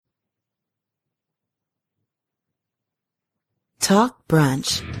Talk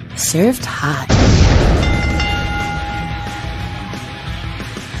Brunch. Served hot.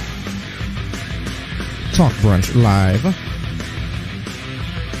 Talk Brunch live.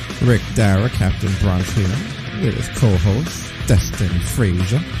 Rick Dara, Captain Brunch here, with his co-host, Destin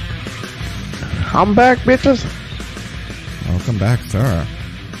Frazier. I'm back, bitches. Welcome back, sir.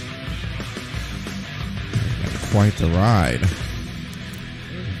 Quite the ride.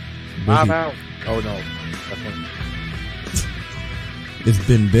 I'm out. Oh, no. It's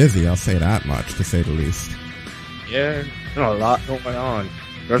been busy, I'll say that much, to say the least. Yeah, there's a lot going on.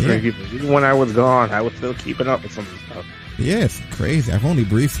 Even when I was gone, I was still keeping up with some of the stuff. Yeah, it's crazy. I've only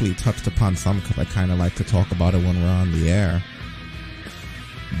briefly touched upon some because I kind of like to talk about it when we're on the air.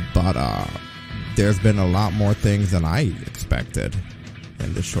 But there's been a lot more things than I expected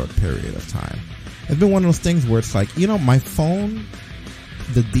in this short period of time. It's been one of those things where it's like, my phone,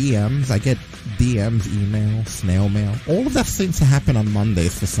 the DMs, I get DMs, email, snail mail. All of that seems to happen on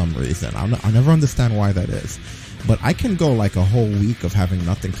Mondays for some reason. I never understand why that is. But I can go like a whole week of having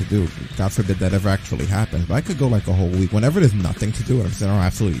nothing to do. God forbid that ever actually happens. But I could go like a whole week. Whenever there's nothing to do, and I'm saying,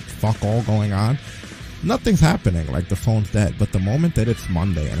 absolutely fuck all going on, nothing's happening. Like the phone's dead. But the moment that it's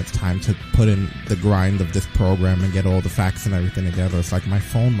Monday and it's time to put in the grind of this program and get all the facts and everything together, it's like my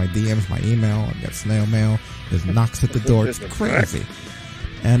phone, my DMs, my email, I get snail mail, there's knocks at the door. It's crazy.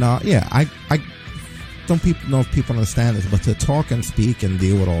 And I don't know if people understand this, but to talk and speak and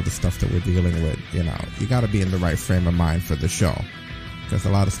deal with all the stuff that we're dealing with, you got to be in the right frame of mind for the show. There's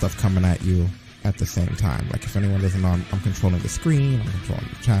a lot of stuff coming at you at the same time. Like if anyone doesn't know, I'm controlling the screen, I'm controlling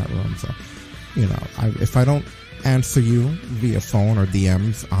the chat room. So, if I don't answer you via phone or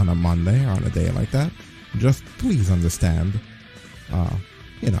DMs on a Monday or on a day like that, just please understand.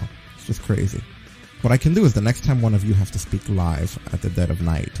 It's just crazy. What I can do is the next time one of you have to speak live at the dead of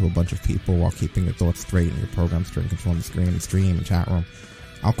night to a bunch of people while keeping your thoughts straight and your program straight and controlling the screen and stream and chat room,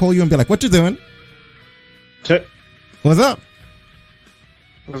 I'll call you and be like, what you doing? Shit. What's up?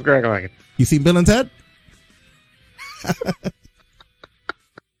 What's Greg like? You seen Bill and Ted?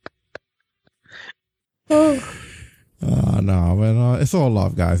 No, but it's all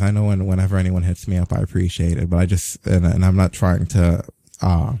love, guys. I know whenever anyone hits me up, I appreciate it, but I just, and I'm not trying to,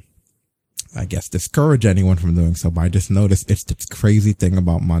 I guess discourage anyone from doing so, but I just noticed it's this crazy thing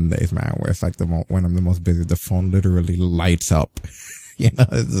about Mondays, man, where it's like when I'm the most busy, the phone literally lights up. It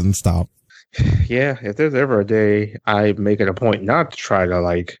doesn't stop. Yeah, if there's ever a day I make it a point not to try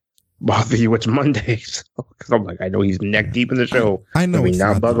to bother you, it's Mondays. Because I'm like, I know he's neck deep in the show. I know it's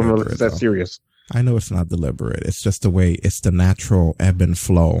not not bug him deliberate, unless that's serious. I know it's not deliberate. It's just the way, it's the natural ebb and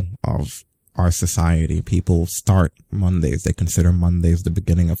flow of our society. People start Mondays. They consider Mondays the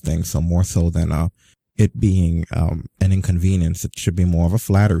beginning of things. So more so than it being an inconvenience, it should be more of a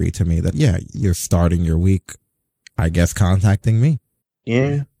flattery to me that, yeah, you're starting your week, I guess, contacting me.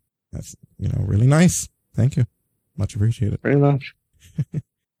 Yeah. That's, really nice. Thank you. Much appreciated. Very much.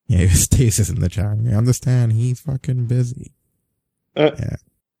 Yeah, Stasis in the chat. I understand he's fucking busy. Yeah.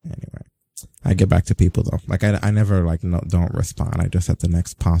 Anyway, I get back to people though. Like I never don't respond. I just at the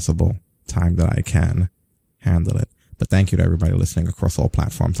next possible time that I can handle it. But thank you to everybody listening across all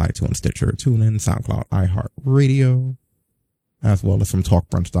platforms: iTunes, Stitcher, TuneIn, SoundCloud, iHeartRadio, as well as from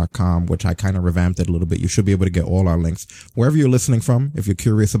TalkBrunch.com, which I kind of revamped it a little bit. You should be able to get all our links wherever you're listening from. If you're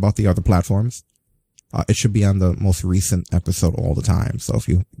curious about the other platforms, it should be on the most recent episode all the time. So if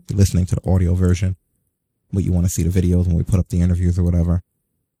you're listening to the audio version, but you want to see the videos when we put up the interviews or whatever,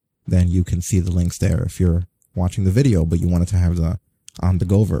 then you can see the links there. If you're watching the video, but you wanted to have the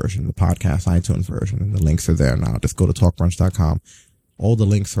on-the-go version, the podcast iTunes version, and the links are there now. Just go to TalkBrunch.com. All the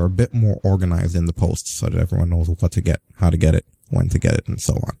links are a bit more organized in the posts so that everyone knows what to get, how to get it, when to get it, and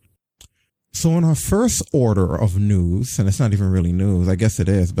so on. So in our first order of news, and it's not even really news, I guess it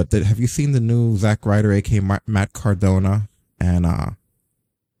is, but have you seen the new Zack Ryder, aka Matt Cardona, and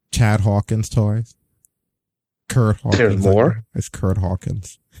Chad Hawkins toys? Kurt Hawkins. There's more? It's Kurt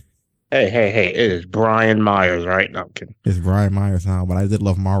Hawkins. Hey, it is Brian Myers, right? No, I'm kidding. It's Brian Myers now, but I did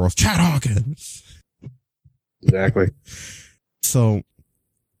love Morrow's Chad Hawkins. Exactly. So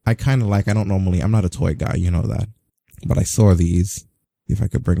I kind of I'm not a toy guy, you know that, but I saw these, see if I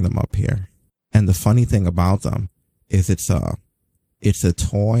could bring them up here. And the funny thing about them is it's a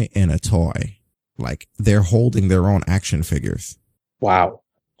toy in a toy. Like they're holding their own action figures. Wow.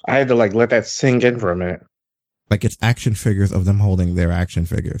 I had to let that sink in for a minute. Like it's action figures of them holding their action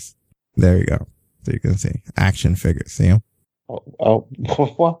figures. There you go. So you can see action figures. See them? Oh,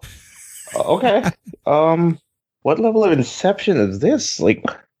 what? Okay. What level of inception is this?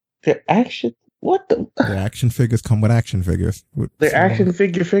 Their action? What the? Their action figures come with action figures. They're action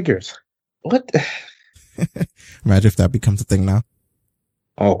figures. What? Imagine if that becomes a thing now.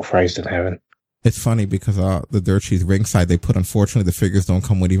 Oh, Christ in heaven. It's funny because the Dirt Sheets ringside, they put, unfortunately, the figures don't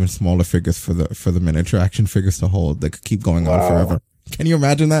come with even smaller figures for the miniature action figures to hold. They could keep going on forever. Can you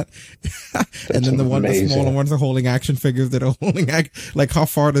imagine that? And then the smaller ones are holding action figures that are holding like, how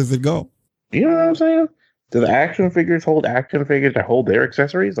far does it go? You know what I'm saying? Do the action figures hold action figures that hold their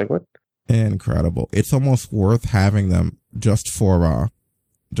accessories? Like what? Incredible. It's almost worth having them just for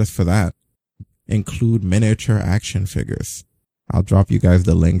that. Include miniature action figures. I'll drop you guys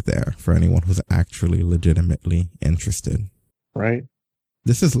the link there for anyone who's actually legitimately interested. Right.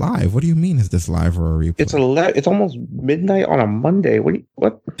 This is live. What do you mean? Is this live or a replay? It's almost midnight on a Monday. What?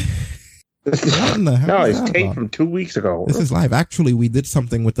 What in the hell? No, it's taped from 2 weeks ago. This is live. Actually, we did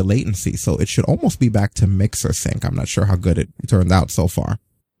something with the latency, so it should almost be back to mixer sync. I'm not sure how good it turned out so far,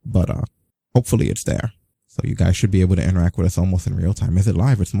 but hopefully it's there. So you guys should be able to interact with us almost in real time. Is it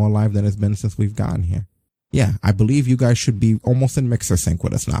live? It's more live than it's been since we've gotten here. Yeah, I believe you guys should be almost in mixer sync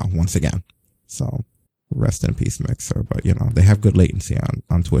with us now, once again. So rest in peace, Mixer. But, you know, they have good latency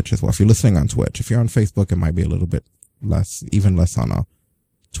on Twitch as well. If you're listening on Twitch, if you're on Facebook, it might be a little bit less, even less on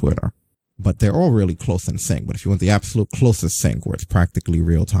Twitter. But they're all really close in sync. But if you want the absolute closest sync where it's practically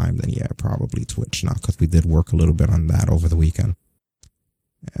real time, then yeah, probably Twitch now, because we did work a little bit on that over the weekend.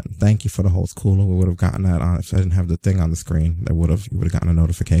 And thank you for the host cooler. We would have gotten that on if I didn't have the thing on the screen. You would have gotten a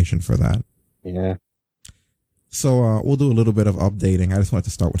notification for that. Yeah. So we'll do a little bit of updating. I just wanted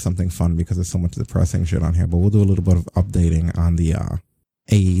to start with something fun because there's so much depressing shit on here. But we'll do a little bit of updating on the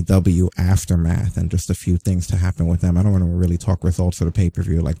AEW aftermath and just a few things to happen with them. I don't want to really talk results of the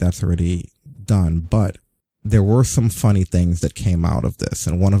pay-per-view, like that's already done. But there were some funny things that came out of this,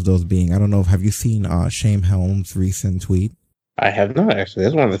 and one of those being, I don't know, have you seen Shane Helms' recent tweet? I have not, actually.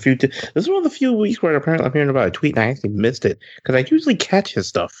 This is one of the few weeks where apparently I'm hearing about a tweet and I actually missed it because I usually catch his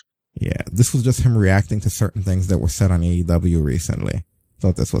stuff. Yeah, this was just him reacting to certain things that were said on AEW recently.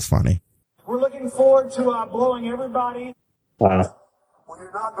 Thought this was funny. We're looking forward to blowing everybody. Wow. Well,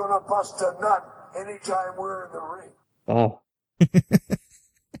 you're not going to bust a nut anytime we're in the ring. Oh.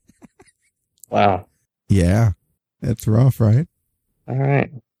 Wow. Yeah, it's rough, right? All right.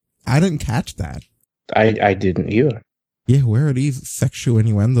 I didn't catch that. I didn't either. Yeah, where are these sexual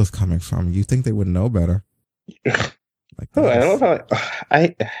innuendos coming from? You think they would know better? Like I don't know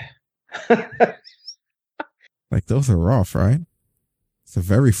like those are rough, right? It's a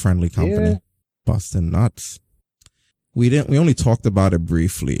very friendly company. Yeah. Busting nuts. We only talked about it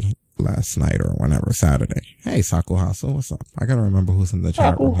briefly last night or whenever, Saturday. Hey, Sakuhasu, what's up? I gotta remember who's in the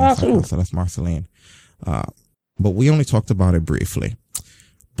chat room. Sakuhasu, that's Marceline. But we only talked about it briefly.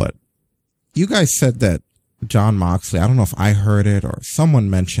 But you guys said that Jon Moxley, I don't know if I heard it or someone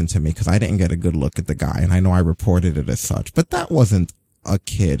mentioned to me because I didn't get a good look at the guy, and I know I reported it as such, but that wasn't a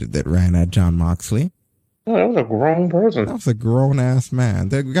kid that ran at Jon Moxley. Oh, that was a grown person. That was a grown-ass man.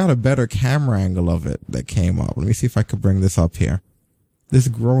 They got a better camera angle of it that came up. Let me see if I could bring this up here. This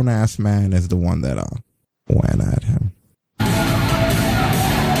grown-ass man is the one that went at him. Look at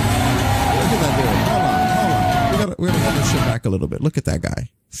that dude. Hold on. We gotta get this shit back a little bit. Look at that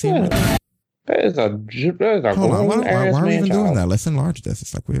guy. See him? Yeah. That is a hold on. Why are we even child. doing that? Let's enlarge this.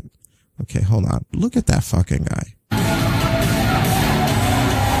 It's like weird. Okay, hold on. Look at that fucking guy.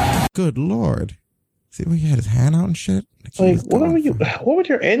 Good Lord. See where he had his hand out and shit? Like, what was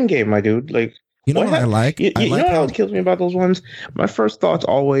your end game, my dude? Like, you know what I like? You know what kills me about those ones? My first thought's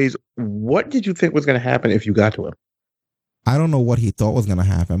always, what did you think was going to happen if you got to him? I don't know what he thought was going to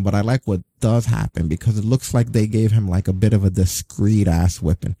happen, but I like what does happen because it looks like they gave him like a bit of a discreet ass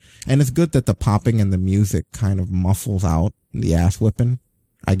whipping. And it's good that the popping and the music kind of muffles out the ass whipping,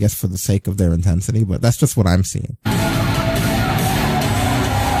 I guess for the sake of their intensity, but that's just what I'm seeing.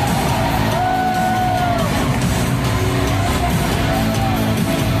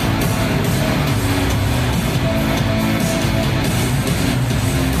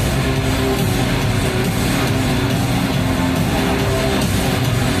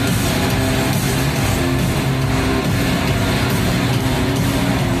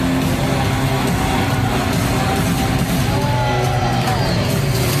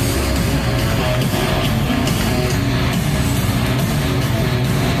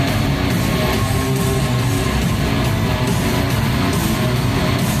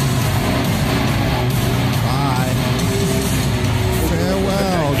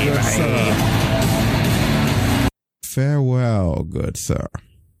 Farewell, good sir.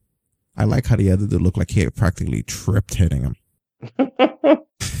 I like how the other dude looked like he had practically tripped hitting him.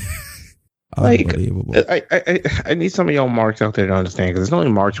 Unbelievable. I need some of y'all marks out there to understand because it's only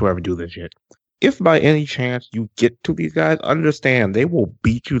marks who ever do this shit. if by any chance you get to these guys, understand they will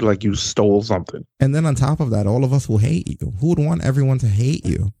beat you like you stole something. And then on top of that, all of us will hate you. Who would want everyone to hate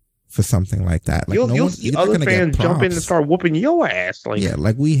you for something like that? Like You'll see other fans jump in and start whooping your ass. Like, yeah,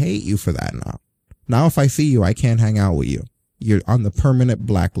 like we hate you for that now. Now, if I see you, I can't hang out with you. You're on the permanent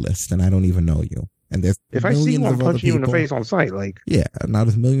blacklist, and I don't even know you. And there's if I see you, I'm punching you in the face on sight. Like, yeah, now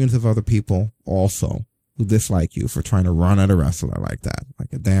there's millions of other people also who dislike you for trying to run at a wrestler like that,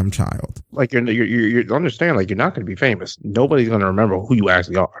 like a damn child. Like you understand, like you're not going to be famous. Nobody's going to remember who you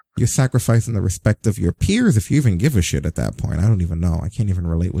actually are. You're sacrificing the respect of your peers if you even give a shit at that point. I don't even know. I can't even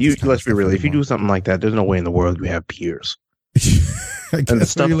relate with you. Let's be real. If you do something like that, there's no way in the world you have peers. And the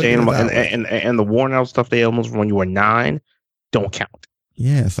stuffed animal and the worn out stuffed animals from when you were 9 don't count.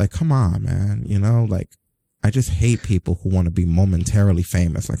 Yeah, it's like, come on, man. You know, like, I just hate people who want to be momentarily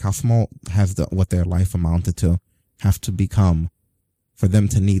famous. Like, how small has what their life amounted to have to become for them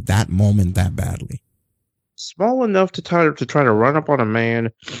to need that moment that badly? Small enough to try to run up on a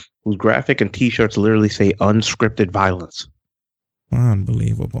man whose graphic and T-shirts literally say unscripted violence.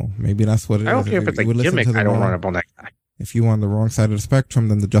 Unbelievable. Maybe that's what it is. I don't care if it's a gimmick. I don't run up on that guy. If you're on the wrong side of the spectrum,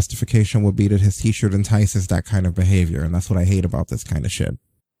 then the justification would be that his T-shirt entices that kind of behavior, and that's what I hate about this kind of shit.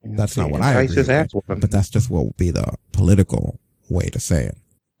 That's not what I agree with, but that's just what would be the political way to say it.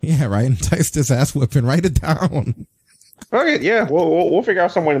 Yeah, right? Entice this ass whipping. Write it down. Okay, yeah, we'll figure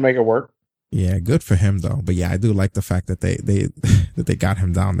out some way to make it work. Yeah, good for him though. But yeah, I do like the fact that they that they got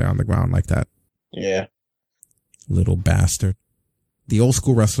him down there on the ground like that. Yeah, little bastard. The old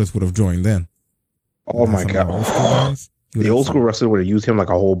school wrestlers would have joined in. Oh my god. The old school wrestler would have used him like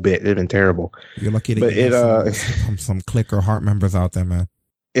a whole bit. It'd been terrible. You're lucky to get some Click or Heart members out there, man.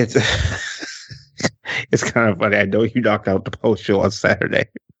 It's kind of funny. I know you knocked out the post show on Saturday,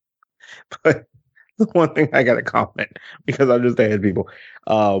 but the one thing I got to comment, because I understand people,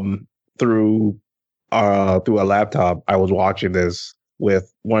 through a laptop, I was watching this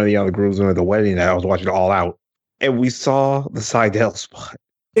with one of the other grooms at the wedding, and I was watching it all out, and we saw the Seidel spot.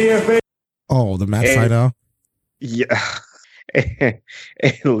 Oh, the Matt Seidel? Yeah. And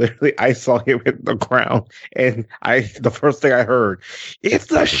literally I saw him hit the ground, and the first thing I heard, it's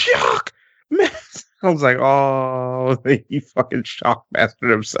the shock master. I was like, oh, he fucking shock mastered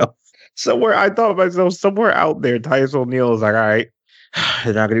himself. I thought to myself, somewhere out there, Titus O'Neil is like, all right,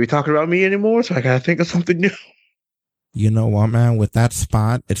 they're not going to be talking about me anymore, so I got to think of something new. You know what, man? With that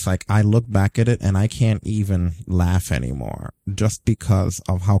spot, it's like I look back at it and I can't even laugh anymore just because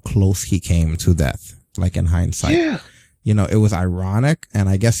of how close he came to death, like in hindsight. Yeah. You know, it was ironic, and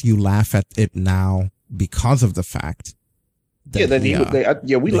I guess you laugh at it now because of the fact that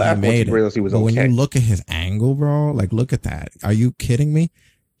we laughed once we realized he was okay. When you look at his angle, bro, like, look at that. Are you kidding me?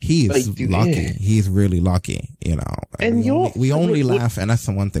 He is lucky. Yeah. He's really lucky, you know. And we only laugh, and that's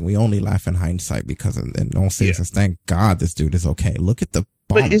the one thing. We only laugh in hindsight because in all seriousness, thank God this dude is okay. Look at the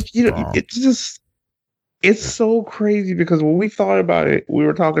bump, but it's so crazy because when we thought about it, we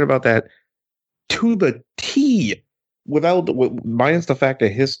were talking about that to the T. Minus the fact that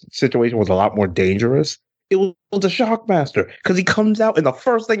his situation was a lot more dangerous, it was a shockmaster because he comes out and the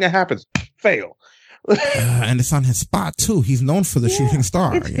first thing that happens, fail. And it's on his spot too. He's known for the shooting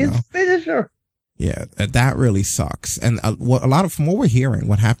star. It's his finisher. Yeah, that really sucks. And from what we're hearing,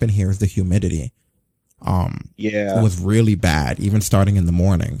 what happened here is the humidity. It was really bad, even starting in the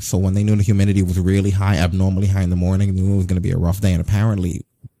morning. So when they knew the humidity was really high, abnormally high in the morning, they knew it was going to be a rough day. And apparently,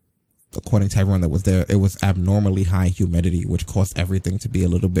 according to everyone that was there, it was abnormally high humidity, which caused everything to be a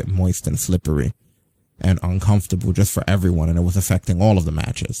little bit moist and slippery and uncomfortable just for everyone. And it was affecting all of the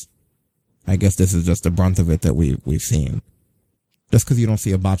matches. I guess this is just the brunt of it that we've seen. Just because you don't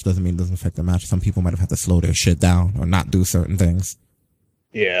see a botch doesn't mean it doesn't affect the match. Some people might have had to slow their shit down or not do certain things.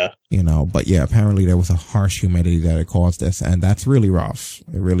 Yeah. You know, but yeah, apparently there was a harsh humidity that it caused this, and that's really rough.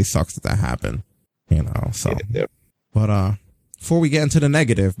 It really sucks that happened. You know, so. Yeah. But, before we get into the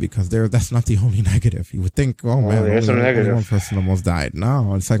negative, because that's not the only negative. You would think, oh man, only one person almost died.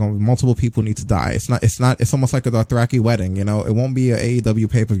 No, it's like multiple people need to die. It's almost like a Dothraki wedding, you know? It won't be an AEW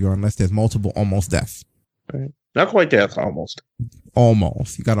pay-per-view unless there's multiple almost deaths. Right. Not quite death, almost.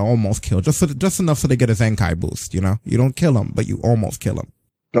 Almost. You gotta almost kill. Just enough so they get a Zenkai boost, you know? You don't kill him, but you almost kill him.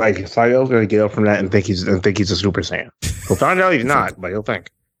 Like, Saido's gonna get up from that and think he's a Super Saiyan. We'll find out he's not, but he'll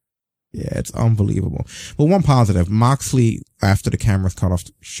think. Yeah, it's unbelievable. But one positive, Moxley, after the cameras cut off,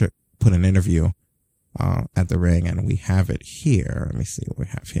 put an interview at the ring, and we have it here. Let me see what we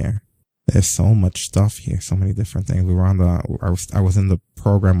have here. There's so much stuff here, so many different things. We were on I was in the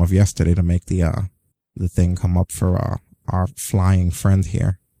program of yesterday to make the thing come up for our flying friend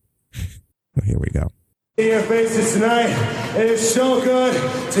here. So here we go. Your faces tonight. It is so good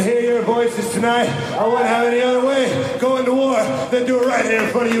to hear your voices tonight. I wouldn't have any other way going to war than do it right here in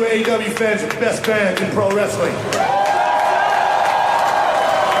front of you AEW fans, the best fans in pro wrestling.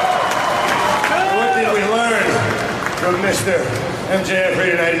 What did we learn from Mr. MJF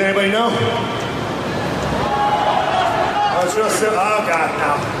here tonight? Does anybody know? Oh, it's real simple. Oh, God,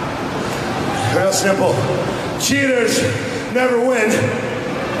 no. Real simple. Cheaters never win.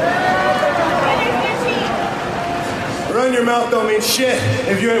 Run your mouth don't mean shit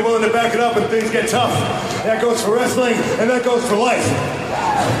if you ain't willing to back it up when things get tough. That goes for wrestling, and that goes for life.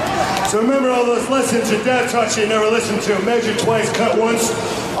 So remember all those lessons your dad taught you never listened to. Measure twice, cut once.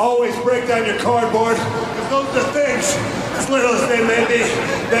 Always break down your cardboard. Because those are the things, as little as they may be,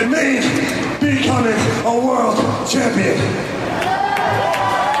 that mean becoming a world champion.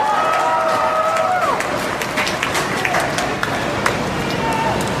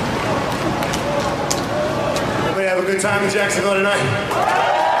 Have a good time in Jacksonville tonight.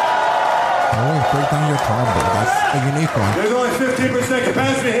 Always break down your cardboard. That's a unique one. There's only 15%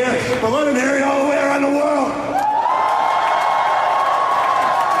 capacity here, but let them hear you all the way around the world.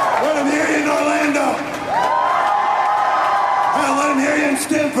 Let them hear you in Orlando. Hell, let them hear you in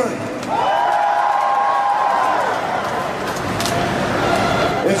Stanford.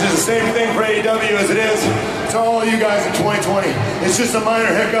 This is the same thing for AEW as it is to all you guys in 2020. It's just a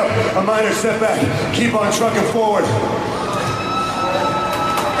minor hiccup, a minor setback. Keep on trucking forward.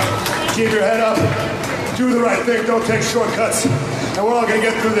 Keep your head up. Do the right thing. Don't take shortcuts. And we're all going to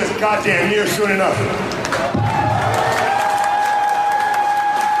get through this goddamn year soon enough.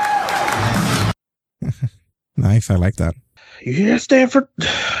 Nice. I like that. You hear Stanford?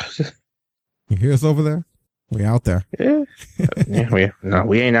 You hear us over there? We out there. Yeah.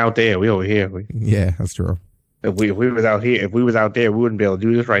 We ain't out there. We over here. Yeah, that's true. If we was out here, if we was out there, we wouldn't be able to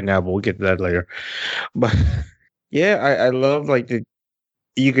do this right now, but we'll get to that later. But yeah, I love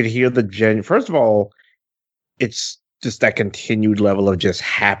you could hear the first of all, it's just that continued level of just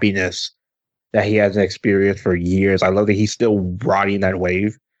happiness that he hasn't experienced for years. I love that he's still riding that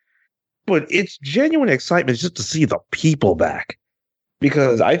wave. But it's genuine excitement just to see the people back.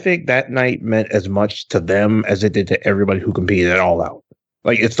 Because I think that night meant as much to them as it did to everybody who competed at All Out.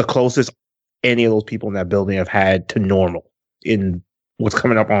 Like, it's the closest any of those people in that building have had to normal in what's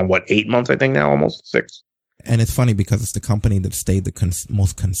coming up on, 8 months, I think now, almost 6. And it's funny because it's the company that stayed the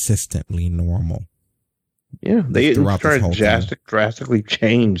most consistently normal. Yeah, they tried to drastically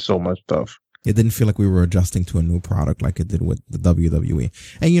change so much stuff. It didn't feel like we were adjusting to a new product like it did with the WWE.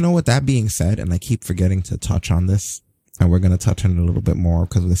 And you know what, that being said, and I keep forgetting to touch on this, and we're going to touch on it a little bit more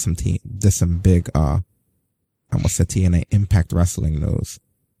because there's some big, I almost said TNA Impact Wrestling news.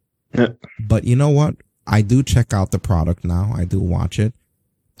 Yeah. But you know what? I do check out the product now. I do watch it.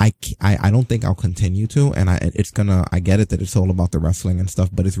 I don't think I'll continue to. And I get it that it's all about the wrestling and stuff,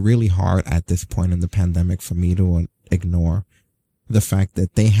 but it's really hard at this point in the pandemic for me to ignore the fact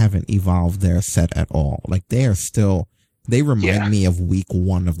that they haven't evolved their set at all. Like, they remind me of week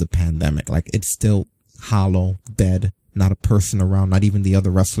 1 of the pandemic. Like, it's still hollow, dead. Not a person around, not even the other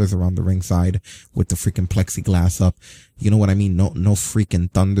wrestlers around the ringside with the freaking plexiglass up. You know what I mean? No freaking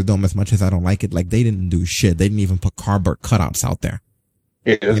Thunderdome, as much as I don't like it. Like, they didn't do shit. They didn't even put cardboard cutouts out there.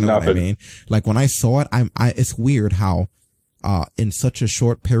 You know what I mean? Like, when I saw it, it's weird how, in such a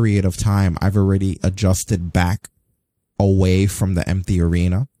short period of time, I've already adjusted back away from the empty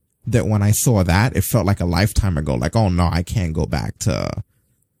arena, that when I saw that, it felt like a lifetime ago. Like, oh no, I can't go back to,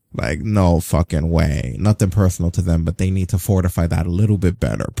 like, no fucking way. Nothing personal to them, but they need to fortify that a little bit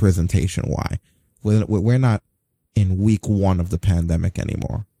better presentation. Why? We're not in week 1 of the pandemic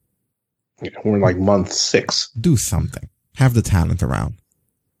anymore. We're like month 6. Do something. Have the talent around.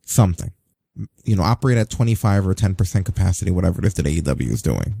 Something. You know, operate at 25 or 10% capacity, whatever it is that AEW is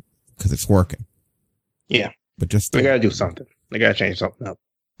doing, because it's working. Yeah. But just they gotta do something. They gotta change something up.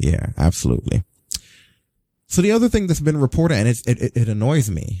 Yeah, absolutely. So the other thing that's been reported, and it annoys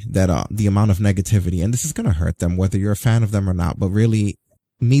me that the amount of negativity, and this is gonna hurt them whether you're a fan of them or not, but really,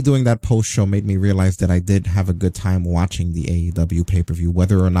 me doing that post show made me realize that I did have a good time watching the AEW pay-per-view,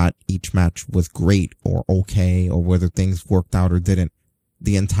 whether or not each match was great or okay, or whether things worked out or didn't.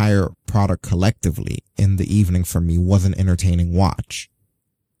 The entire product collectively in the evening for me was an entertaining watch,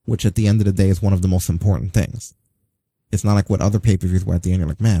 which at the end of the day is one of the most important things. It's not like what other pay-per-views where at the end you're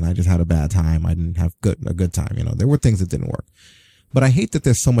like, man, I just had a bad time. I didn't have a good time. You know, there were things that didn't work. But I hate that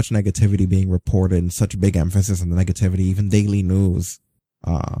there's so much negativity being reported and such big emphasis on the negativity. Even Daily News,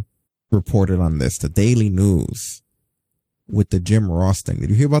 reported on this. The Daily News with the Jim Ross thing.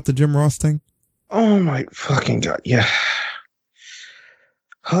 Did you hear about the Jim Ross thing? Oh my fucking God. Yeah.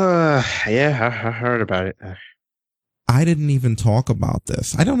 Yeah, I heard about it. I didn't even talk about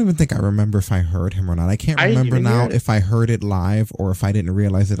this. I don't even think I remember if I heard him or not. I can't remember now if I heard it live or if I didn't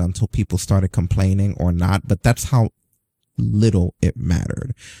realize it until people started complaining or not, but that's how little it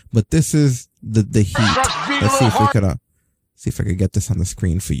mattered. But this is the heat. Let's see if we could see if I could get this on the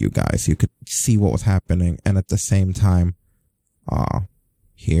screen for you guys so you could see what was happening and at the same time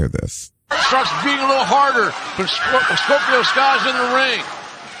hear this. Starts beating a little harder, but Scorpio Sky's in the ring.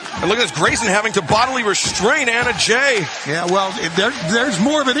 And look at this, Grayson having to bodily restrain Anna Jay. Yeah, well, there's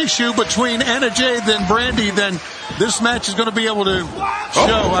more of an issue between Anna Jay than Brandy than this match is going to be able to show,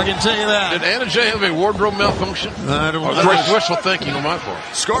 I can tell you that. Did Anna Jay have a wardrobe malfunction? I don't know. That's wishful thinking on my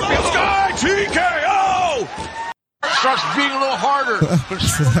part. Scorpio Sky, TKO! Starts beating a little harder.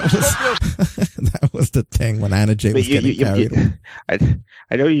 That was the thing when Anna Jay was getting carried.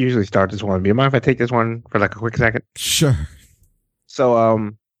 I know you usually start this one. Do you mind if I take this one for like a quick second? Sure.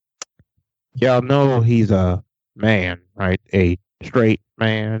 So, y'all know he's a man, right? A straight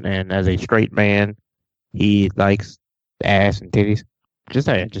man, and as a straight man, he likes ass and titties. Just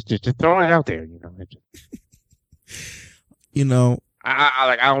saying, just throwing it out there, you know. You know,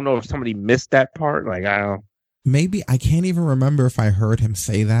 I don't know if somebody missed that part. Like, I don't. Maybe I can't even remember if I heard him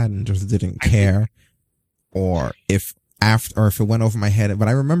say that and just didn't care, or if it went over my head. But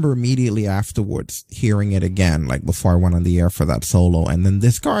I remember immediately afterwards hearing it again, like before I went on the air for that solo, and then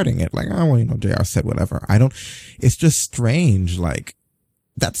discarding it. Like, oh, well, you know, JR said whatever. It's just strange. Like,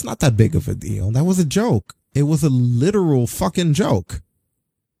 that's not that big of a deal. That was a joke. It was a literal fucking joke.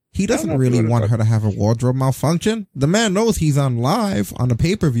 He doesn't really want her to have a wardrobe malfunction. The man knows he's on live on a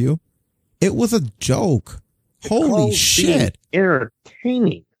pay-per-view. It was a joke. Holy shit.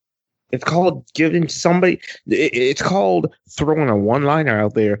 Entertaining. It's called giving somebody, it's called throwing a one-liner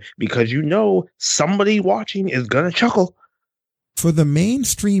out there because you know somebody watching is going to chuckle. For the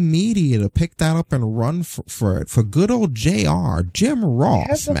mainstream media to pick that up and run for it, for good old JR, Jim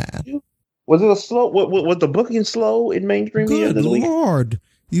Ross, man. Was it a slow, was the booking slow in mainstream media this week? Good Lord.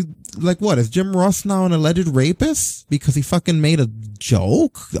 You, like what, is Jim Ross now an alleged rapist? Because he fucking made a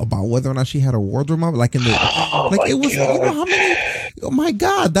joke about whether or not she had a wardrobe, like in the, it was, God. You know how many, oh my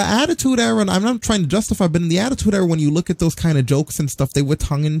God, the Attitude Era, and I'm not trying to justify, but in the Attitude Era, when you look at those kind of jokes and stuff, they were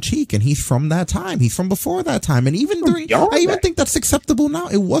tongue in cheek, and he's from that time, he's from before that time, and even during, I even think that's acceptable now.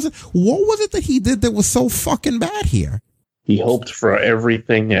 It wasn't, what was it that he did that was so fucking bad here? He hoped for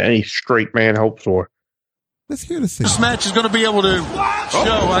everything that any straight man hopes for. Let's hear this. This match is going to be able to show,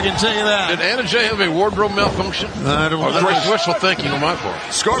 I can tell you that. Did Anna Jay have a wardrobe malfunction? I don't know. That's wishful thinking on my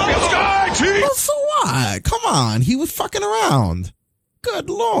part. Scorpio Sky, TKO! Well, so what? Come on. He was fucking around. Good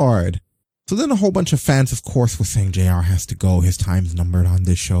Lord. So then a whole bunch of fans, of course, were saying JR has to go. His time's numbered on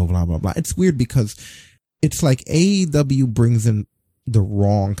this show, blah, blah, blah. It's weird because it's like AEW brings in the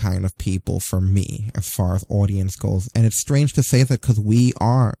wrong kind of people for me as far as audience goes. And it's strange to say that because we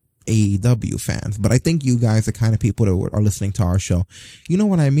are AEW fans, but I think you guys are kind of people that are listening to our show. You know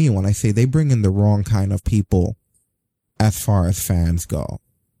what I mean when I say they bring in the wrong kind of people as far as fans go.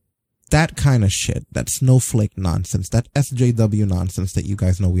 That kind of shit, that snowflake nonsense, that SJW nonsense that you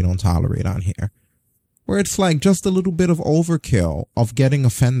guys know we don't tolerate on here. Where it's like just a little bit of overkill of getting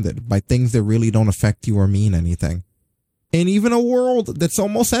offended by things that really don't affect you or mean anything. In even a world that's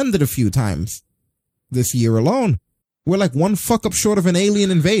almost ended a few times this year alone. We're like one fuck up short of an alien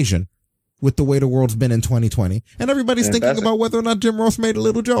invasion with the way the world's been in 2020. And everybody's thinking about whether or not Jim Ross made a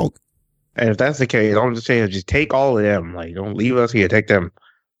little joke. And if that's the case, I'm just saying, just take all of them. Like, don't leave us here. Take them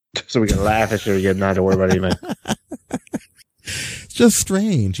so we can laugh at you and not to worry about anything. It's just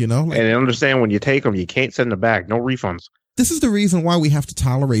strange, you know? Like, and understand when you take them, you can't send them back. No refunds. This is the reason why we have to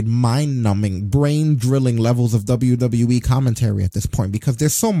tolerate mind-numbing, brain-drilling levels of WWE commentary at this point, because they're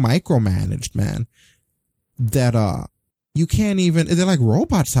so micromanaged, man, that you can't even, they're like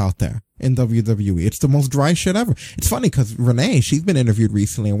robots out there in WWE. It's the most dry shit ever. It's funny because Renee, she's been interviewed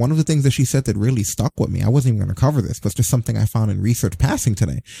recently, and one of the things that she said that really stuck with me, I wasn't even going to cover this, but it's just something I found in research passing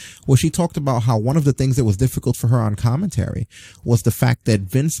today, was she talked about how one of the things that was difficult for her on commentary was the fact that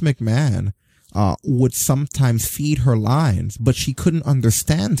Vince McMahon would sometimes feed her lines, but she couldn't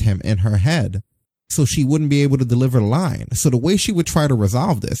understand him in her head. So she wouldn't be able to deliver the line. So the way she would try to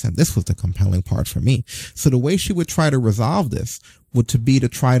resolve this, and this was the compelling part for me. So the way she would try to resolve this would be to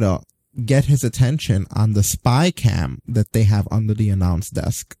try to get his attention on the spy cam that they have under the announce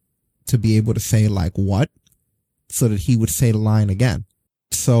desk to be able to say like, what? So that he would say the line again.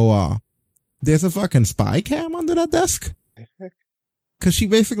 So, there's a fucking spy cam under that desk? Cause she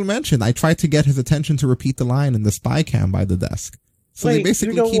basically mentioned, I tried to get his attention to repeat the line in the spy cam by the desk. So they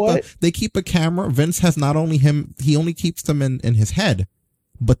basically keep a camera. Vince has not only him, he only keeps them in his head,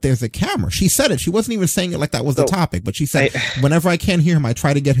 but there's a camera. She said it. She wasn't even saying it like that was the topic, but she said, whenever I can't hear him, I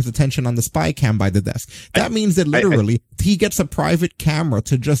try to get his attention on the spy cam by the desk. That means that literally he gets a private camera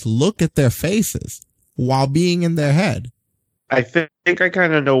to just look at their faces while being in their head. I think I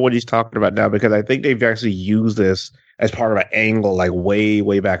kind of know what he's talking about now, because I think they've actually used this as part of an angle, like way,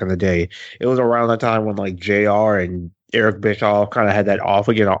 way back in the day. It was around the time when like JR and Eric Bischoff kind of had that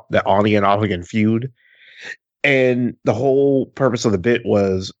on again, off again feud. And the whole purpose of the bit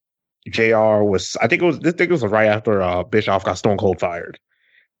was JR was, I think it was right after Bischoff got Stone Cold fired.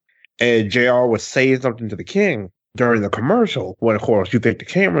 And JR was saying something to the King during the commercial, when of course you think the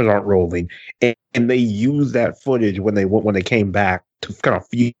cameras aren't rolling, and they used that footage when they came back to kind of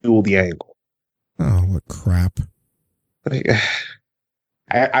fuel the angle. Oh, what crap.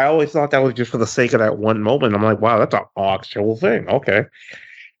 I always thought that was just for the sake of that one moment. I'm like, wow, that's an actual thing. Okay.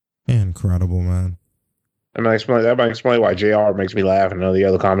 Incredible, man. That might explain why JR makes me laugh and none of the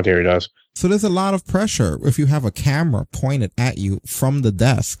other commentary does. So there's a lot of pressure if you have a camera pointed at you from the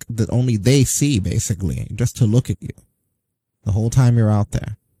desk that only they see, basically, just to look at you the whole time you're out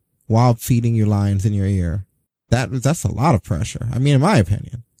there while feeding you lines in your ear. That's a lot of pressure. I mean, in my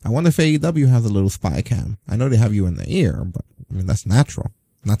opinion. I wonder if AEW has a little spy cam. I know they have you in the ear, but I mean, that's natural.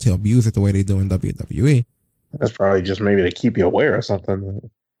 Not to abuse it the way they do in WWE. That's probably just maybe to keep you aware or something.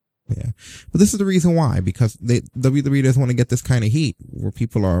 Yeah. But this is the reason why, because WWE doesn't want to get this kind of heat where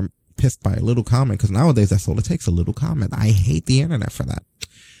people are pissed by a little comment, because nowadays that's all it takes, a little comment. I hate the internet for that.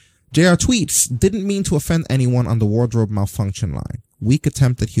 JR tweets, didn't mean to offend anyone on the wardrobe malfunction line. Weak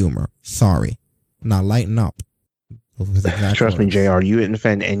attempt at humor. Sorry. Now lighten up. Trust me, JR, you didn't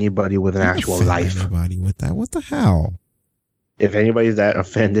offend anybody with an actual life. Anybody with that? What the hell? If anybody's that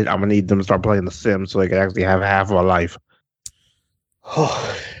offended, I'm going to need them to start playing The Sims so they can actually have half of a life.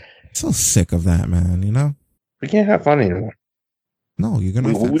 So sick of that, man, you know? We can't have fun anymore. No, you're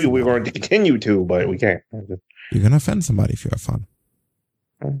going to we're going to continue to, but we can't. You're going to offend somebody if you have fun.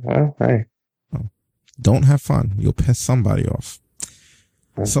 Well, hey. No. Don't have fun. You'll piss somebody off.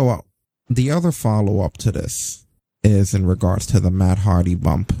 So, the other follow-up to this is in regards to the Matt Hardy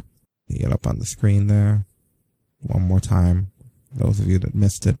bump. You get up on the screen there. One more time. Those of you that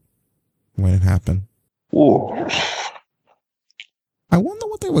missed it when it happened. Ooh. I wonder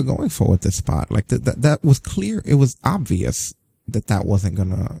what they were going for with this spot. Like that was clear. It was obvious that wasn't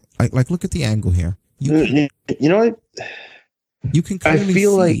gonna. Like look at the angle here. You know what? You can clearly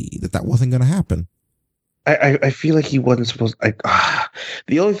see that wasn't gonna happen. I feel like he wasn't supposed.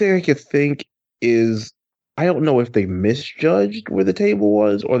 The only thing I could think is, I don't know if they misjudged where the table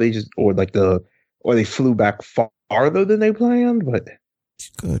was, or they flew back farther than they planned. But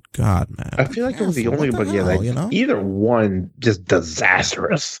good God, man! I feel like it was the only. But yeah, you know? Either one just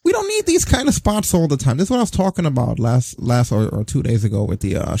disastrous. We don't need these kind of spots all the time. This is what I was talking about last or 2 days ago with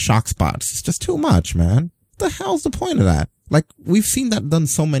the shock spots. It's just too much, man. What the hell's the point of that? Like, we've seen that done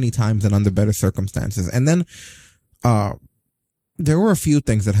so many times and under better circumstances. And then, there were a few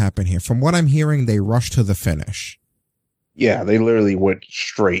things that happened here. From what I'm hearing, they rushed to the finish. Yeah, they literally went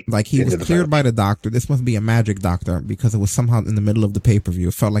straight. Like, he was cleared by the doctor. This must be a magic doctor, because it was somehow in the middle of the pay-per-view.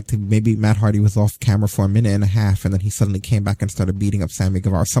 It felt like maybe Matt Hardy was off camera for a minute and a half, and then he suddenly came back and started beating up Sammy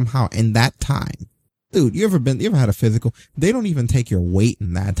Guevara. Somehow, in that time, dude, you ever had a physical? They don't even take your weight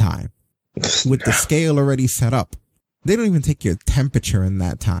in that time. With the scale already set up. They don't even take your temperature in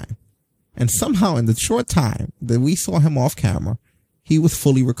that time. And somehow in the short time that we saw him off camera, he was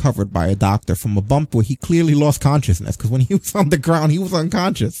fully recovered by a doctor from a bump where he clearly lost consciousness, because when he was on the ground, he was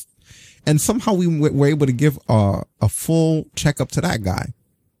unconscious. And somehow we were able to give a full checkup to that guy.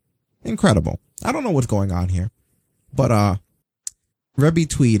 Incredible. I don't know what's going on here. But Rebby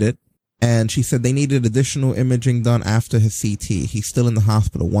tweeted, and she said they needed additional imaging done after his CT. He's still in the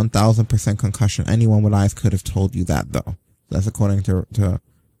hospital. 1,000% concussion. Anyone with eyes could have told you that, though. That's according to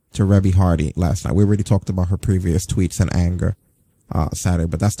Rebby Hardy last night. We already talked about her previous tweets and anger Saturday,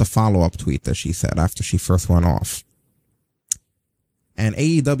 but that's the follow-up tweet that she said after she first went off. And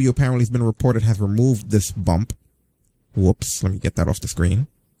AEW apparently has been reported has removed this bump. Whoops, let me get that off the screen.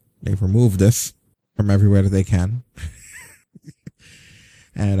 They've removed this from everywhere that they can.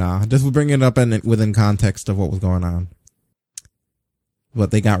 And just will bring it up within context of what was going on.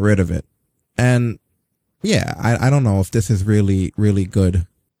 But they got rid of it. And yeah, I don't know if this is really, really good,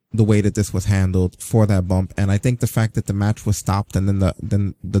 the way that this was handled for that bump. And I think the fact that the match was stopped and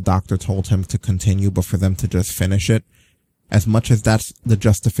then the doctor told him to continue, but for them to just finish it, as much as that's the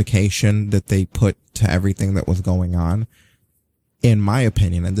justification that they put to everything that was going on, in my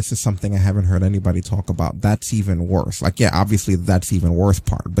opinion, and this is something I haven't heard anybody talk about, that's even worse. Like, yeah, obviously that's even worse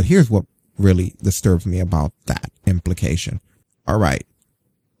part, but here's what really disturbs me about that implication. All right.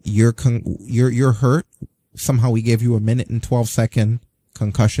 you're hurt. Somehow we gave you a 1:12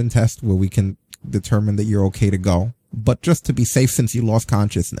 concussion test where we can determine that you're okay to go. But just to be safe, since you lost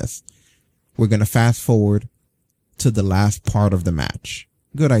consciousness, we're going to fast forward to the last part of the match.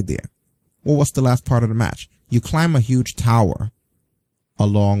 Good idea. Well, what's the last part of the match? You climb a huge tower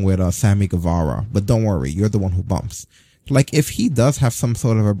along with Sammy Guevara, but don't worry, you're the one who bumps. Like, if he does have some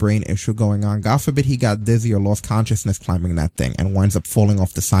sort of a brain issue going on, God forbid he got dizzy or lost consciousness climbing that thing and winds up falling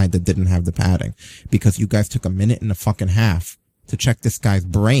off the side that didn't have the padding because you guys took a 1.5 to check this guy's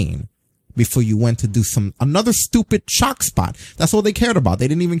brain before you went to do another stupid shock spot. That's all they cared about. They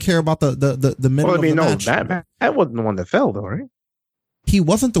didn't even care about the middle of the match. That wasn't the one that fell, though, right? He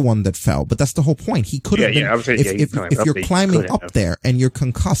wasn't the one that fell, but that's the whole point. He could have been. I was saying, if you're climbing up there and you're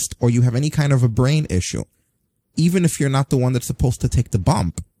concussed or you have any kind of a brain issue, even if you're not the one that's supposed to take the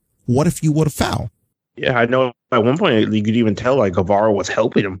bump, what if you would have fell? Yeah, I know. At one point, you could even tell like Guevara was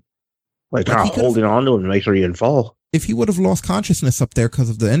helping him, like kind of holding on to him to make sure he didn't fall. If he would have lost consciousness up there because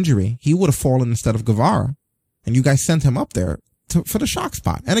of the injury, he would have fallen instead of Guevara, and you guys sent him up there for the shock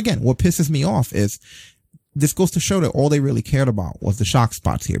spot. And again, what pisses me off is this goes to show that all they really cared about was the shock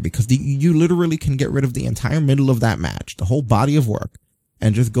spots here, because you literally can get rid of the entire middle of that match, the whole body of work,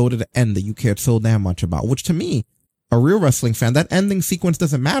 and just go to the end that you cared so damn much about, which to me, a real wrestling fan, that ending sequence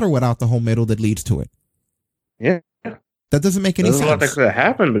doesn't matter without the whole middle that leads to it. Yeah. That doesn't make any sense. There's a lot that could have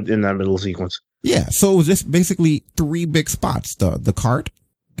happened in that middle sequence. Yeah, so it was just basically 3 big spots. The cart,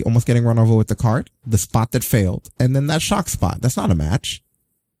 almost getting run over with the cart, the spot that failed, and then that shock spot. That's not a match.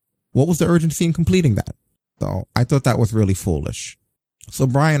 What was the urgency in completing that? So I thought that was really foolish. So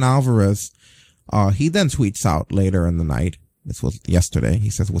Brian Alvarez, he then tweets out later in the night, this was yesterday, he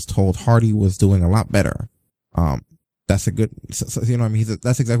says, was told Hardy was doing a lot better. That's a good, so, you know what I mean?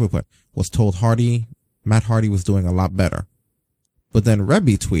 That's exactly what he put. Was told Matt Hardy was doing a lot better. But then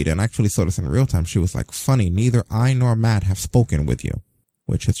Rebby tweeted, and I actually saw this in real time. She was like, funny, neither I nor Matt have spoken with you.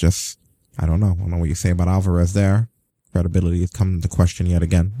 Which is just, I don't know what you say about Alvarez there. Credibility has come into question yet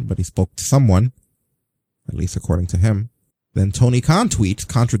again. But he spoke to someone, at least according to him. Then Tony Khan tweets,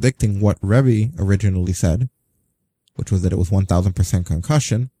 contradicting what Rebby originally said, which was that it was 1,000%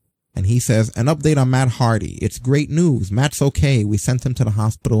 concussion. And he says, an update on Matt Hardy. It's great news. Matt's okay. We sent him to the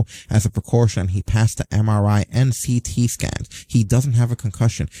hospital as a precaution. He passed the MRI and CT scans. He doesn't have a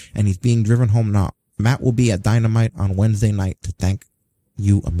concussion and he's being driven home now. Matt will be at Dynamite on Wednesday night to thank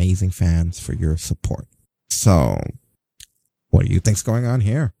you amazing fans for your support. So what do you think's going on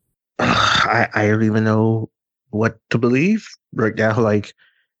here? I don't even know what to believe right now. Like,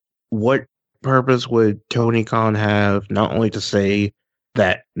 what purpose would Tony Khan have not only to say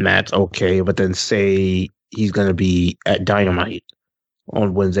that Matt's okay, but then say he's going to be at Dynamite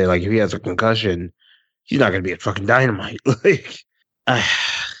on Wednesday? Like, if he has a concussion, he's not going to be at fucking Dynamite. Like,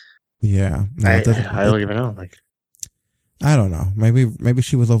 yeah, no, I don't even know. Like, I don't know. Maybe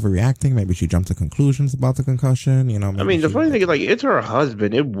she was overreacting. Maybe she jumped to conclusions about the concussion. You know, I mean, the funny thing is, like, it's her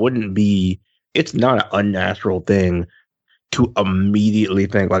husband. It's not an unnatural thing to immediately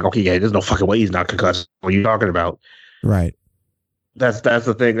think like, okay, yeah, there's no fucking way he's not concussed. What are you talking about? Right. That's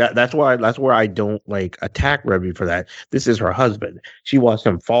the thing. That's where I don't like attack Rebby for that. This is her husband. She watched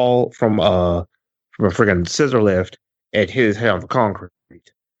him fall from a friggin' scissor lift and hit his head on the concrete.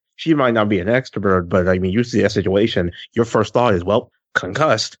 She might not be an expert, but I mean, you see that situation, your first thought is, well,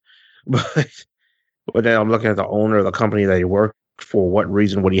 concussed. But then I'm looking at the owner of the company that he worked for. What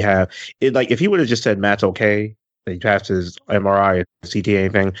reason would he have? Like, if he would have just said Matt's okay, that he passed his MRI, CT,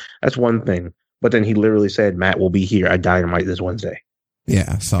 anything, that's one thing. But then he literally said Matt will be here at Dynamite this Wednesday.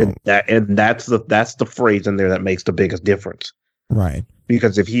 Yeah, so that's the phrase in there that makes the biggest difference. Right.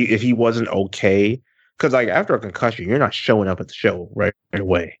 Because if he wasn't okay, because like after a concussion, you're not showing up at the show right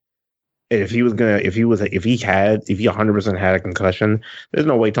away. And if he 100% had a concussion, there's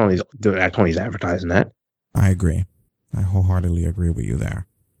no way Tony's advertising that. I agree. I wholeheartedly agree with you there.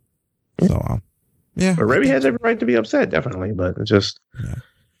 So yeah. But Rebby has every right to be upset, definitely. But it's just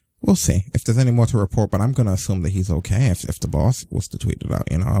we'll see if there's any more to report, but I'm going to assume that he's okay if the boss was to tweet it out.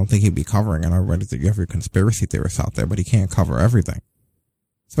 You know, I don't think he'd be covering it. I read that you have your conspiracy theorists out there, but he can't cover everything.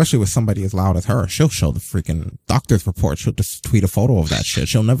 Especially with somebody as loud as her. She'll show the freaking doctor's report. She'll just tweet a photo of that shit.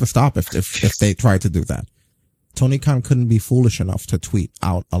 She'll never stop if they try to do that. Tony Khan couldn't be foolish enough to tweet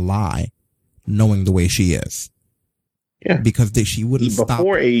out a lie knowing the way she is. Yeah. Because she wouldn't stop.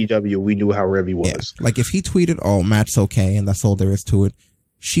 Before AEW, we knew how Rebby was. Yeah. Like if he tweeted, oh, Matt's okay, and that's all there is to it,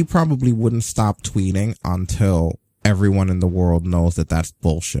 she probably wouldn't stop tweeting until everyone in the world knows that that's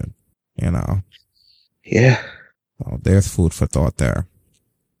bullshit. You know? Yeah. So there's food for thought there.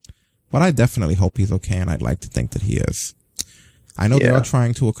 But I definitely hope he's okay, and I'd like to think that he is. I know they are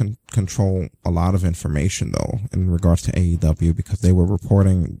trying to control a lot of information, though, in regards to AEW, because they were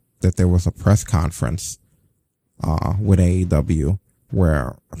reporting that there was a press conference with AEW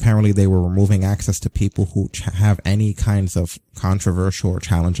where apparently they were removing access to people who have any kinds of controversial or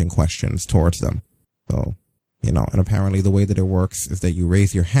challenging questions towards them. So, you know, and apparently the way that it works is that you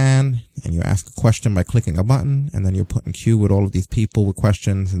raise your hand and you ask a question by clicking a button, and then you're put in queue with all of these people with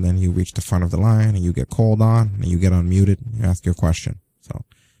questions, and then you reach the front of the line and you get called on and you get unmuted and you ask your question. So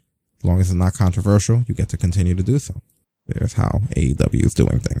as long as it's not controversial, you get to continue to do so. There's how AEW is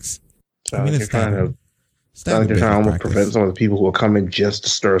doing things. So I mean, it's trying to almost prevent some of the people who will come in just to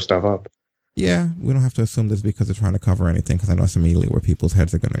stir stuff up. Yeah, we don't have to assume this because they're trying to cover anything, because I know that's immediately where people's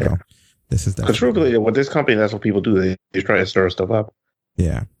heads are going to go. This is because truthfully, with this company, that's what people do. They try to stir stuff up.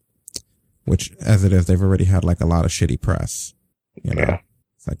 Yeah, which as it is, they've already had like a lot of shitty press. You know,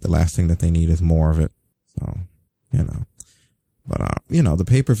 it's like the last thing that they need is more of it. So, you know, but you know, the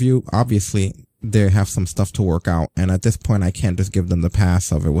pay-per-view, obviously they have some stuff to work out, and at this point I can't just give them the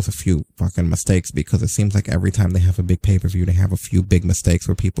pass of it was a few fucking mistakes, because it seems like every time they have a big pay-per-view they have a few big mistakes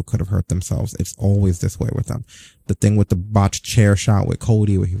where people could have hurt themselves. It's always this way with them. The thing with the botched chair shot with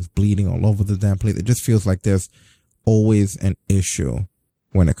Cody where he was bleeding all over the damn place, it just feels like there's always an issue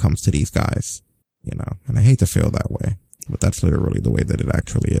when it comes to these guys, you know, and I hate to feel that way, but that's literally the way that it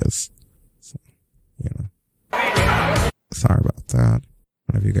actually is. So, you know, sorry about that.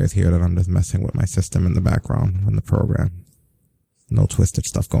 Whenever you guys hear that, I'm just messing with my system in the background on the program. No twisted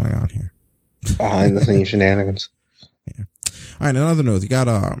stuff going on here. Behind the scenes shenanigans. Yeah. All right, in other news, you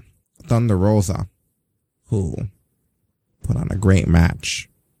got Thunder Rosa, who put on a great match.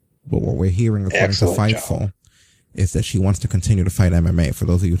 But what we're hearing, according to Fightful, is that she wants to continue to fight MMA. For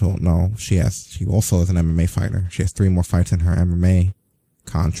those of you who don't know, she also is an MMA fighter. She has 3 more fights in her MMA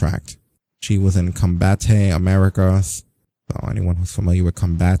contract. She was in Combate Americas. So anyone who's familiar with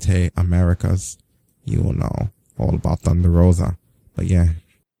Combate Americas, you will know all about Thunder Rosa. But yeah,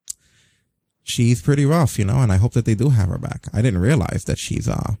 she's pretty rough, you know, and I hope that they do have her back. I didn't realize that she's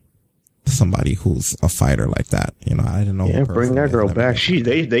somebody who's a fighter like that. You know, I didn't know. Yeah, bring that girl back.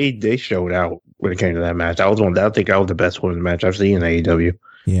 They showed out when it came to that match. I think that was the best women's match I've seen in AEW.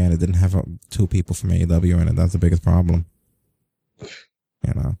 Yeah, and it didn't have 2 people from AEW in it. That's the biggest problem.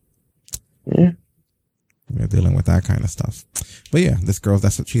 You know. Yeah. We're dealing with that kind of stuff. But yeah, this girl,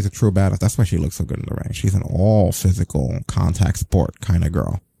 she's a true badass. That's why she looks so good in the ring. She's an all physical contact sport kind of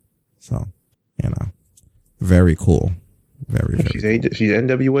girl. So, you know, very cool. Very cool. She's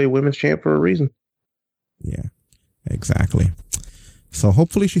NWA women's champ for a reason. Yeah, exactly. So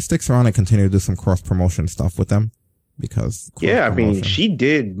hopefully she sticks around and continue to do some cross promotion stuff with them, because I mean, she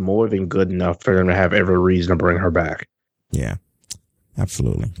did more than good enough for them to have every reason to bring her back. Yeah.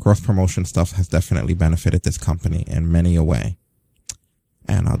 Absolutely. Cross-promotion stuff has definitely benefited this company in many a way.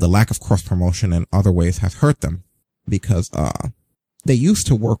 And the lack of cross-promotion in other ways has hurt them, because they used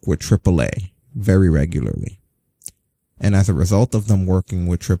to work with AAA very regularly. And as a result of them working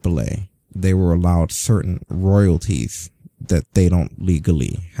with AAA, they were allowed certain royalties that they don't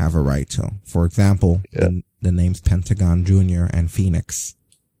legally have a right to. For example, the names Pentagon Jr. and Phoenix.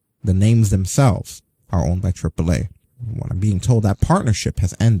 The names themselves are owned by AAA. When I'm being told that partnership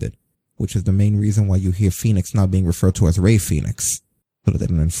has ended, which is the main reason why you hear Phoenix now being referred to as Ray Phoenix, so that they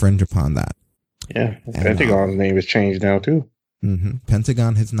don't infringe upon that. Yeah, Pentagon's name is changed now too. Mm-hmm.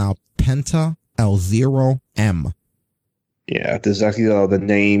 Pentagon is now Penta L0M. Yeah, this is actually the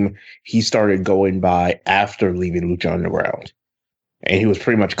name he started going by after leaving Lucha Underground, and he was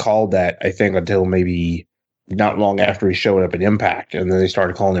pretty much called that, I think, until maybe not long after he showed up at Impact, and then they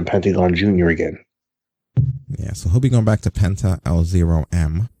started calling him Pentagon Jr. again. Yeah, so he'll be going back to Penta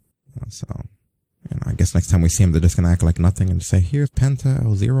L0M. So, you know, I guess next time we see him, they're just going to act like nothing and say, here's Penta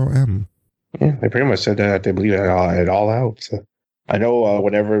L0M. Yeah, they pretty much said that. They believe it all out. So I know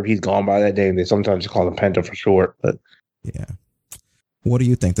whenever he's gone by that name, they sometimes call him Penta for short. But yeah. What do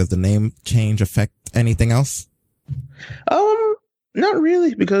you think? Does the name change affect anything else? Not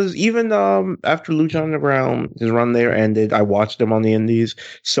really, because even after Lucha Underground, his run there ended, I watched him on the Indies,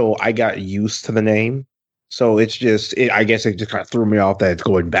 so I got used to the name. So it's just, I guess it just kind of threw me off that it's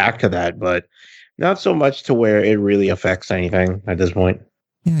going back to that, but not so much to where it really affects anything at this point.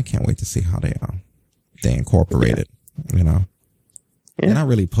 Yeah, I can't wait to see how they incorporate it, you know. Yeah. They're not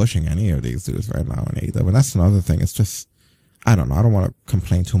really pushing any of these dudes right now in AEW, but that's another thing. It's just, I don't know. I don't want to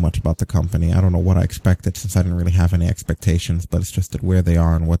complain too much about the company. I don't know what I expected, since I didn't really have any expectations, but it's just that where they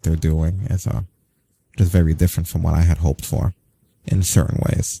are and what they're doing is just very different from what I had hoped for in certain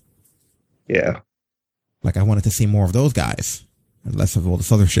ways. Yeah. Like, I wanted to see more of those guys and less of all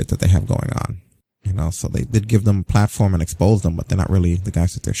this other shit that they have going on. You know, so they did give them a platform and expose them, but they're not really the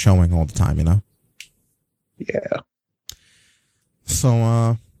guys that they're showing all the time, you know? Yeah.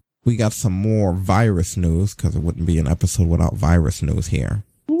 So, we got some more virus news, because it wouldn't be an episode without virus news here.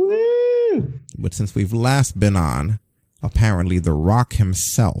 Woo! But since we've last been on, apparently The Rock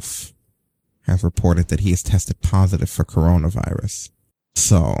himself has reported that he has tested positive for coronavirus.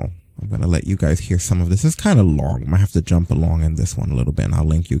 So, I'm going to let you guys hear some of this. It's kind of long. I might have to jump along in this one a little bit, and I'll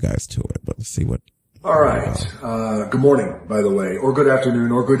link you guys to it. But let's see what... All right. Good morning, by the way, or good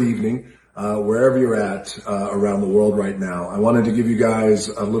afternoon, or good evening, wherever you're at around the world right now. I wanted to give you guys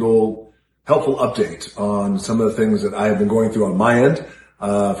a little helpful update on some of the things that I have been going through on my end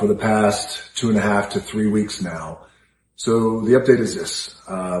for the past 2.5 to 3 weeks now. So the update is this.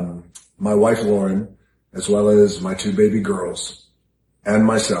 My wife, Lauren, as well as my 2 baby girls and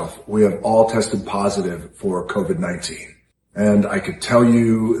myself, we have all tested positive for COVID-19. And I could tell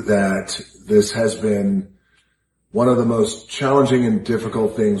you that this has been one of the most challenging and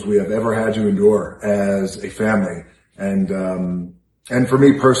difficult things we have ever had to endure as a family. And for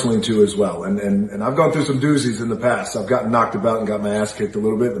me personally too as well. And I've gone through some doozies in the past. I've gotten knocked about and got my ass kicked a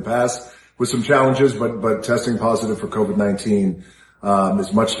little bit in the past with some challenges, but testing positive for COVID-19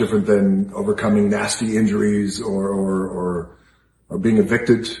 is much different than overcoming nasty injuries or being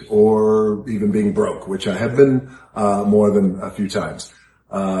evicted or even being broke, which I have been more than a few times.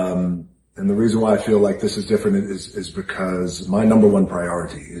 And the reason why I feel like this is different is because my number one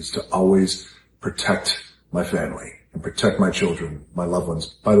priority is to always protect my family and protect my children, my loved ones.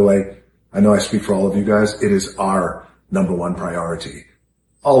 By the way, I know I speak for all of you guys. It is our number one priority.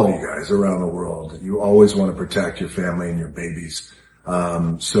 All of you guys around the world, you always want to protect your family and your babies.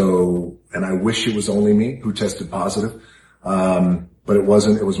 And I wish it was only me who tested positive. But it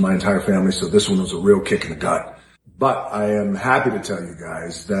wasn't. It was my entire family. So this one was a real kick in the gut. But I am happy to tell you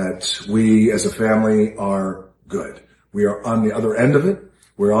guys that we as a family are good. We are on the other end of it.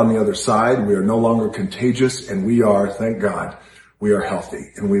 We're on the other side. We are no longer contagious, and we are, thank God, we are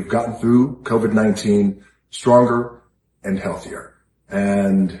healthy. And we've gotten through COVID-19 stronger and healthier.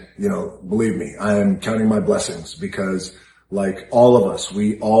 And, you know, believe me, I am counting my blessings because like all of us,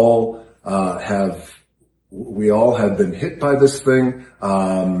 we all have been hit by this thing.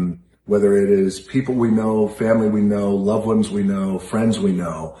 Whether it is people we know, family we know, loved ones we know, friends we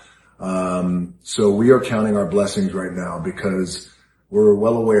know. So we are counting our blessings right now because we're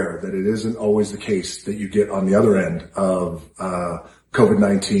well aware that it isn't always the case that you get on the other end of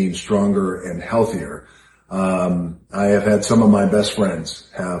COVID-19 stronger and healthier. I have had some of my best friends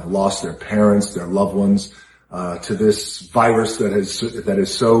have lost their parents, their loved ones, to this virus that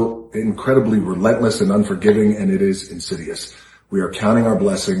is so incredibly relentless and unforgiving, and it is insidious. We are counting our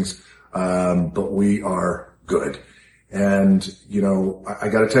blessings, but we are good. And, you know, I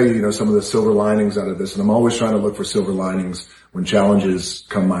gotta tell you, you know, some of the silver linings out of this, and I'm always trying to look for silver linings when challenges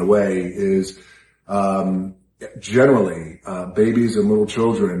come my way, is, generally, babies and little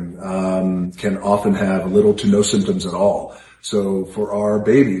children, can often have little to no symptoms at all. So for our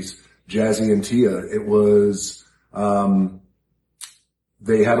babies, Jazzy and Tia, it was,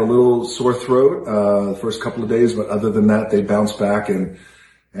 they had a little sore throat, the first couple of days, but other than that, they bounced back and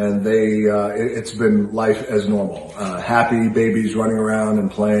it's been life as normal. Happy babies running around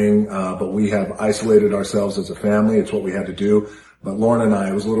and playing, but we have isolated ourselves as a family. It's what we had to do. But Lauren and I,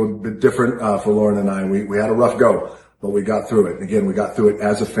 it was a little bit different, for Lauren and I. We had a rough go, but we got through it. And again, we got through it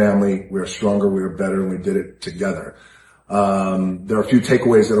as a family. We are stronger, we are better, and we did it together. There are a few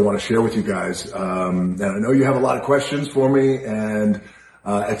takeaways that I want to share with you guys. And I know you have a lot of questions for me, and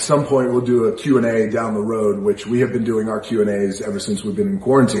at some point we'll do a Q&A down the road, which we have been doing our Q&As ever since we've been in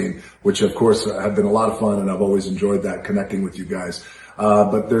quarantine, which of course have been a lot of fun, and I've always enjoyed that, connecting with you guys.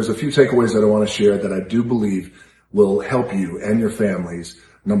 But there's a few takeaways that I want to share that I do believe will help you and your families.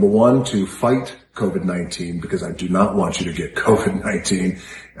 Number one, to fight COVID-19, because I do not want you to get COVID-19,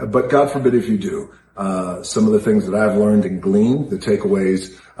 but God forbid if you do. Some of the things that I've learned and gleaned, the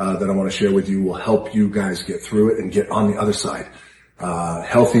takeaways that I want to share with you will help you guys get through it and get on the other side,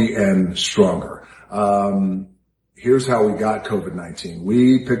 healthy and stronger. Here's how we got COVID-19.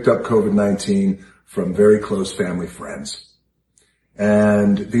 We picked up COVID-19 from very close family friends.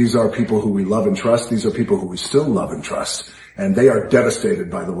 And these are people who we love and trust. These are people who we still love and trust. And they are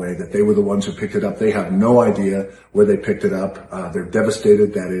devastated, by the way, that they were the ones who picked it up. They have no idea where they picked it up. They're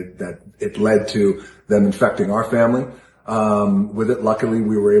devastated that it led to them infecting our family. With it, luckily,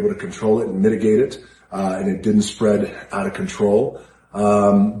 we were able to control it and mitigate it, and it didn't spread out of control.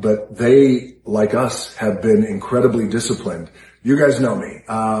 But they, like us, have been incredibly disciplined. You guys know me.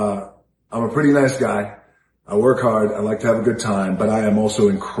 I'm a pretty nice guy. I work hard. I like to have a good time, but I am also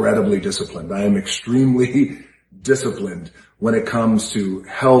incredibly disciplined. I am extremely disciplined when it comes to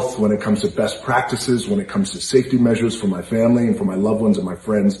health, when it comes to best practices, when it comes to safety measures for my family and for my loved ones and my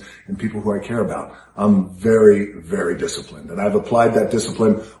friends and people who I care about. I'm very, very disciplined, and I've applied that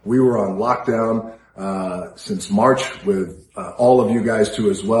discipline. We were on lockdown since March with all of you guys too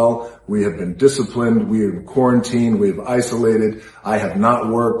as well. We have been disciplined. We have quarantined. We have isolated. I have not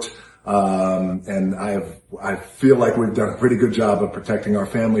worked. And I feel like we've done a pretty good job of protecting our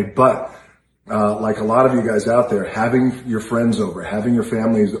family, but like a lot of you guys out there, having your friends over, having your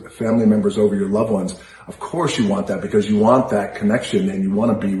family members over, your loved ones, of course you want that because you want that connection and you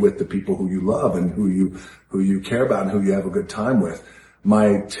want to be with the people who you love and who you care about and who you have a good time with. My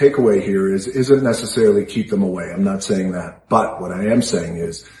takeaway here isn't necessarily keep them away. I'm not saying that, but what I am saying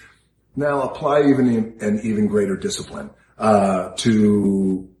is now apply an even greater discipline,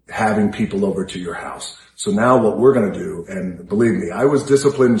 to having people over to your house. So now what we're going to do, and believe me, I was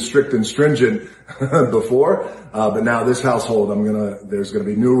disciplined, strict, and stringent before, but now this household, there's going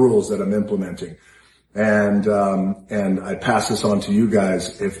to be new rules that I'm implementing. And I pass this on to you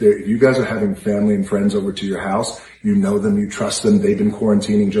guys. If you guys are having family and friends over to your house, you know them, you trust them, they've been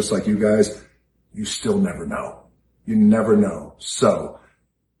quarantining just like you guys, you still never know. You never know. So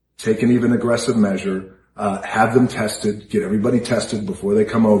take an even aggressive measure. Have them tested, get everybody tested before they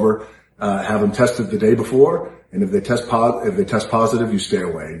come over, have them tested the day before, and if they test positive, you stay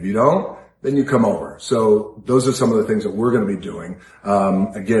away. If you don't, then you come over. So those are some of the things that we're going to be doing,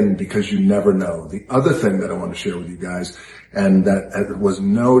 again, because you never know. The other thing that I want to share with you guys, and that was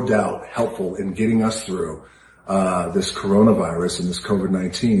no doubt helpful in getting us through this coronavirus and this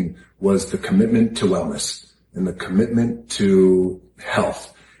COVID-19, was the commitment to wellness and the commitment to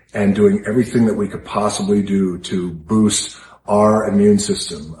health, and doing everything that we could possibly do to boost our immune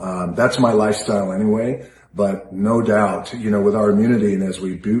system. That's my lifestyle anyway, but no doubt, with our immunity, and as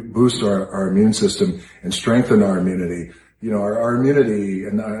we boost our immune system and strengthen our immunity, our immunity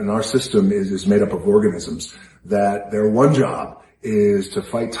and our system is made up of organisms that their one job is to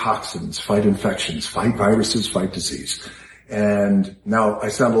fight toxins, fight infections, fight viruses, fight disease. And now I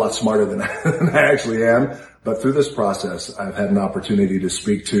sound a lot smarter than I actually am. But through this process, I've had an opportunity to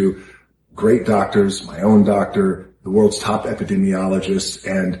speak to great doctors, my own doctor, the world's top epidemiologists,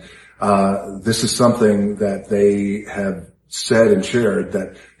 and this is something that they have said and shared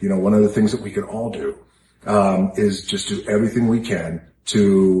that, one of the things that we can all do is just do everything we can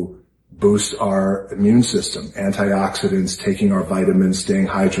to boost our immune system, antioxidants, taking our vitamins, staying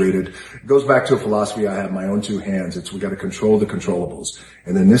hydrated. It goes back to a philosophy I have, my own two hands. We got to control the controllables.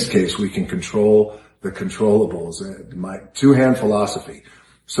 And in this case, we can control the controllables, my two-hand philosophy.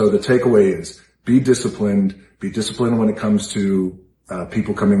 So the takeaway is be disciplined when it comes to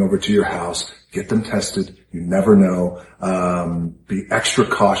people coming over to your house. Get them tested. You never know. Be extra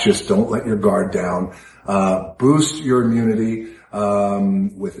cautious. Don't let your guard down. Boost your immunity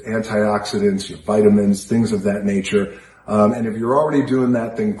with antioxidants, your vitamins, things of that nature. And if you're already doing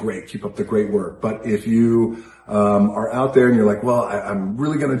that, then great. Keep up the great work. But if you are out there and you're like, well, I'm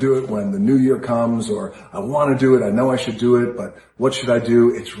really going to do it when the new year comes, or I want to do it. I know I should do it, but what should I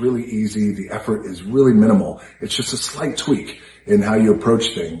do? It's really easy. The effort is really minimal. It's just a slight tweak in how you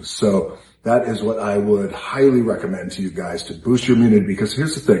approach things. So that is what I would highly recommend to you guys, to boost your immunity. Because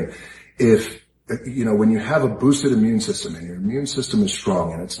here's the thing. When you have a boosted immune system and your immune system is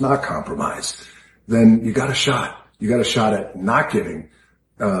strong and it's not compromised, then you got a shot. You got a shot at not getting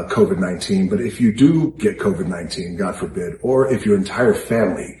COVID-19, but if you do get COVID-19, God forbid, or if your entire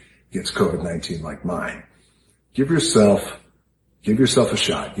family gets COVID-19 like mine, give yourself a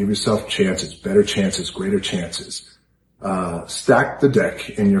shot. Give yourself chances, better chances, greater chances. Stack the deck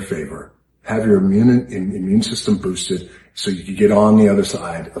in your favor. Have your immune system boosted so you can get on the other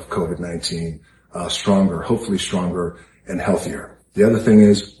side of COVID-19 stronger, hopefully stronger and healthier. The other thing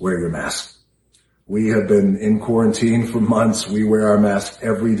is wear your mask. We have been in quarantine for months. We wear our mask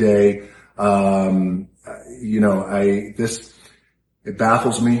every day. It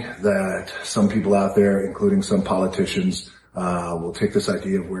baffles me that some people out there, including some politicians, will take this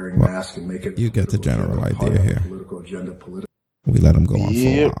idea of wearing masks and make it. You get the general idea here. Political agenda, we let them go on for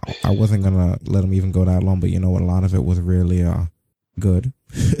a while. I wasn't gonna let them even go that long, but a lot of it was really good.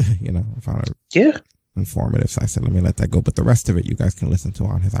 I found it informative, so I said let me let that go. But the rest of it you guys can listen to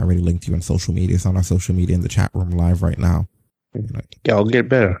on his. I already linked you on social media. It's on our social media in the chat room live right now. Yeah, I'll get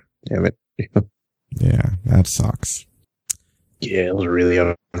better. Damn it. Yeah, that sucks. Yeah, it was really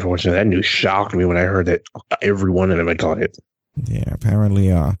unfortunate. That news shocked me when I heard that every one of them had got it. Yeah,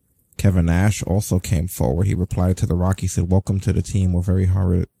 apparently Kevin Nash also came forward. He replied to The Rock. He said, "Welcome to the team. We're very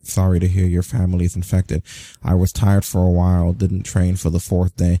sorry to hear your family is infected. I was tired for a while, didn't train for the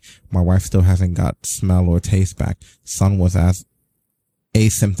 4th day. My wife still hasn't got smell or taste back. Son was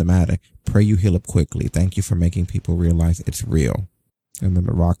asymptomatic. Pray you heal up quickly. Thank you for making people realize it's real." And then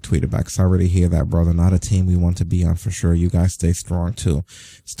The Rock tweeted back, "Sorry to hear that, brother. Not a team we want to be on for sure. You guys stay strong too.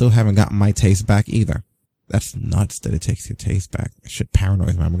 Still haven't gotten my taste back either." That's nuts that it takes your taste back. Shit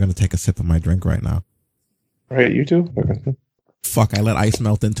paranoid, man. I'm going to take a sip of my drink right now. Right, you too? Fuck, I let ice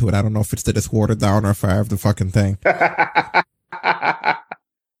melt into it. I don't know if it's that it's watered down or if I have the fucking thing. Well,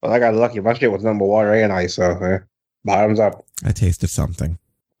 I got lucky. My shit was number water and ice, so bottoms up. I tasted something.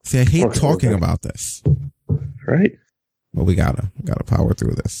 See, I hate talking about this. Right? But we gotta power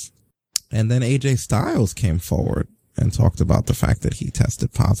through this. And then AJ Styles came forward and talked about the fact that he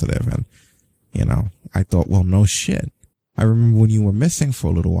tested positive. And, you know, I thought, well, no shit. I remember when you were missing for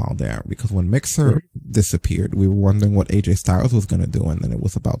a little while there, because when Mixer disappeared, we were wondering what AJ Styles was going to do. And then it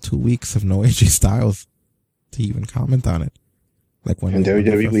was about 2 weeks of no AJ Styles to even comment on it. Like when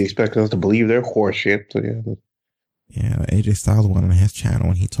WWE expect us to believe their horse shit. So yeah, AJ Styles went on his channel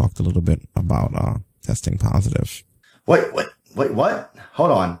and he talked a little bit about testing positive. Wait, what?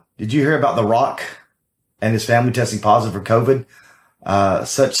 Hold on. Did you hear about The Rock and his family testing positive for COVID?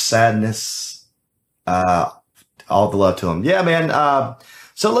 Such sadness. All the love to him. Yeah, man.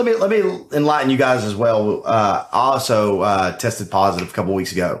 So let me enlighten you guys as well. I also tested positive a couple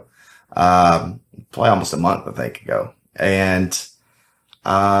weeks ago. Probably almost a month, I think, ago. And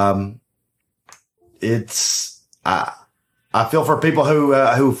it's I feel for people who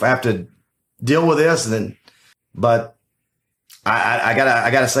have to deal with this, but I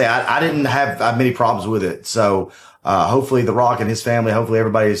gotta say I didn't have many problems with it. So hopefully The Rock and his family, hopefully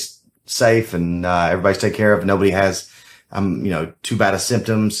everybody's safe and everybody's taken care of. Nobody has too bad of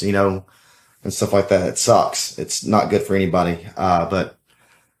symptoms, and stuff like that. It sucks. It's not good for anybody. But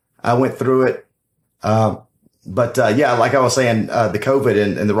I went through it. But yeah, like I was saying, the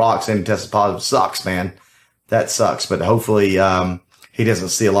COVID and The Rock saying he tested positive sucks, man. That sucks. But hopefully he doesn't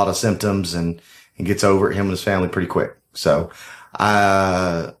see a lot of symptoms and gets over it, him and his family, pretty quick. So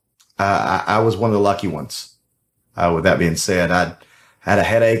I was one of the lucky ones. With that being said, I had a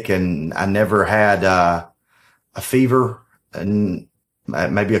headache and I never had a fever and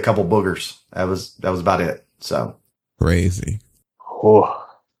maybe a couple boogers. That was about it. So crazy. Oh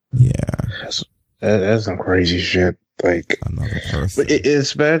yeah, that's some crazy shit. Like another person. But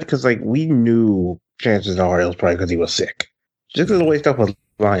it's bad because we knew chances are it was probably because he was sick. Just because the way stuff was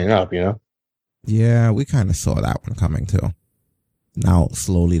lining up, Yeah, we kind of saw that one coming too. Now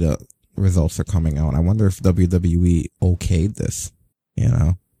slowly the results are coming out. I wonder if WWE okayed this.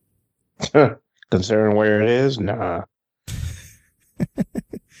 Considering where it is, nah.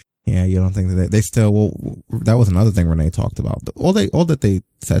 Yeah, you don't think that they still will? That was another thing Renee talked about. All that they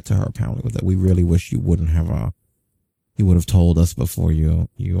said to her apparently was that we really wish you wouldn't have you would have told us before you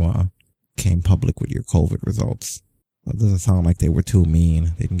came public with your COVID results. It doesn't sound like they were too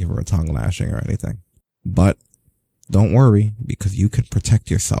mean. They didn't give her a tongue lashing or anything. But don't worry, because you can protect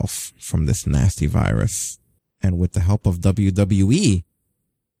yourself from this nasty virus. And with the help of WWE,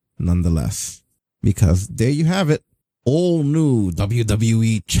 nonetheless. Because there you have it. All new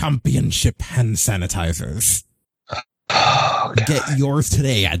WWE Championship hand sanitizers. Oh, get yours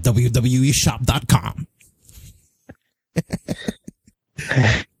today at WWEshop.com.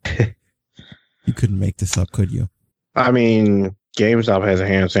 You couldn't make this up, could you? I mean, GameStop has a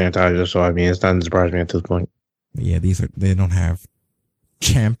hand sanitizer, so it doesn't surprise me at this point. Yeah, they don't have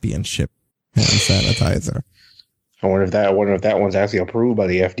championship hand sanitizer. I wonder if that one's actually approved by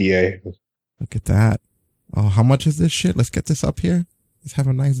the FDA. Look at that. Oh, how much is this shit? Let's get this up here. Let's have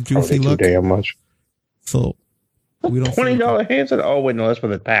a nice juicy look. Too damn much. So we don't $20 hand sanitizer. Oh wait, no, that's for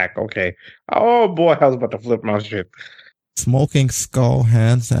the pack. Okay. Oh boy, I was about to flip my shit. Smoking Skull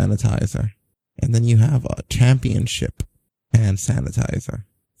hand sanitizer. And then you have a championship hand sanitizer.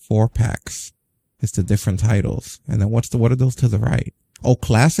 4 packs. It's the different titles. And then what are those to the right? Oh,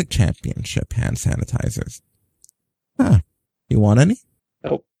 classic championship hand sanitizers. Huh. You want any?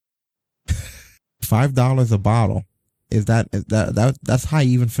 Nope. $5 a bottle. That's high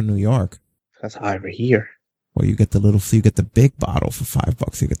even for New York. That's high for here. Well, you get the big bottle for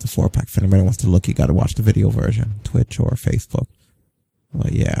 $5. You get the 4-pack. If anybody wants to look, you got to watch the video version, Twitch or Facebook. Well,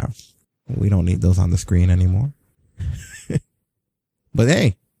 yeah, we don't need those on the screen anymore. But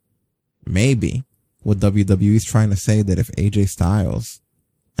hey, maybe what WWE is trying to say that if AJ Styles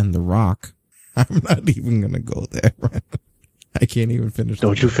and The Rock, I'm not even going to go there. Right? I can't even finish.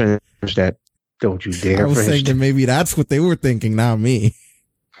 Don't you finish that. Don't you dare. I was saying that maybe that's what they were thinking, not me.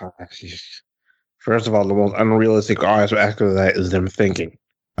 First of all, the most unrealistic aspect of that is them thinking.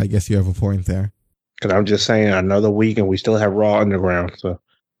 I guess you have a point there. Because I'm just saying, another week and we still have Raw Underground. So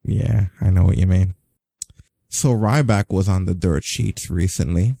yeah, I know what you mean. So Ryback was on the dirt sheets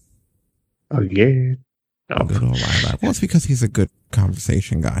recently. Again. Oh. Good old Ryback. Well, it's because he's a good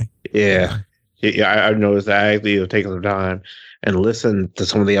conversation guy. Yeah. I've noticed that I actually have taken some time and listened to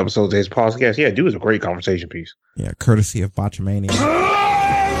some of the episodes of his podcast. Yeah, dude is a great conversation piece. Yeah, courtesy of Botchamania.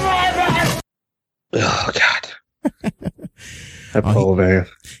 Oh, God. That poor man.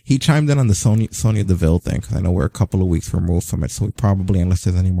 He chimed in on the Sonya Deville thing, because I know we're a couple of weeks removed from it, so we probably, unless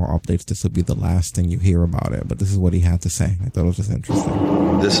there's any more updates, this will be the last thing you hear about it. But this is what he had to say. I thought it was just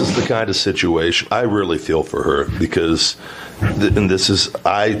interesting. This is the kind of situation I really feel for her, because,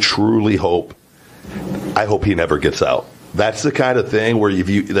 I truly hope he never gets out. That's the kind of thing where if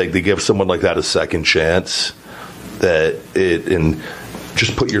you like, they give someone like that a second chance, and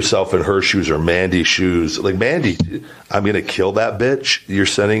just put yourself in her shoes or Mandy's shoes. Like, Mandy, I'm going to kill that bitch. You're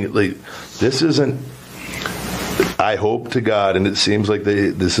sending, like, this isn't, I hope to God, and it seems like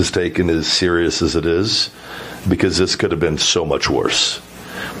this is taken as serious as it is, because this could have been so much worse.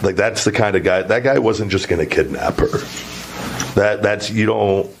 Like, that's the kind of guy, that guy wasn't just going to kidnap her. That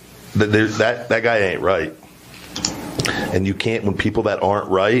guy ain't right. And you can't, when people that aren't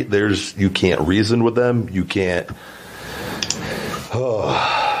right, you can't reason with them. You can't.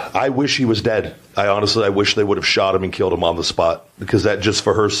 I wish he was dead. I wish they would have shot him and killed him on the spot, because that, just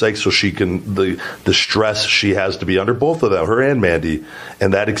for her sake, so she can, the stress she has to be under, both of them, her and Mandy,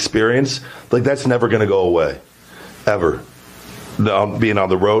 and that experience, like, that's never going to go away, ever. Being on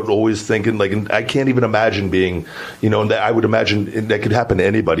the road, always thinking, like, I can't even imagine being, and I would imagine that could happen to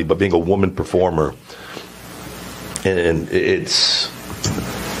anybody, but being a woman performer, and it's.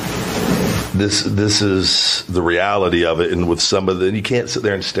 This is the reality of it, and with some of you can't sit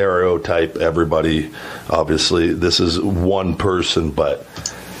there and stereotype everybody. Obviously, this is one person, but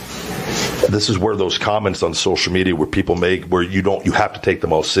this is where those comments on social media where people make, where you have to take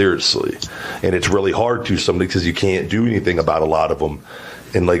them all seriously, and it's really hard to somebody, because you can't do anything about a lot of them.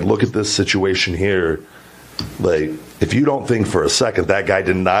 And like, look at this situation here. Like, if you don't think for a second that guy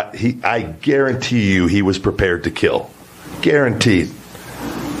did not, I guarantee you he was prepared to kill. Guaranteed.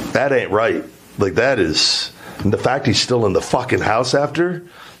 That ain't right. Like, that is, and the fact he's still in the fucking house after,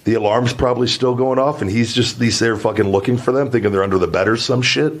 the alarm's probably still going off, and he's there fucking looking for them, thinking they're under the bed or some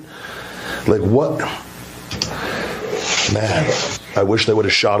shit. Like, what? Man, I wish they would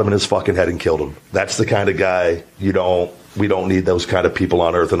have shot him in his fucking head and killed him. That's the kind of guy we don't need those kind of people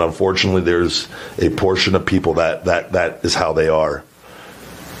on earth, and unfortunately there's a portion of people that is how they are.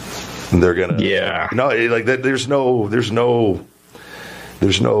 And they're gonna, like that.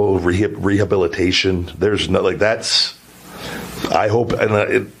 There's no rehabilitation. There's no, like, that's, I hope,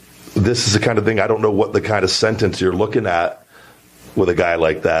 and this is the kind of thing, I don't know what the kind of sentence you're looking at with a guy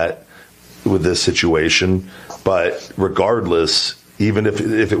like that, with this situation, but regardless, even if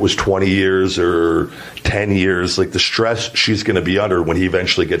it was 20 years or 10 years, like, the stress she's going to be under when he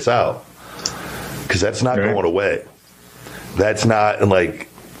eventually gets out, because that's not going away. That's not, and like,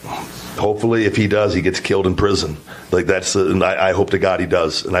 hopefully, if he does, he gets killed in prison. Like, and I hope to God he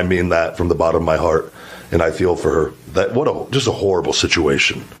does, and I mean that from the bottom of my heart. And I feel for her. Just a horrible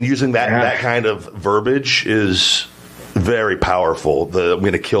situation. Using that kind of verbiage is very powerful. I'm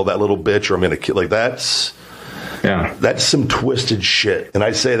going to kill that little bitch, or I'm going to kill, like, that's some twisted shit. And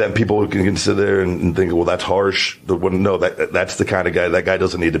I say that, and people can sit there and think, well, that's harsh. No, that's the kind of guy. That guy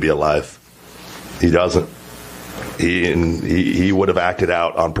doesn't need to be alive. He doesn't. He would have acted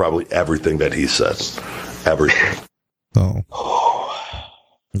out on probably everything that he said. Everything. So,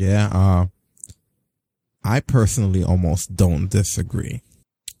 yeah, I personally almost don't disagree.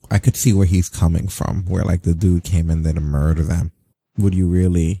 I could see where he's coming from, where, like, the dude came in there to murder them. Would you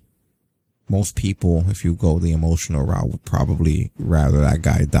really? Most people, if you go the emotional route, would probably rather that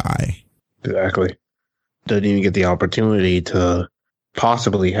guy die. Exactly. Doesn't even get the opportunity to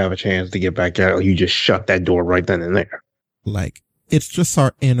possibly have a chance to get back out. You just shut that door right then and there. Like, it's just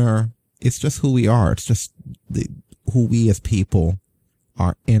it's just who we are. It's just who we as people,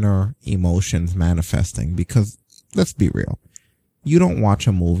 our inner emotions manifesting. Because let's be real. You don't watch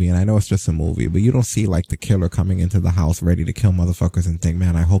a movie, and I know it's just a movie, but you don't see, like, the killer coming into the house ready to kill motherfuckers and think,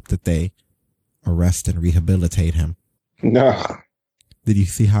 man, I hope that they arrest and rehabilitate him. No. Did you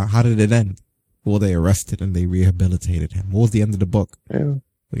see how did it end? Well, they arrested and they rehabilitated him. What was the end of the book? Yeah.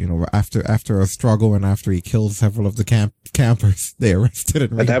 You know, after a struggle and after he killed several of the campers, they arrested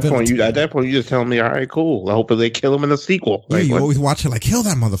and rehabilitated him. At that point, you just tell me, all right, cool. I hope they kill him in the sequel. Yeah, you always watch it like, kill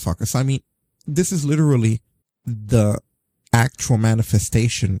that motherfucker. So, I mean, this is literally the actual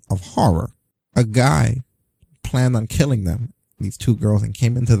manifestation of horror. A guy planned on killing them, these two girls, and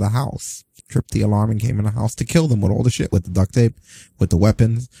came into the house, tripped the alarm and came in the house to kill them with all the shit, with the duct tape, with the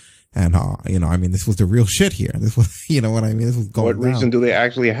weapons. And, this was the real shit here. This was, this was going on. What reason do they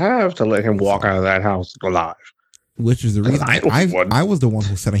actually have to let him walk out of that house alive? Which is the reason I was the one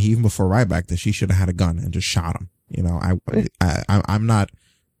who said, even before Ryback, that she should have had a gun and just shot him. I'm not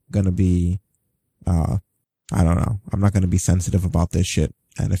gonna be, I don't know. I'm not gonna be sensitive about this shit.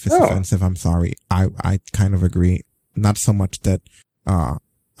 And if it's offensive, I'm sorry. I kind of agree. Not so much that,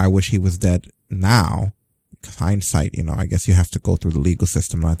 I wish he was dead now. Hindsight, I guess you have to go through the legal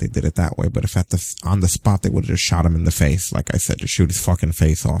system. Not they did it that way. But if on the spot, they would have just shot him in the face. Like I said, to shoot his fucking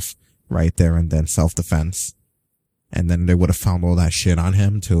face off right there and then self-defense. And then they would have found all that shit on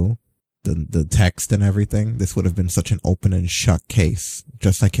him too. The text and everything. This would have been such an open and shut case.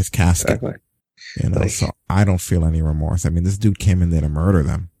 Just like his casket. Exactly. So I don't feel any remorse. I mean, this dude came in there to murder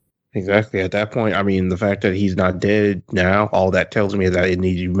them. Exactly. At that point, I mean, the fact that he's not dead now, all that tells me is that you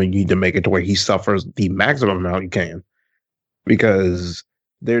need to make it to where he suffers the maximum amount you can. Because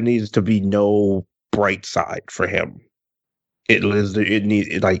there needs to be no bright side for him. If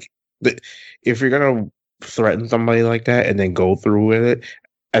you're going to threaten somebody like that and then go through with it,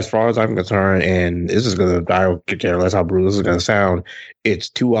 as far as I'm concerned, and this is going to, I don't care less how brutal this is going to sound, it's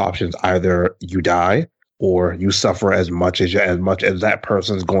two options. Either you die or you suffer as much as that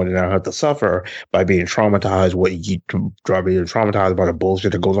person's going to now have to suffer by being traumatized, traumatized by the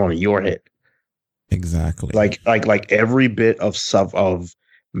bullshit that goes on in your head. Exactly. Like every bit of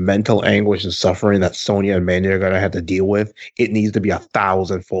mental anguish and suffering that Sonya and Mandy are going to have to deal with, it needs to be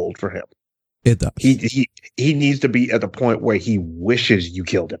 1,000-fold for him. It does. He needs to be at the point where he wishes you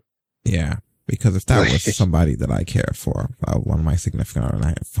killed him. Yeah, because if that was somebody that I care for, one of my significant others, and I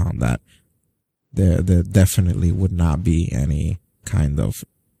have found that there definitely would not be any kind of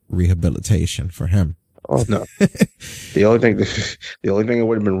rehabilitation for him. Oh no! the only thing that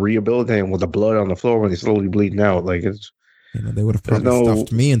would have been rehabilitating was the blood on the floor when he's slowly bleeding out. Like it's, they would have probably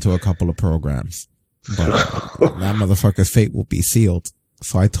stuffed me into a couple of programs, but that motherfucker's fate will be sealed.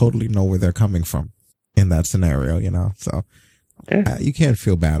 So I totally know where they're coming from in that scenario, So you can't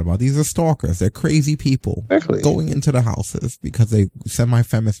feel bad about it. These are stalkers. They're crazy people going into the houses because they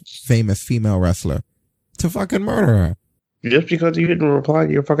semi-famous female wrestler to fucking murder her. Just because you didn't reply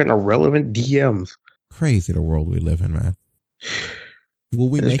to your fucking irrelevant DMs. Crazy the world we live in, man. Will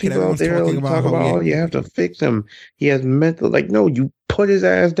we make it? Everyone's talking about you have to fix him. He has mental, no, you put his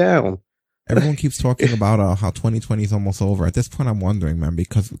ass down. Everyone keeps talking about how 2020 is almost over. At this point, I'm wondering, man,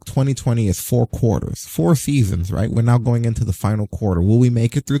 because 2020 is 4 quarters, 4 seasons, right? We're now going into the final quarter. Will we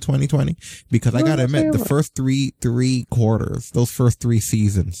make it through 2020? Because I gotta admit, the first three quarters, those first 3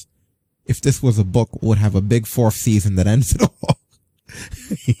 seasons, if this was a book, would have a big 4th season that ends it all.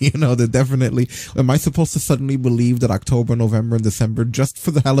 They're definitely, am I supposed to suddenly believe that October, November, and December, just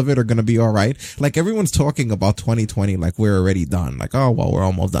for the hell of it, are going to be all right? Like everyone's talking about 2020 like we're already done. Like, oh, well, we're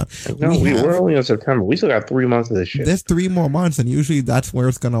almost done. No, we're only in September. We still got 3 months of this shit. There's 3 more months, and usually that's where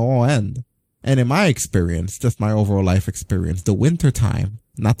it's going to all end. And in my experience, just my overall life experience, the winter time,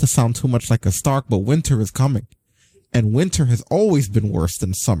 not to sound too much like a Stark, but winter is coming. And winter has always been worse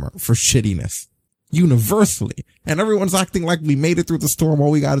than summer for shittiness. Universally. And everyone's acting like we made it through the storm.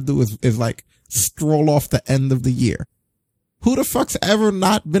 All we got to do is like stroll off the end of the year. Who the fuck's ever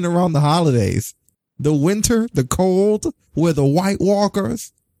not been around the holidays? The winter, the cold, where the White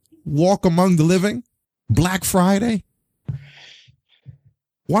Walkers walk among the living? Black Friday?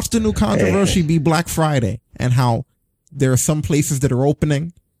 Watch the new controversy be Black Friday and how there are some places that are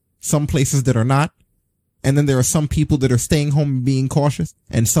opening, some places that are not. And then there are some people that are staying home and being cautious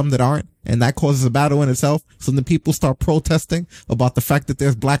and some that aren't. And that causes a battle in itself. So then people start protesting about the fact that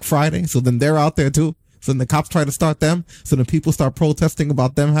there's Black Friday. So then they're out there too. So then the cops try to start them. So then people start protesting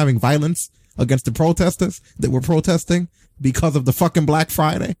about them having violence against the protesters that were protesting because of the fucking Black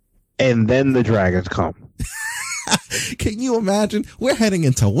Friday. And then the dragons come. Can you imagine? We're heading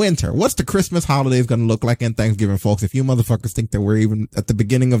into winter. What's the Christmas holidays going to look like and Thanksgiving, folks, if you motherfuckers think that we're even at the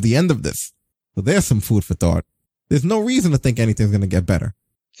beginning of the end of this? So there's some food for thought. There's no reason to think anything's going to get better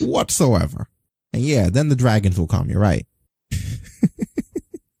whatsoever. And yeah, then the dragons will come. You're right.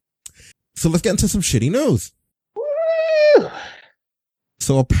 So let's get into some shitty news. Woo!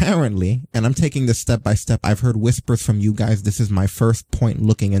 So apparently, and I'm taking this step by step, I've heard whispers from you guys. This is my first point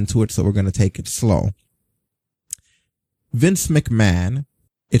looking into it, so we're going to take it slow. Vince McMahon,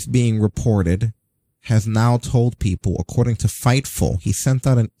 it's being reported, has now told people, according to Fightful, he sent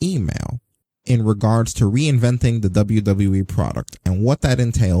out an email in regards to reinventing the WWE product. And what that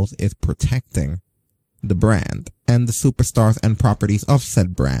entails is protecting the brand. and the superstars and properties of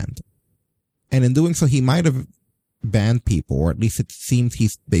said brand. And in doing so, he might have banned people, or at least it seems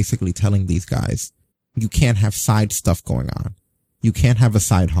he's basically telling these guys, you can't have side stuff going on. You can't have a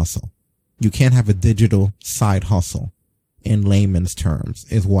side hustle. You can't have a digital side hustle, in layman's terms,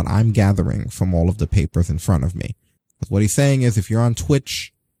 is what I'm gathering from all of the papers in front of me. What he's saying is if you're on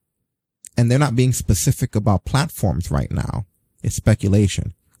Twitch, and they're not being specific about platforms right now, it's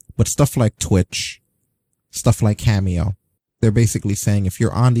speculation, but stuff like Twitch, stuff like Cameo, they're basically saying if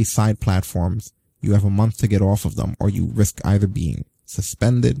you're on these side platforms, you have a month to get off of them, or you risk either being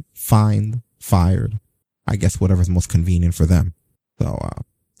suspended, fined, fired, I guess whatever's most convenient for them. So,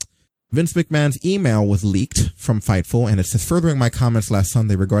 Vince McMahon's email was leaked from Fightful, and it says, furthering my comments last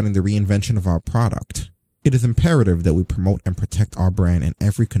Sunday regarding the reinvention of our product, it is imperative that we promote and protect our brand in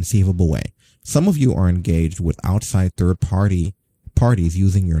every conceivable way. Some of you are engaged with outside third parties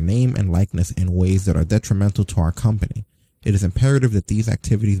using your name and likeness in ways that are detrimental to our company. It is imperative that these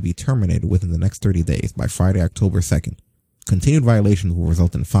activities be terminated within the next 30 days by Friday, October 2nd. Continued violations will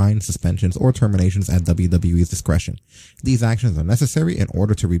result in fines, suspensions, or terminations at WWE's discretion. These actions are necessary in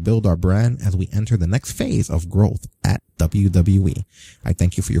order to rebuild our brand as we enter the next phase of growth at WWE. I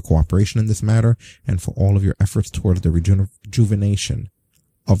thank you for your cooperation in this matter and for all of your efforts towards the rejuvenation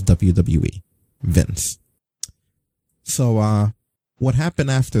of WWE. Vince. So, what happened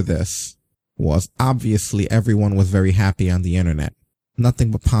after this was obviously everyone was very happy on the internet.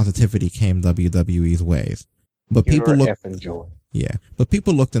 Nothing but positivity came WWE's ways. But people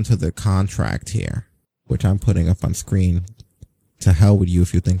looked into the contract here, which I'm putting up on screen. To hell with you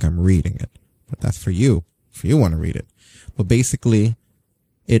if you think I'm reading it. But that's for you, if you want to read it. But basically,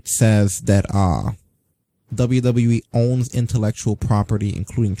 it says that WWE owns intellectual property,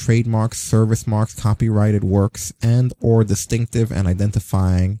 including trademarks, service marks, copyrighted works, and or distinctive and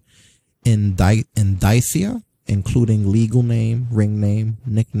identifying indicia, including legal name, ring name,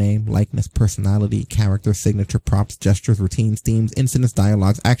 nickname, likeness, personality, character, signature, props, gestures, routines, themes, incidents,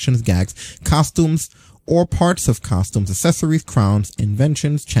 dialogues, actions, gags, costumes, or parts of costumes, accessories, crowns,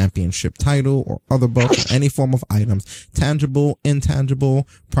 inventions, championship title, or other belts, or any form of items, tangible, intangible,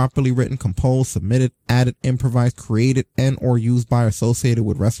 properly written, composed, submitted, added, improvised, created, and or used by or associated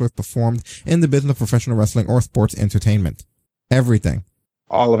with wrestlers performed in the business of professional wrestling or sports entertainment. Everything.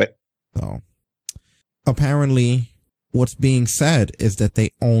 All of it. So, apparently, what's being said is that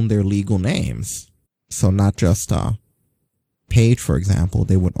they own their legal names. So not just Paige, for example,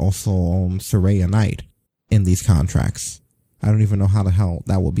 they would also own Saraya Knight in these contracts. I don't even know how the hell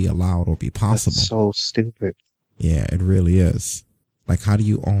that would be allowed or be possible. That's so stupid. Yeah, it really is. Like, how do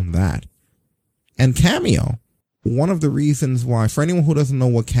you own that? And Cameo, one of the reasons why, for anyone who doesn't know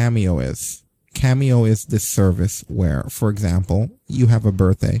what Cameo is this service where, for example, you have a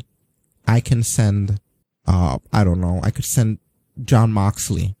birthday. I can send, I could send John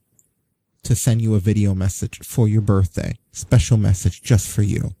Moxley to send you a video message for your birthday. Special message just for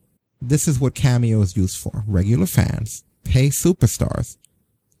you. This is what Cameo is used for. Regular fans pay superstars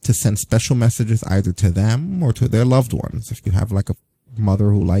to send special messages either to them or to their loved ones. If you have like a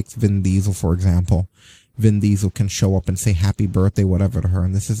mother who likes Vin Diesel, for example, Vin Diesel can show up and say happy birthday, whatever to her,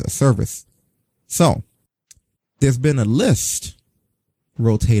 and this is a service. So, there's been a list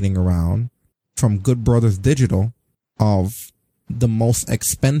rotating around from Good Brothers Digital of the most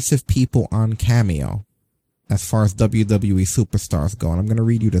expensive people on Cameo as far as WWE superstars go. And I'm going to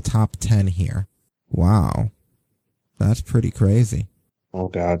read you the top 10 here. Wow. That's pretty crazy. Oh,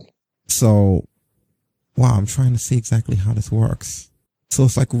 God. So, wow, I'm trying to see exactly how this works. So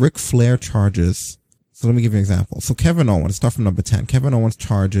it's like Ric Flair charges. So let me give you an example. So Kevin Owens, start from number 10. Kevin Owens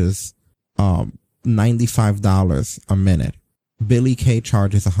charges $95 a minute. Billy Kay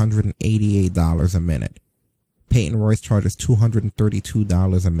charges $188 a minute. Peyton Royce charges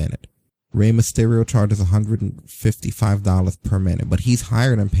 $232 a minute. Rey Mysterio charges $155 per minute, but he's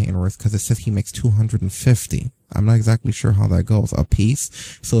higher than Peyton Royce because it says he makes $250. I'm not exactly sure how that goes. A piece?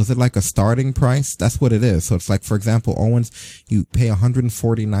 So is it like a starting price? That's what it is. So it's like, for example, Owens, you pay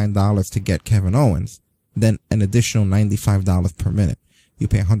 $149 to get Kevin Owens, then an additional $95 per minute. You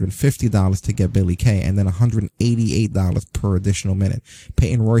pay $150 to get Billy Kay, and then $188 per additional minute.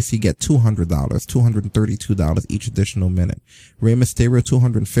 Peyton Royce, you get $200, $232 each additional minute. Rey Mysterio,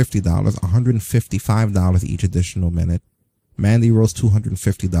 $250, $155 each additional minute. Mandy Rose,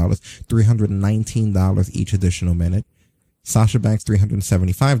 $250, $319 each additional minute. Sasha Banks,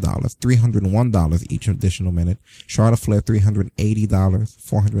 $375, $301 each additional minute. Charlotte Flair, $380,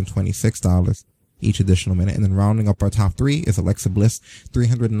 $426 each additional minute. And then rounding up our top three is Alexa Bliss,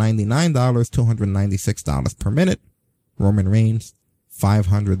 $399, $296 per minute. Roman Reigns,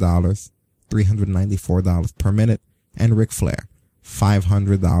 $500, $394 per minute. And Ric Flair,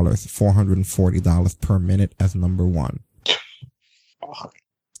 $500, $440 per minute as number 1.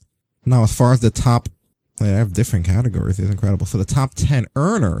 Now, as far as the top, they have different categories. It's incredible. So the top 10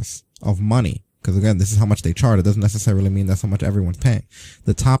 earners of money, because again, this is how much they charge. It doesn't necessarily mean that's how much everyone's paying.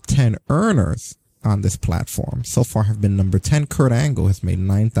 The top 10 earners on this platform so far have been: number 10, Kurt Angle has made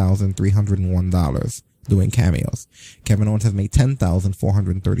 $9,301 doing cameos. Kevin Owens has made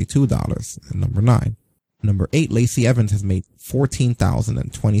 $10,432 at number 9. Number 8, Lacey Evans has made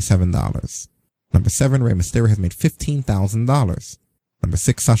 $14,027. Number 7, Rey Mysterio has made $15,000. Number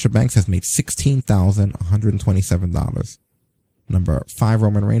 6, Sasha Banks has made $16,127. Number 5,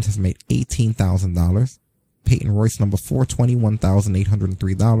 Roman Reigns has made $18,000. Peyton Royce, number 4,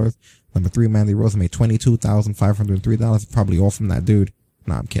 $21,803. Number 3, Mandy Rose made $22,503. Probably all from that dude.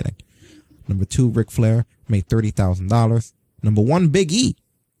 No, I'm kidding. Number 2, Ric Flair made $30,000. Number 1, Big E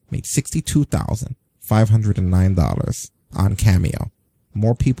made $62,509 on Cameo.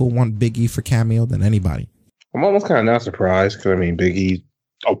 More people want Big E for Cameo than anybody. I'm almost kind of not surprised because, I mean, Big E's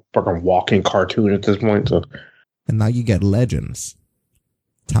a fucking walking cartoon at this point. So. And now you get legends.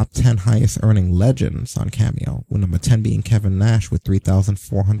 Top 10 highest earning legends on Cameo, with number 10 being Kevin Nash with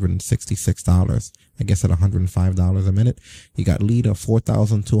 $3,466, I guess at $105 a minute. You got Lita,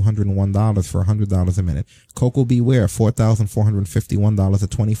 $4,201 for $100 a minute. Coco Beware, $4,451 at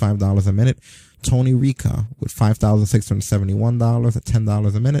 $25 a minute. Tony Rica with $5,671 at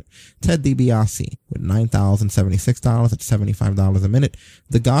 $10 a minute. Ted DiBiase with $9,076 at $75 a minute.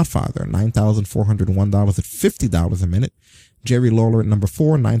 The Godfather, $9,401 at $50 a minute. Jerry Lawler at number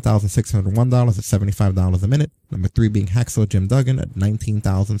 4, $9,601 at $75 a minute. Number 3 being Hacksaw Jim Duggan at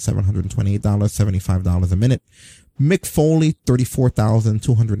 $19,728, $75 a minute. Mick Foley,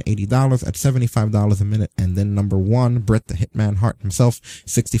 $34,280 at $75 a minute. And then number 1, Bret the Hitman Hart himself,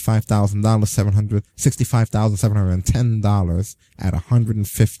 $65,710 at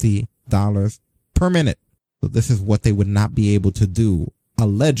 $150 per minute. So this is what they would not be able to do,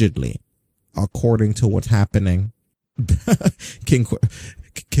 allegedly, according to what's happening. King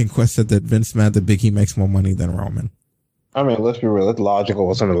Quest said that Vince mad that Big E makes more money than Roman. I mean, let's be real. It's logical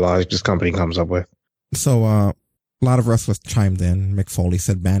what some of the logic this company comes up with. So, a lot of wrestlers chimed in. Mick Foley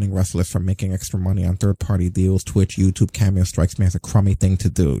said banning wrestlers from making extra money on third-party deals, Twitch, YouTube, Cameo strikes me as a crummy thing to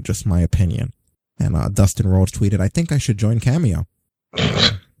do. Just my opinion. And Dustin Rhodes tweeted, I think I should join Cameo.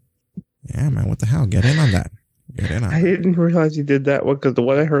 Yeah, man, what the hell? Get in on that. Get in on I didn't realize you did that one because the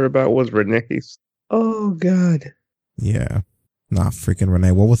one I heard about was Renee's. Oh, God. Yeah. Nah, freaking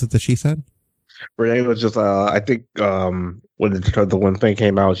Renee. What was it that she said? Renee was just, I think, when the one thing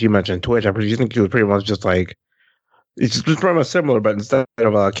came out, she mentioned Twitch. I think she was pretty much just like, it's just pretty much similar, but instead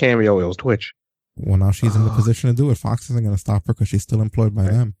of Cameo, it was Twitch. Well, now she's in the position to do it. Fox isn't going to stop her because she's still employed by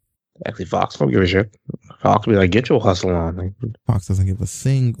them. Actually, Fox don't give a shit. Fox be like, get your hustle on. Fox doesn't give a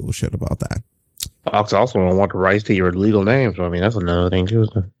single shit about that. Fox also don't want the rights to your legal name, so I mean, that's another thing too.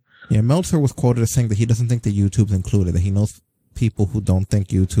 Yeah, Meltzer was quoted as saying that he doesn't think that YouTube's included, that he knows people who don't think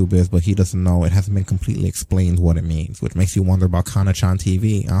YouTube is, but he doesn't know. It hasn't been completely explained what it means, which makes you wonder about Kana-chan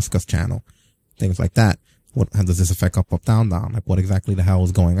TV, Asuka's channel, things like that. How does this affect up, down? Like, what exactly the hell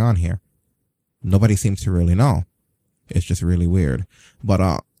is going on here? Nobody seems to really know. It's just really weird.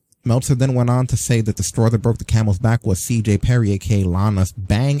 But, Meltzer then went on to say that the straw that broke the camel's back was CJ Perry, aka Lana's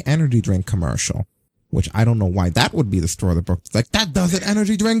Bang energy drink commercial, which I don't know why that would be the straw that broke. It's like, that does it,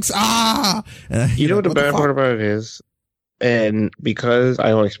 energy drinks. You know what the bad part about it is? And because I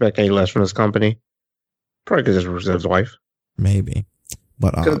don't expect any less from this company, probably because it's Rusev's wife. Maybe.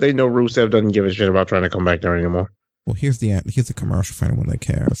 But because they know Rusev doesn't give a shit about trying to come back there anymore. Well, here's the commercial for anyone that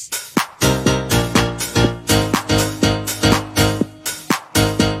cares.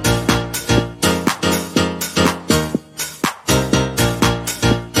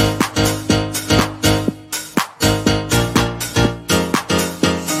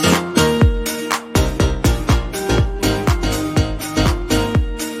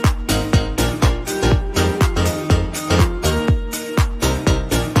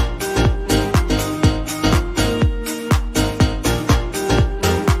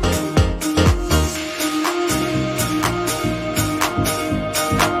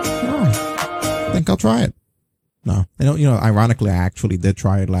 I'll try it. No, ironically, I actually did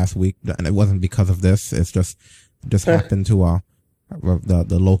try it last week, and it wasn't because of this. It's just happened to,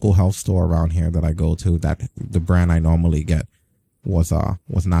 the local health store around here that I go to, that the brand I normally get was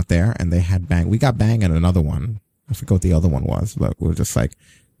not there, and they had Bang. We got Bang and another one. I forget what the other one was, but we were just like,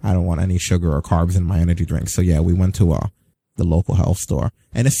 I don't want any sugar or carbs in my energy drink. So yeah, we went to, the local health store.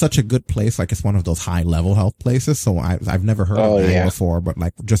 And it's such a good place. Like, it's one of those high level health places. So I've never heard of it before, but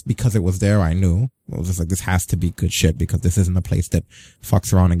like, just because it was there, I knew. It was just like, this has to be good shit, because this isn't a place that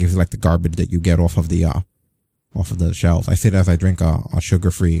fucks around and gives you like the garbage that you get off of the shelves. I say that as I drink a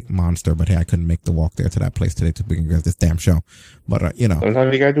sugar-free Monster, but hey, I couldn't make the walk there to that place today to bring you guys this damn show. But, you know.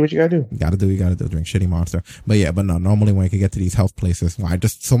 Sometimes you gotta do what you gotta do. You gotta do, drink shitty Monster. But yeah, but no, normally when you can get to these health places, well,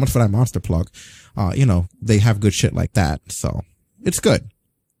 so much for that Monster plug, you know, they have good shit like that. So, it's good.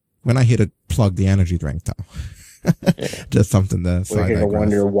 We're not here to plug the energy drink, though. Just something that. We're going to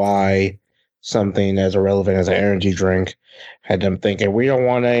wonder why something as irrelevant as an energy drink had them thinking, we don't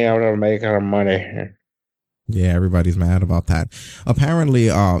want any to make our money. Yeah, everybody's mad about that. Apparently,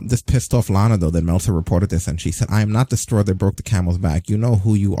 this pissed off Lana, though, that Meltzer reported this, and she said, I am not the straw that broke the camel's back. You know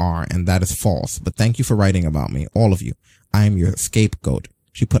who you are, and that is false. But thank you for writing about me, all of you. I am your scapegoat.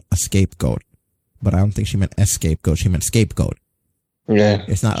 She put a scapegoat, but I don't think she meant a scapegoat. She meant scapegoat. Yeah,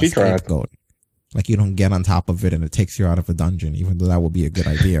 it's not a scapegoat. Like, you don't get on top of it and it takes you out of a dungeon, even though that would be a good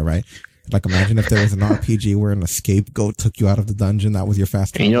idea, right? Like, imagine if there was an RPG where a scapegoat took you out of the dungeon. That was your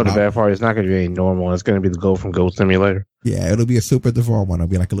fast travel. And you know the bad part? It's not going to be any normal. It's going to be the goat from Goat Simulator. Yeah, it'll be a super deformed one. It'll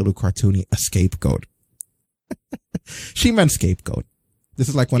be like a little cartoony, a scapegoat. She meant scapegoat. This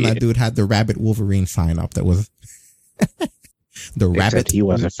is like when that dude had the Rabbit Wolverine sign up that was the Rabbit. Except he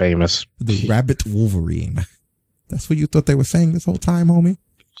wasn't famous. The Rabbit Wolverine. That's what you thought they were saying this whole time, homie?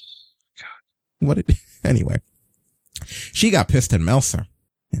 Anyway. She got pissed at Meltzer.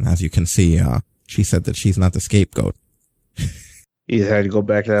 And as you can see, she said that she's not the scapegoat. You had to go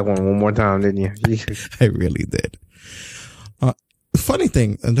back to that one more time, didn't you? I really did. Funny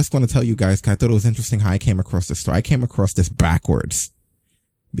thing, I'm just going to tell you guys, I thought it was interesting how I came across this story. I came across this backwards.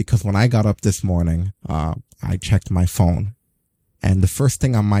 Because when I got up this morning, I checked my phone. And the first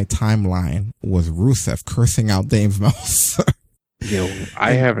thing on my timeline was Rusev cursing out Dave Meltzer. Yo,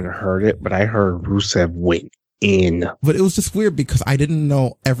 I haven't heard it, but I heard Rusev went in. But it was just weird because I didn't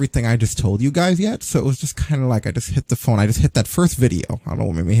know everything I just told you guys yet. So it was just kind of like, I just hit the phone. I just hit that first video. I don't know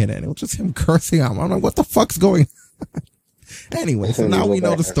what made me hit it. And it was just him cursing out. I don't know what the fuck's going on. Anyway, so now we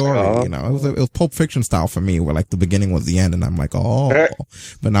know the story, you know, it was Pulp Fiction style for me, where like the beginning was the end, and I'm like, oh,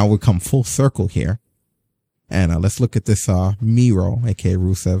 but now we come full circle here. And let's look at this Miro, aka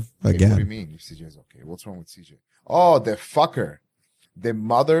Rusev, again. What do you mean? CJ is okay. What's wrong with CJ? Oh, the fucker. The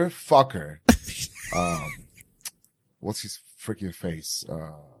motherfucker. What's his freaking face?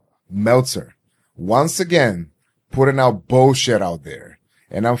 Meltzer. Once again, putting out bullshit out there.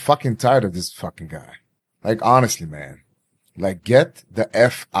 And I'm fucking tired of this fucking guy. Like, honestly, man. Like, get the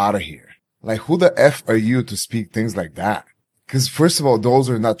F out of here. Like, who the F are you to speak things like that? Because first of all, those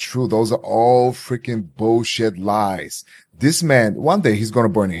are not true. Those are all freaking bullshit lies. This man, one day he's going to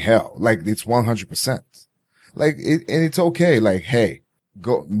burn in hell. Like, it's 100%. Like, and it's okay. Like, hey,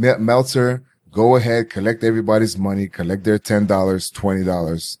 go, Meltzer, go ahead, collect everybody's money, collect their $10,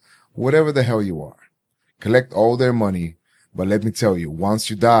 $20, whatever the hell you are. Collect all their money. But let me tell you, once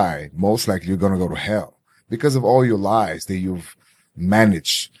you die, most likely you're going to go to hell because of all your lies that you've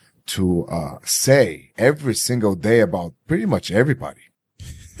managed to say every single day about pretty much everybody.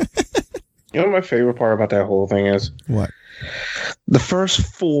 You know what my favorite part about that whole thing is? What? The first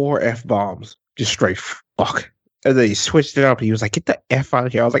 4 F-bombs, just straight fuck. And then he switched it up. He was like, get the F out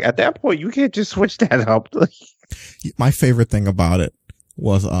of here. I was like, at that point, you can't just switch that up. My favorite thing about it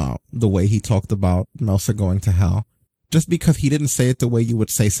was the way he talked about Meltzer going to hell. Just because he didn't say it the way you would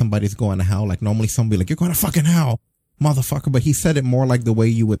say somebody's going to hell. Like, normally somebody like, you're going to fucking hell, motherfucker. But he said it more like the way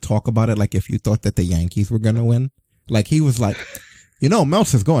you would talk about it. Like if you thought that the Yankees were going to win. Like he was like, you know,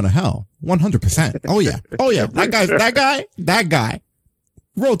 Meltzer's going to hell. 100%. Oh yeah. Oh yeah. That guy.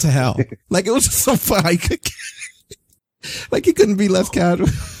 Road to hell. Like it was just so funny. Like he couldn't be less casual.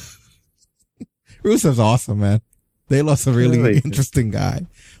 Rusev's awesome, man. They lost a really interesting guy.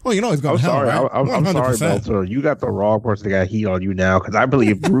 Well, you know he's going to hell, sorry. right? I'm sorry, Meltzer. You got the wrong person that got heat on you now because I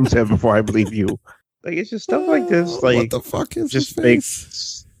believe Rusev before I believe you. Like it's just stuff like this. Like what the fuck is just his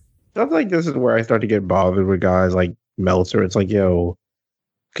face? Stuff like this is where I start to get bothered with guys like Meltzer. It's like, yo,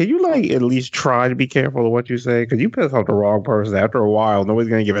 can you like at least try to be careful of what you say? Because you piss off the wrong person. After a while, nobody's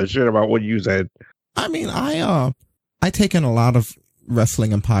gonna give a shit about what you said. I mean, I take in a lot of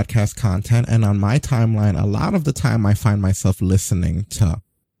wrestling and podcast content, and on my timeline, a lot of the time I find myself listening to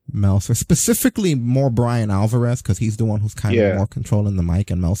Meltzer, specifically more Brian Alvarez, because he's the one who's kind of more controlling the mic,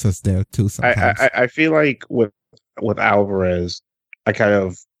 and Meltzer's there too sometimes. I feel like with Alvarez, I kind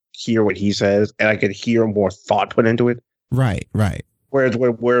of hear what he says, and I could hear more thought put into it. Right. Whereas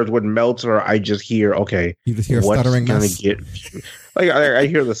with Meltzer, I just hear, okay, you just hear stuttering. Like I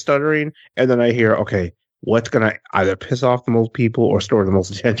hear the stuttering, and then I hear, okay, what's gonna either piss off the most people or store the most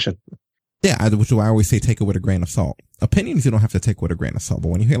attention. Yeah, which is why I always say take it with a grain of salt. Opinions you don't have to take with a grain of salt, but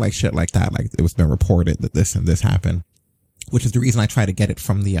when you hear like shit like that, like it was been reported that this and this happened, which is the reason I try to get it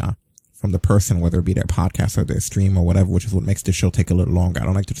from the person, whether it be their podcast or their stream or whatever, which is what makes the show take a little longer. I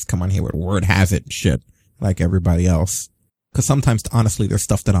don't like to just come on here with word has it shit like everybody else. Cause sometimes, honestly, there's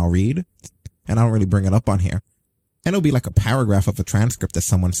stuff that I'll read and I don't really bring it up on here. And it'll be like a paragraph of a transcript that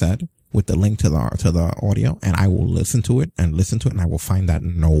someone said with the link to the audio, and I will listen to it and I will find that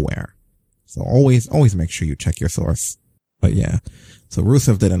nowhere. So always make sure you check your source. But yeah, so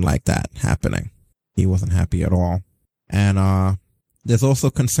Rusev didn't like that happening. He wasn't happy at all. And, there's also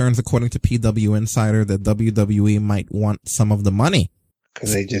concerns, according to PW Insider, that WWE might want some of the money.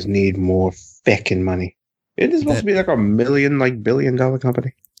 Cause they just need more fucking money. It is supposed to be like $1 billion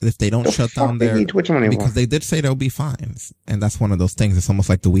company. If they don't shut down their, Twitch money because they did say there'll be fines. And that's one of those things. It's almost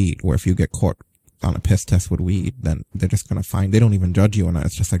like the weed, where if you get caught on a piss test with weed, then they're just going to fine. They don't even judge you on that.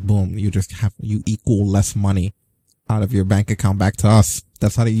 It's just like, boom, you equal less money out of your bank account back to us.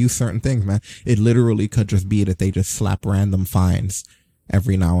 That's how they use certain things, man. It literally could just be that they just slap random fines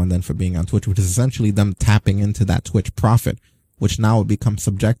every now and then for being on Twitch, which is essentially them tapping into that Twitch profit, which now would become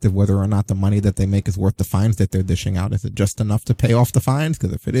subjective whether or not the money that they make is worth the fines that they're dishing out. Is it just enough to pay off the fines?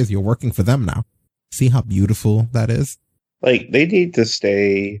 Because if it is, you're working for them now. See how beautiful that is? Like, they need to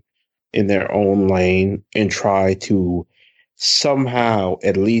stay in their own lane and try to somehow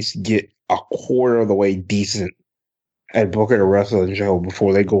at least get a quarter of the way decent at booking a wrestling show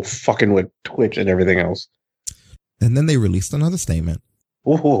before they go fucking with Twitch and everything else. And then they released another statement.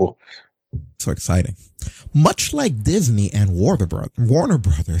 Ooh. So exciting. Much like Disney and Warner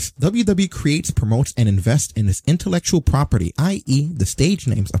Brothers, WWE creates, promotes, and invests in its intellectual property, i.e. the stage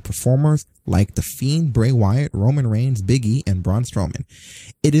names of performers like The Fiend, Bray Wyatt, Roman Reigns, Big E, and Braun Strowman.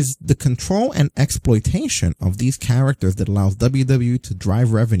 It is the control and exploitation of these characters that allows WWE to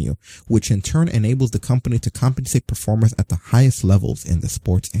drive revenue, which in turn enables the company to compensate performers at the highest levels in the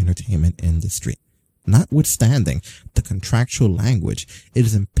sports entertainment industry. Notwithstanding the contractual language, it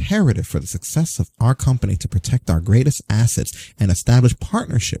is imperative for the success of our company to protect our greatest assets and establish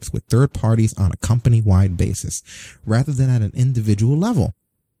partnerships with third parties on a company-wide basis, rather than at an individual level,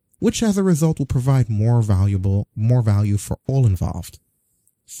 which as a result will provide more value for all involved.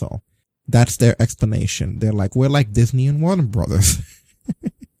 So that's their explanation. They're like, we're like Disney and Warner Brothers.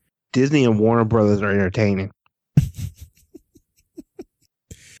 Disney and Warner Brothers are entertaining.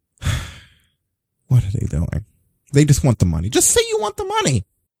 What are they doing? They just want the money. Just say you want the money.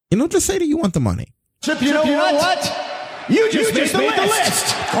 Just say that you want the money. Chip, you know what? You just made the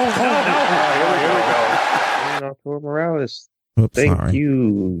list. Here we go. Arturo Morales. Oops, Thank sorry.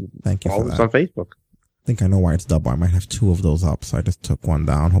 you. Thank you Follow for us that. on Facebook. I think I know why it's double. I might have two of those up, so I just took one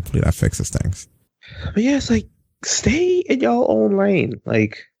down. Hopefully that fixes things. But yeah, it's like, stay in your own lane.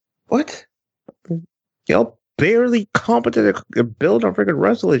 Like, what? Y'all barely competent to build a freaking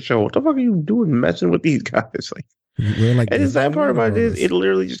wrestling show. What the fuck are you doing messing with these guys? Like, We're like, and the sad part about it is, it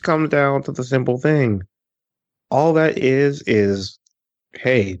literally just comes down to the simple thing. All that is,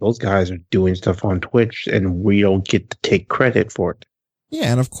 hey, those guys are doing stuff on Twitch and we don't get to take credit for it.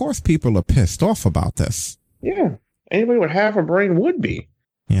 Yeah, and of course people are pissed off about this. Yeah. Anybody with half a brain would be.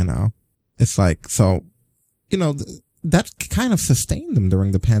 It's like, so, that kind of sustained them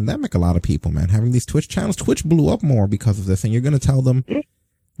during the pandemic. A lot of people, man, having these Twitch channels. Twitch blew up more because of this, and you're going to tell them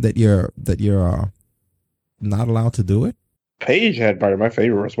that you're not allowed to do it. Paige had probably my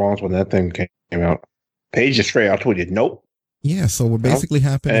favorite response when that thing came out. Paige just straight out tweeted, "Nope." Yeah, so what basically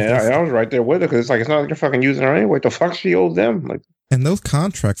happened? And I was right there with her because it's not like you're fucking using her anyway. The fuck she owes them? Like, and those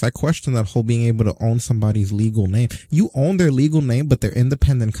contracts, I question that whole being able to own somebody's legal name. You own their legal name, but they're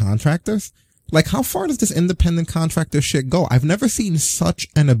independent contractors. Like, how far does this independent contractor shit go? I've never seen such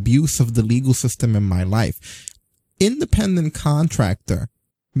an abuse of the legal system in my life. Independent contractor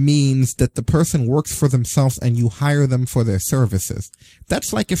means that the person works for themselves and you hire them for their services.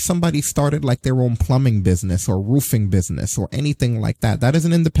 That's like if somebody started like their own plumbing business or roofing business or anything like that. That is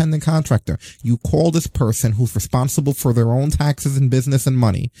an independent contractor. You call this person who's responsible for their own taxes and business and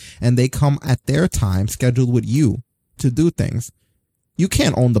money, and they come at their time scheduled with you to do things. You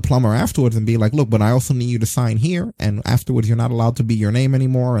can't own the plumber afterwards and be like, look, but I also need you to sign here. And afterwards, you're not allowed to be your name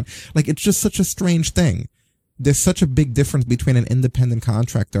anymore. And like, it's just such a strange thing. There's such a big difference between an independent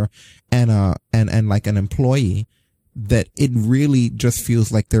contractor and like an employee that it really just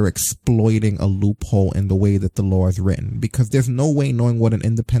feels like they're exploiting a loophole in the way that the law is written, because there's no way knowing what an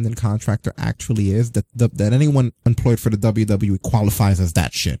independent contractor actually is that anyone employed for the WWE qualifies as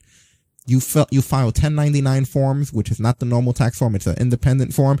that shit. You file 1099 forms, which is not the normal tax form. It's an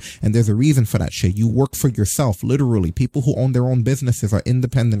independent form. And there's a reason for that shit. You work for yourself, literally. People who own their own businesses are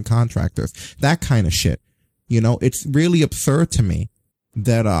independent contractors. That kind of shit. You know, it's really absurd to me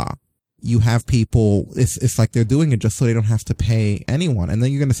that, you have people, it's like they're doing it just so they don't have to pay anyone. And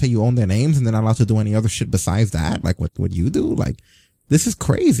then you're going to say you own their names and they're not allowed to do any other shit besides that. Like what you do? Like, this is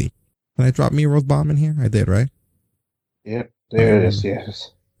crazy. Did I drop Miro's bomb in here? I did, right? Yep. There it is.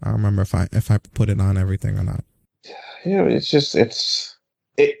 Yes. I don't remember if I put it on everything or not. Yeah, it's just it's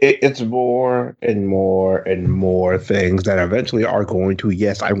more and more and more things that eventually are going to,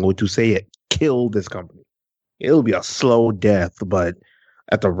 yes, I'm going to say it, kill this company. It'll be a slow death, but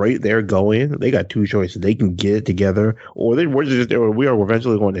at the rate they're going, they got two choices. They can get it together, or we are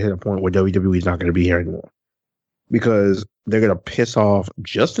eventually going to hit a point where WWE is not going to be here anymore, because they're going to piss off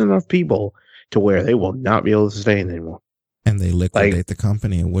just enough people to where they will not be able to sustain anymore. And they liquidate the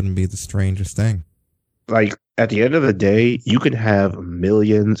company. It wouldn't be the strangest thing. Like, at the end of the day, you can have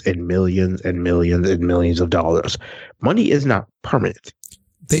millions and millions and millions and millions of dollars. Money is not permanent.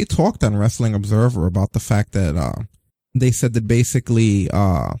 They talked on Wrestling Observer about the fact that they said that basically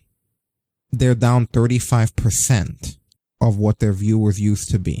they're down 35% of what their viewers used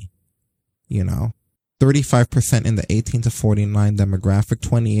to be. You know, 35% in the 18 to 49 demographic,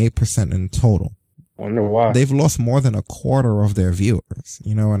 28% in total. Wonder why. They've lost more than a quarter of their viewers.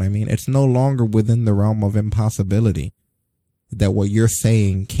 You know what I mean? It's no longer within the realm of impossibility that what you're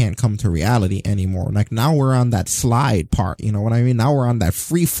saying can't come to reality anymore. Like, now we're on that slide part. You know what I mean? Now we're on that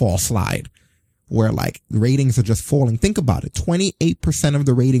free fall slide where, like, ratings are just falling. Think about it. 28% of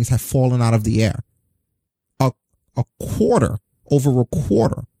the ratings have fallen out of the air. Over a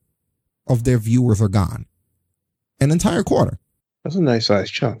quarter of their viewers are gone. An entire quarter. That's a nice size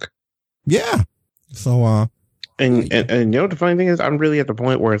chunk. Yeah. So, and you know, the funny thing is, I'm really at the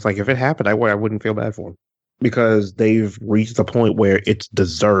point where it's like, if it happened, I wouldn't feel bad for them, because they've reached the point where it's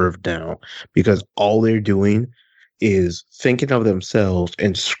deserved now, because all they're doing is thinking of themselves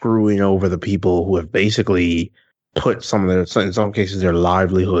and screwing over the people who have basically put some of their, in some cases, their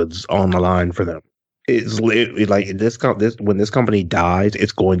livelihoods on the line for them. It's literally like when this company dies,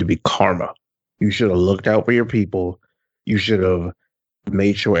 it's going to be karma. You should have looked out for your people. You should have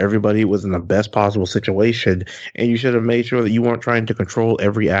made sure everybody was in the best possible situation, and you should have made sure that you weren't trying to control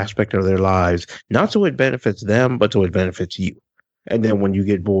every aspect of their lives, not so it benefits them, but so it benefits you. And then when you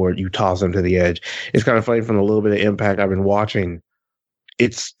get bored, you toss them to the edge. It's kind of funny, from the little bit of Impact I've been watching,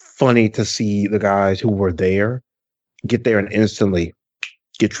 it's funny to see the guys who were there get there and instantly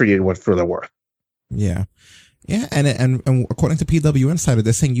get treated for their worth. Yeah. Yeah, and according to PW Insider,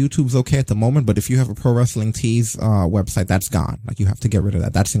 they're saying YouTube's okay at the moment, but if you have a Pro Wrestling Tees website, that's gone. Like, you have to get rid of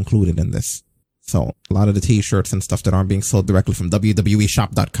that. That's included in this. So a lot of the T-shirts and stuff that aren't being sold directly from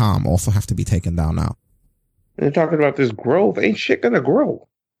WWEshop.com also have to be taken down now. And they're talking about this growth. Ain't shit gonna grow.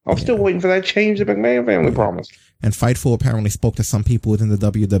 I'm still waiting for that change the McMahon family promised. And Fightful apparently spoke to some people within the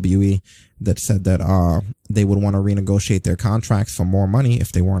WWE that said that they would want to renegotiate their contracts for more money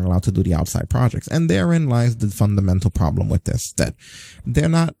if they weren't allowed to do the outside projects. And therein lies the fundamental problem with this, that they're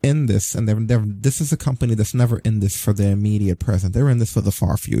not in this, and this is a company that's never in this for the immediate present. They're in this for the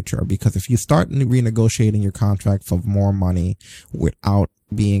far future, because if you start renegotiating your contract for more money without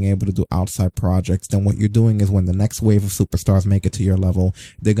being able to do outside projects, then what you're doing is, when the next wave of superstars make it to your level,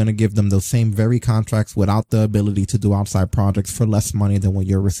 they're going to give them those same very contracts without the ability to do outside projects for less money than what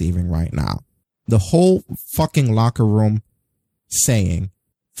you're receiving right now. The whole fucking locker room saying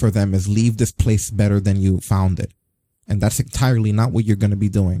for them is, leave this place better than you found it. And that's entirely not what you're going to be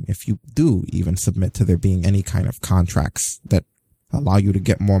doing if you do even submit to there being any kind of contracts that allow you to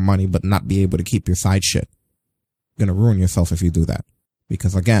get more money but not be able to keep your side shit. You're going to ruin yourself if you do that.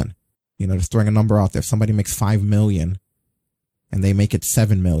 Because again, you know, just throwing a number out there, if somebody makes $5 million and they make it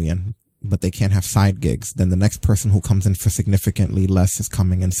 $7 million, but they can't have side gigs, then the next person who comes in for significantly less is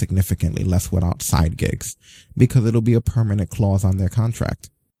coming in significantly less without side gigs, because it'll be a permanent clause on their contract.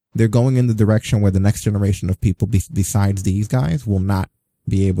 They're going in the direction where the next generation of people besides these guys will not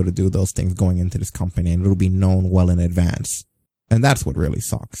be able to do those things going into this company, and it'll be known well in advance. And that's what really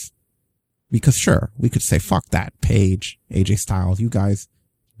sucks. Because sure, we could say, fuck that, Paige, AJ Styles, you guys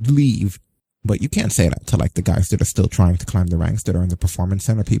leave. But you can't say that to, like, the guys that are still trying to climb the ranks, that are in the Performance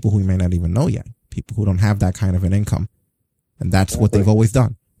Center, people who you may not even know yet, people who don't have that kind of an income. And that's what they've always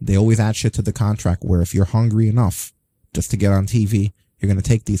done. They always add shit to the contract, where if you're hungry enough just to get on TV, you're going to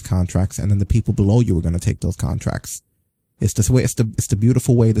take these contracts, and then the people below you are going to take those contracts. It's this way. It's the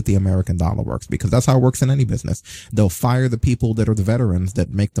beautiful way that the American dollar works, because that's how it works in any business. They'll fire the people that are the veterans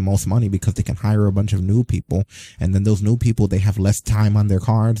that make the most money because they can hire a bunch of new people. And then those new people, they have less time on their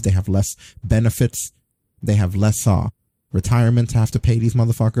cards. They have less benefits. They have less, retirement to have to pay these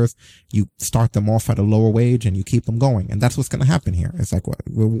motherfuckers. You start them off at a lower wage and you keep them going. And that's what's going to happen here. It's like,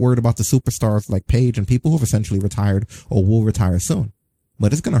 we're worried about the superstars like Paige and people who've essentially retired or will retire soon.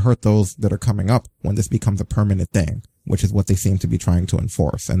 But it's going to hurt those that are coming up when this becomes a permanent thing, which is what they seem to be trying to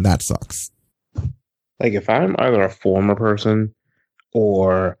enforce. And that sucks. Like, if I'm either a former person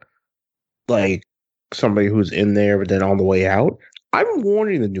or like somebody who's in there but then on the way out, I'm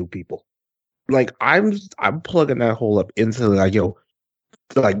warning the new people. Like, I'm plugging that hole up instantly. Like, yo,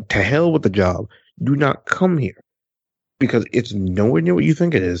 like, to hell with the job. Do not come here, because it's nowhere near what you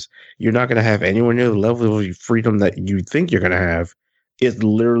think it is. You're not going to have anywhere near the level of freedom that you think you're going to have. It's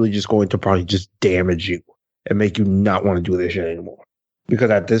literally just going to probably just damage you and make you not want to do this shit anymore. Because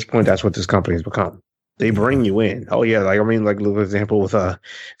at this point, that's what this company has become. They bring you in. Oh yeah, like, I mean, like, look, for example, with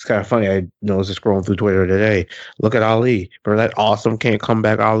it's kind of funny. I noticed scrolling through Twitter today. Look at Ali. Remember that awesome can't come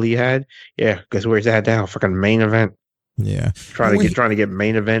back Ali had? Yeah, guess where he's at now? Fucking main event. Yeah, trying to get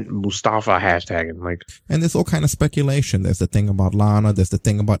main event Mustafa hashtagging, like. And there's all kind of speculation. There's the thing about Lana. There's the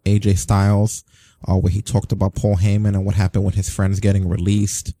thing about AJ Styles, where he talked about Paul Heyman and what happened with his friends getting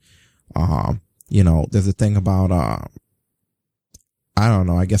released. You know, there's a thing about I don't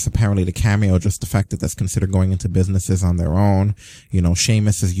know. I guess apparently the Cameo, just the fact that that's considered going into businesses on their own. You know,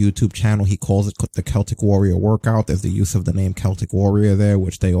 Sheamus's YouTube channel, he calls it the Celtic Warrior Workout. There's the use of the name Celtic Warrior there,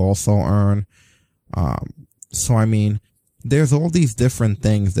 which they also earn. So I mean, there's all these different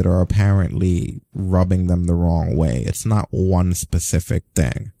things that are apparently rubbing them the wrong way. It's not one specific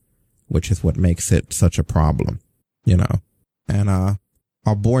thing, which is what makes it such a problem, you know. And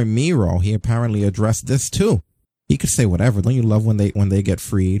our boy Miro, he apparently addressed this too. He could say whatever. Don't you love when they get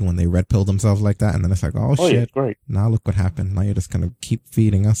freed, when they red pill themselves like that, and then it's like, oh shit, yeah, great. Now look what happened. Now you're just gonna keep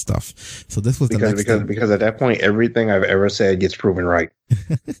feeding us stuff. So this was because at that point, everything I've ever said gets proven right.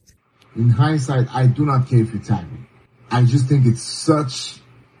 In hindsight, I do not care if you tag me. I just think it's such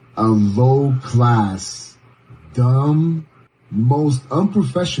a low class, dumb, most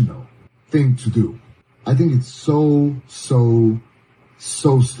unprofessional thing to do. I think it's so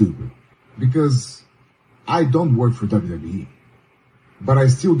stupid, because I don't work for WWE, but I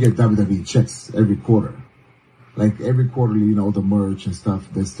still get WWE checks every quarter. Like every quarterly, you know, the merch and stuff,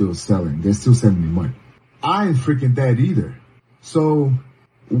 they're still selling. They're still sending me money. I ain't freaking dead either. So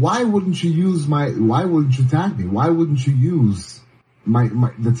why wouldn't you tag me? Why wouldn't you use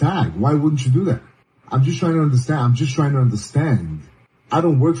the tag? Why wouldn't you do that? I'm just trying to understand. I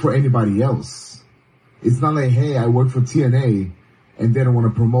don't work for anybody else. It's not like, hey, I work for TNA and they don't want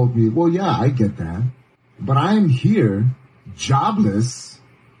to promote me. Well, yeah, I get that. But I am here, jobless.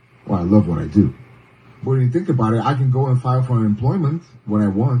 Well, I love what I do. But when you think about it, I can go and file for unemployment when I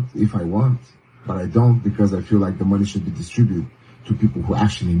want, if I want. But I don't, because I feel like the money should be distributed to people who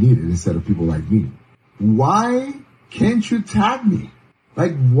actually need it instead of people like me. Why can't you tag me?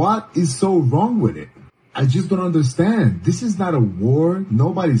 Like, what is so wrong with it? I just don't understand. This is not a war.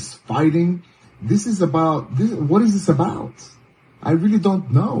 Nobody's fighting. This is about this. What is this about? I really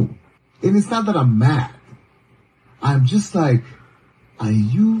don't know. And it's not that I'm mad. I'm just like, are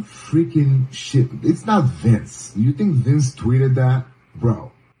you freaking shit? It's not Vince. You think Vince tweeted that?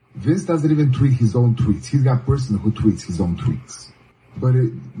 Bro, Vince doesn't even tweet his own tweets. He's got a person who tweets his own tweets.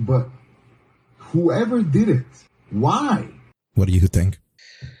 But whoever did it, why? What do you think?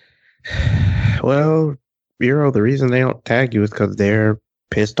 Well, Bureau, the reason they don't tag you is because they're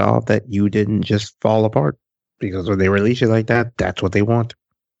pissed off that you didn't just fall apart. Because when they release you like that, that's what they want.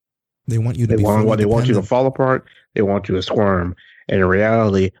 They want you to they want you to fall apart. They want you to squirm. And in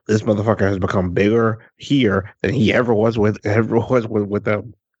reality, this motherfucker has become bigger here than he ever was with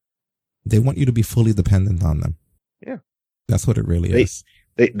them. They want you to be fully dependent on them. Yeah. That's what it really is.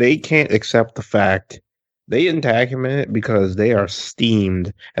 They can't accept the fact they didn't tag him in it because they are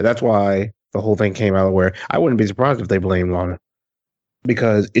steamed. And that's why the whole thing came out of where I wouldn't be surprised if they blame Lana.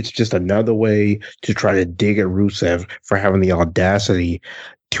 Because it's just another way to try to dig at Rusev for having the audacity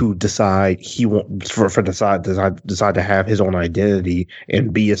to decide he won't decide to have his own identity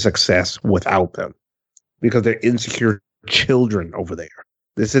and be a success without them. Because they're insecure children over there.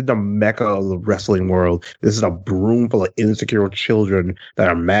 This is the mecca of the wrestling world. This is a room full of insecure children that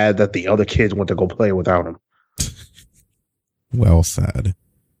are mad that the other kids went to go play without them. Well said.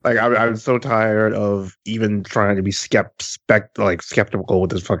 Like, I'm so tired of even trying to be skeptical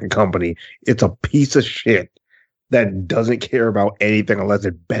with this fucking company. It's a piece of shit that doesn't care about anything unless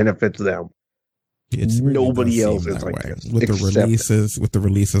it benefits them. Nobody else is like this. With the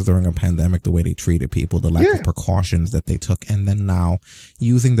releases during a pandemic, the way they treated people, the lack of precautions that they took, and then now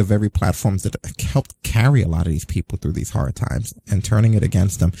using the very platforms that helped carry a lot of these people through these hard times and turning it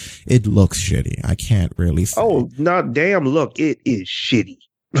against them, it looks shitty. I can't really say. Oh, not damn! Look, it is shitty.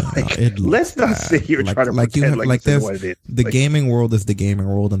 Let's not sit here trying to pretend like this is what it is. The gaming world is the gaming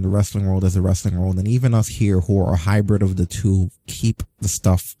world, and the wrestling world is the wrestling world, and even us here who are a hybrid of the two keep the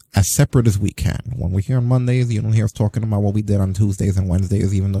stuff as separate as we can. When we're here on Mondays, you don't hear us talking about what we did on Tuesdays and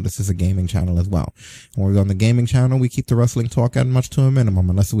Wednesdays, even though this is a gaming channel as well. When we're on the gaming channel, we keep the wrestling talk at much to a minimum,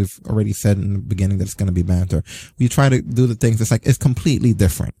 unless we've already said in the beginning that it's going to be banter. We try to do the things. It's completely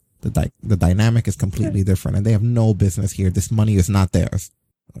different. The dynamic is completely different, and they have no business here. This money is not theirs.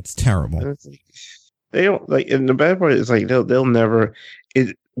 It's terrible. They don't and the bad part is they'll never.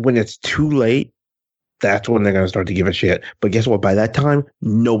 When it's too late, that's when they're gonna start to give a shit. But guess what? By that time,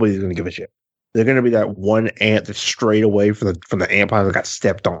 nobody's gonna give a shit. They're gonna be that one ant that's straight away from the ant pile that got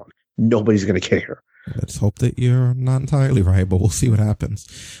stepped on. Nobody's gonna care. Let's hope that you're not entirely right, but we'll see what happens.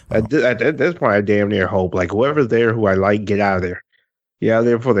 At this point, I damn near hope whoever's there who I like, get out of there. Get out of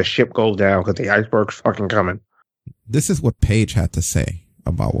there before the ship goes down because the iceberg's fucking coming. This is what Paige had to say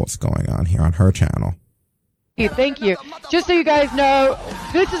about what's going on here on her channel. Thank you. Just so you guys know,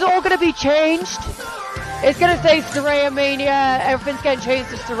 this is all going to be changed. It's going to say Saraya Mania. Everything's getting changed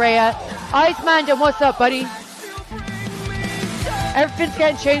to Saraya. Iceman, what's up, buddy? Everything's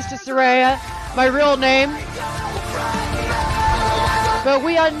getting changed to Saraya, my real name. But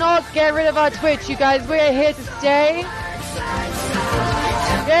we are not getting rid of our Twitch, you guys. We are here to stay.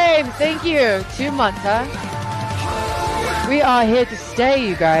 James, thank you. 2 months, huh? We are here to stay,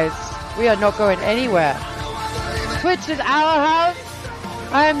 you guys. We are not going anywhere. Twitch is our house.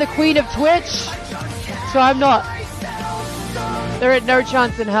 I am the queen of Twitch, so I'm not. There ain't no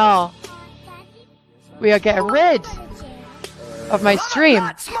chance in hell. We are getting rid of my stream.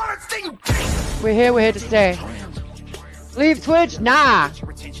 We're here to stay. Leave Twitch? Nah.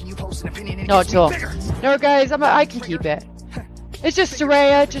 Not at all. No, guys, I can keep it. It's just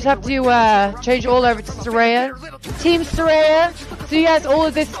Saraya. Just have to change it all over to Saraya. Team Saraya. So yes, all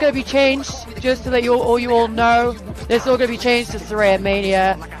of this is going to be changed. Just so that you all know, this is all going to be changed to Saraya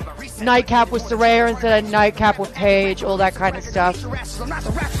Mania. Nightcap with Saraya instead of Nightcap with Paige. All that kind of stuff.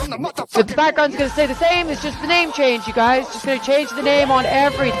 But the background's going to stay the same. It's just the name change, you guys. Just going to change the name on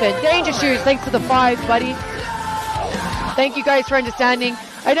everything. Danger Shoes, thanks for the 5, buddy. Thank you guys for understanding.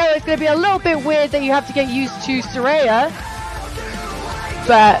 I know it's going to be a little bit weird that you have to get used to Saraya.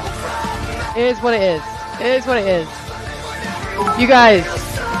 But it is what it is. It is what it is. You guys.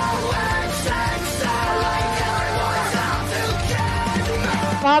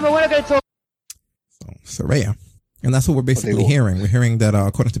 Mama, we're going to talk. So, Saraya. And that's what we're basically hearing. We're hearing that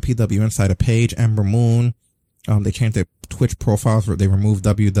according to PW Insider, Paige, Ember Moon, they changed their Twitch profiles. They removed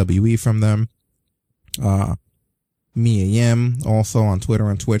WWE from them. Mia Yim also on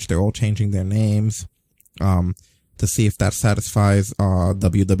Twitter and Twitch. They're all changing their names. To see if that satisfies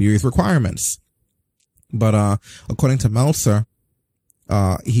WWE's requirements. But according to Meltzer,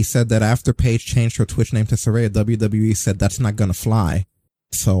 he said that after Paige changed her Twitch name to Saraya, WWE said that's not going to fly.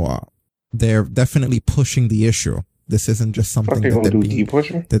 So they're definitely pushing the issue. This isn't just something that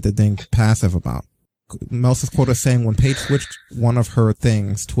they're being passive about. Meltzer's quote is saying when Paige switched one of her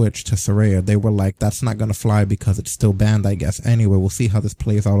things, Twitch, to Saraya, they were like, that's not going to fly because it's still banned, I guess. Anyway, we'll see how this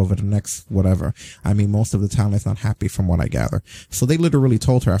plays out over the next whatever. I mean, most of the talent's not happy from what I gather. So they literally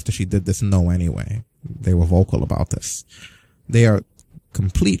told her after she did this no anyway. They were vocal about this. They are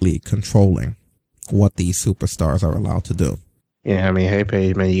completely controlling what these superstars are allowed to do. Yeah, I mean, hey,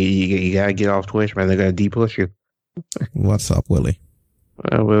 Paige, man, you got to get off Twitch, man. They're going to de-push you. What's up, Willie?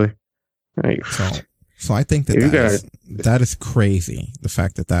 Willie. Hey. So I think that is crazy. The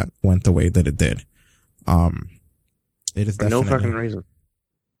fact that went the way that it did. It is definitely, no fucking reason.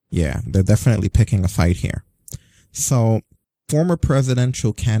 Yeah, they're definitely picking a fight here. So former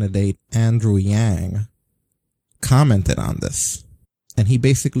presidential candidate Andrew Yang commented on this. And he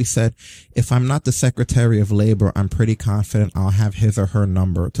basically said, if I'm not the Secretary of Labor, I'm pretty confident I'll have his or her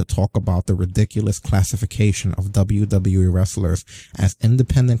number to talk about the ridiculous classification of WWE wrestlers as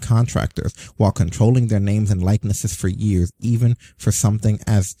independent contractors while controlling their names and likenesses for years, even for something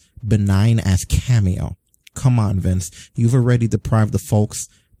as benign as Cameo. Come on, Vince. You've already deprived the folks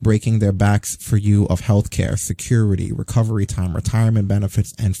breaking their backs for you of healthcare, security, recovery time, retirement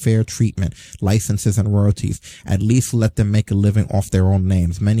benefits, and fair treatment, licenses and royalties. At least let them make a living off their own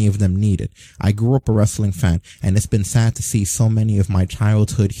names. Many of them need it. I grew up a wrestling fan, and it's been sad to see so many of my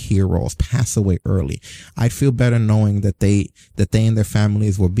childhood heroes pass away early. I'd feel better knowing that they and their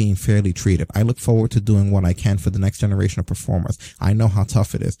families were being fairly treated. I look forward to doing what I can for the next generation of performers. I know how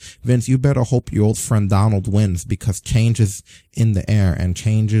tough it is. Vince, you better hope your old friend Donald wins, because change is in the air, and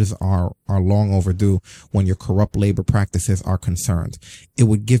changes are long overdue when your corrupt labor practices are concerned. It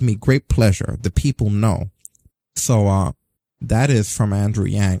would give me great pleasure. The people know. So, that is from Andrew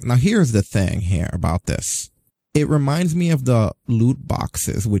Yang. Now, here's the thing here about this. It reminds me of the loot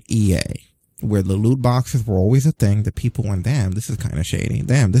boxes with EA, where the loot boxes were always a thing that people went, damn, this is kind of shady.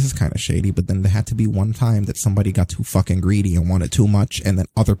 Damn, this is kind of shady. But then there had to be one time that somebody got too fucking greedy and wanted too much. And then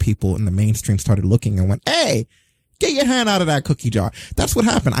other people in the mainstream started looking and went, hey, get your hand out of that cookie jar. That's what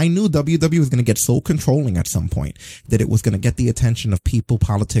happened. I knew WWE was going to get so controlling at some point that it was going to get the attention of people,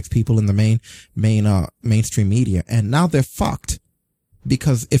 politics, people in the mainstream media. And now they're fucked,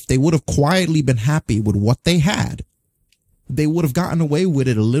 because if they would have quietly been happy with what they had, they would have gotten away with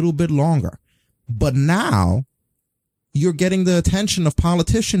it a little bit longer. But now you're getting the attention of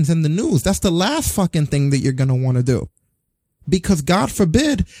politicians in the news. That's the last fucking thing that you're going to want to do, because God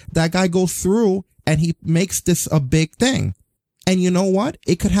forbid that guy goes through and he makes this a big thing. And you know what?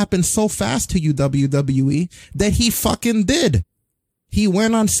 It could happen so fast to you, WWE, that he fucking did. He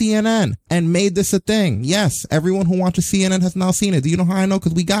went on CNN and made this a thing. Yes, everyone who watches CNN has now seen it. Do you know how I know?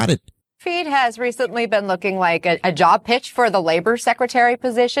 Because we got it. Feed has recently been looking like a job pitch for the labor secretary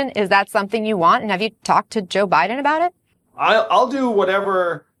position. Is that something you want? And have you talked to Joe Biden about it? I'll do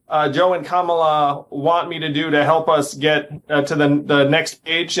whatever Joe and Kamala want me to do to help us get to the next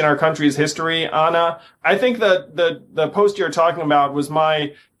page in our country's history, Anna. I think that the post you're talking about was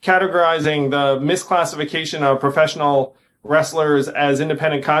my categorizing the misclassification of professional wrestlers as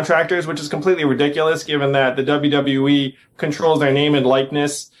independent contractors, which is completely ridiculous given that the WWE controls their name and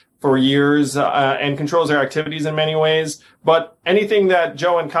likeness for years and controls their activities in many ways. But anything that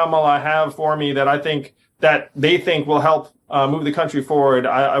Joe and Kamala have for me that I think that they think will help move the country forward,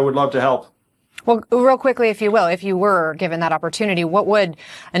 I would love to help. Well, real quickly, if you will, if you were given that opportunity, what would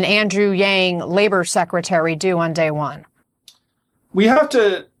an Andrew Yang labor secretary do on day one? We have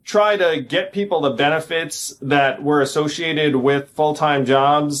to try to get people the benefits that were associated with full-time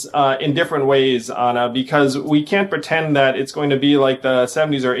jobs in different ways, Anna, because we can't pretend that it's going to be like the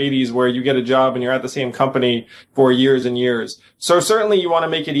 70s or 80s where you get a job and you're at the same company for years and years. So certainly you want to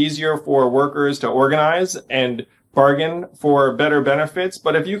make it easier for workers to organize and bargain for better benefits.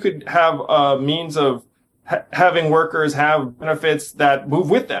 But if you could have a means of having workers have benefits that move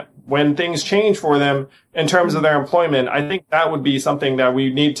with them when things change for them in terms of their employment, I think that would be something that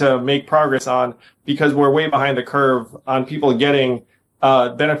we need to make progress on, because we're way behind the curve on people getting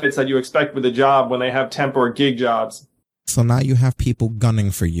benefits that you expect with a job when they have temp or gig jobs. So now you have people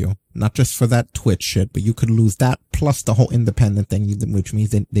gunning for you, not just for that Twitch shit, but you could lose that plus the whole independent thing, which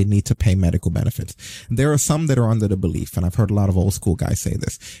means they need to pay medical benefits. There are some that are under the belief, and I've heard a lot of old school guys say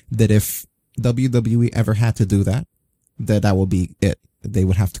this, that if WWE ever had to do that, that would be it. They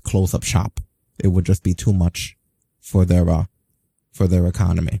would have to close up shop. It would just be too much for their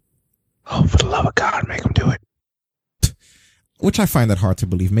economy. Oh, for the love of God, make them do it. Which I find that hard to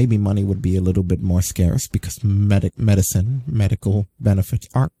believe. Maybe money would be a little bit more scarce because medical benefits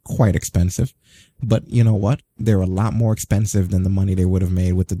are quite expensive. But you know what? They're a lot more expensive than the money they would have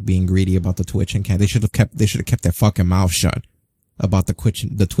made with it being greedy about the Twitch and They should have kept their fucking mouth shut about the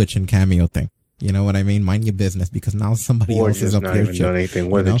Twitch and Cameo thing. You know what I mean? Mind your business, because now somebody else is up here. Or just not even done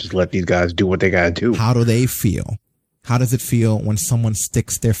anything with it. Just let these guys do what they gotta do. How do they feel? How does it feel when someone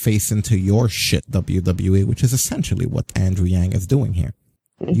sticks their face into your shit, WWE, which is essentially what Andrew Yang is doing here?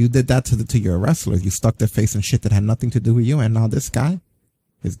 Mm-hmm. You did that to your wrestlers. You stuck their face in shit that had nothing to do with you, and now this guy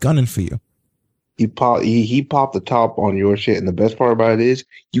is gunning for you. He popped the top on your shit, and the best part about it is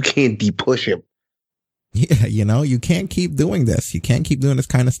you can't de-push him. Yeah, you can't keep doing this. You can't keep doing this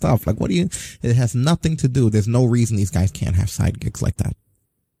kind of stuff. Like, it has nothing to do. There's no reason these guys can't have side gigs like that.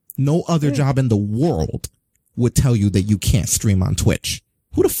 No other job in the world would tell you that you can't stream on Twitch.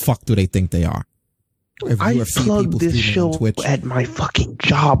 Who the fuck do they think they are? I plugged this show at my fucking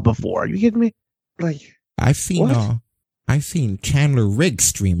job before. Are you kidding me? Like, I've seen Chandler Riggs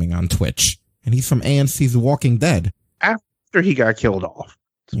streaming on Twitch, and he's from AMC's The Walking Dead. After he got killed off.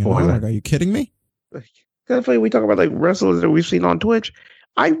 Are you kidding me? That's why we talk about like wrestlers that we've seen on Twitch.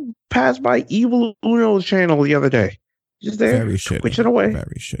 I passed by Evil Uno's channel the other day. Just there, very shitty. Twitching away.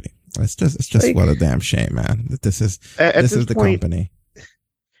 Very shitty. It's just like, what a damn shame, man. That this is the company.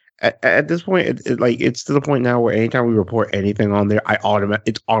 At this point, it's to the point now where anytime we report anything on there,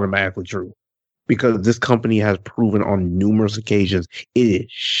 it's automatically true, because this company has proven on numerous occasions it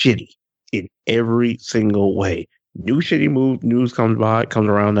is shitty in every single way. New shitty news comes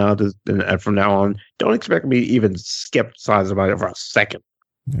around now, and from now on, don't expect me to even skepticize about it for a second,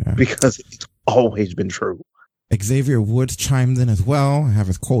 because it's always been true. Xavier Woods chimed in as well. I have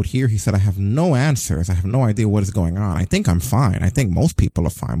his quote here. He said, "I have no answers. I have no idea what is going on. I think I'm fine. I think most people are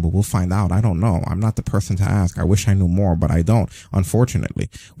fine, but we'll find out. I don't know. I'm not the person to ask. I wish I knew more, but I don't, unfortunately.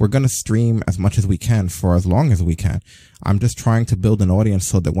 We're going to stream as much as we can for as long as we can. I'm just trying to build an audience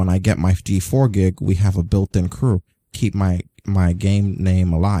so that when I get my G4 gig, we have a built-in crew. Keep my game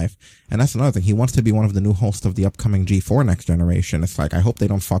name alive." And that's another thing. He wants to be one of the new hosts of the upcoming G4 Next Generation. It's like, I hope they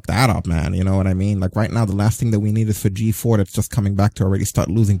don't fuck that up, man. You know what I mean? Like right now, the last thing that we need is for G4 that's just coming back to already start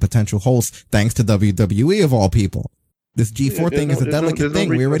losing potential hosts thanks to WWE of all people. This G4 thing is a delicate thing.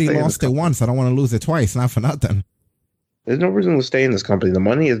 We already lost it once. I don't want to lose it twice. Not for nothing. There's no reason to stay in this company. The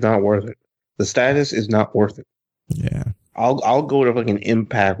money is not worth it. The status is not worth it. Yeah. I'll go to fucking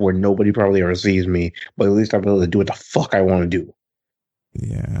Impact where nobody probably ever sees me, but at least I'll be able to do what the fuck I want to do.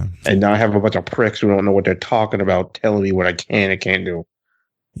 Yeah. And now I have a bunch of pricks who don't know what they're talking about telling me what I can and can't do.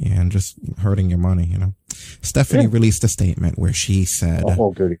 Yeah, and just hurting your money, you know. Stephanie released a statement where she said,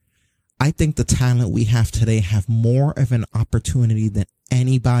 "I think the talent we have today have more of an opportunity than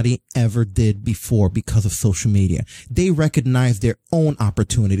anybody ever did before because of social media. They recognize their own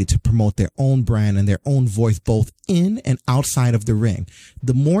opportunity to promote their own brand and their own voice both in and outside of the ring.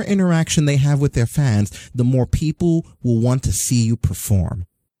 The more interaction they have with their fans, the more people will want to see you perform."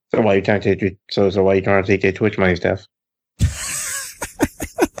 So why are you trying to take their Twitch money, Steph?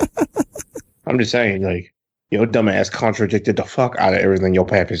 I'm just saying, like, your dumbass contradicted the fuck out of everything your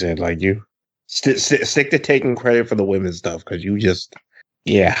pappy said. Like, you stick to taking credit for the women's stuff, because you just,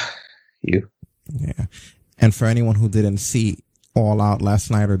 yeah. And for anyone who didn't see All Out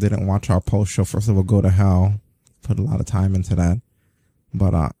last night or didn't watch our post show, first of all, go to hell. Put a lot of time into that.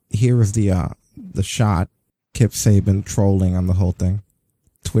 But here is the shot. Kip Sabian trolling on the whole thing.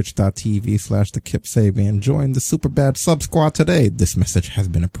 Twitch.tv/the Kip Sabian. Join the Superbad sub squad today. This message has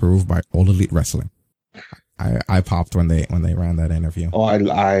been approved by All Elite Wrestling. I popped when they ran that interview.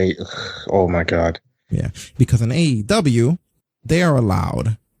 Oh my God. Yeah. Because in AEW, they are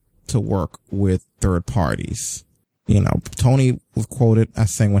allowed to work with third parties. You know, Tony was quoted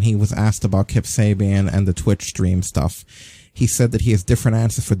as saying when he was asked about Kip Sabian and the Twitch stream stuff, he said that he has different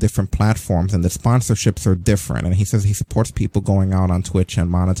answers for different platforms and the sponsorships are different. And he says he supports people going out on Twitch and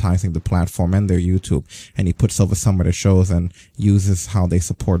monetizing the platform and their YouTube. And he puts over some of the shows and uses how they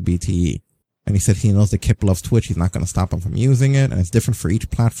support BTE. And he said he knows that Kip loves Twitch. He's not going to stop him from using it. And it's different for each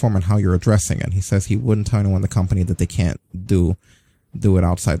platform and how you're addressing it. He says he wouldn't tell anyone in the company that they can't do it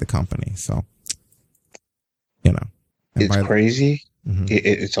outside the company. So, you know. It's crazy. Mm-hmm.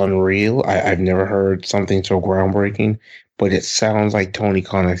 It's unreal. I've never heard something so groundbreaking, but it sounds like Tony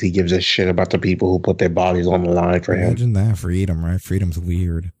Khan, if he gives a shit about the people who put their bodies on the line for him. Imagine that, freedom, right? Freedom's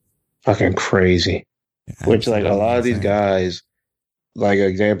weird. Fucking crazy. Yeah, which, like, a lot of these guys, like,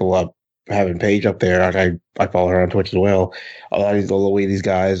 example, I'm having Paige up there. I follow her on Twitch as well. A lot of the way these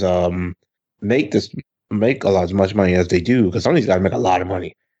guys make a lot as much money as they do, because some of these guys make a lot of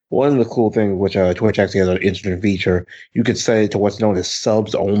money. One of the cool things, which Twitch actually has an instant feature, you could set it to what's known as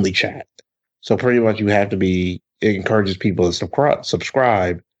subs only chat. So pretty much it encourages people to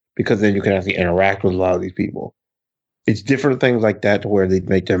subscribe, because then you can actually interact with a lot of these people. It's different things like that to where they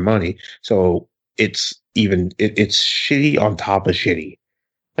make their money. So it's shitty on top of shitty.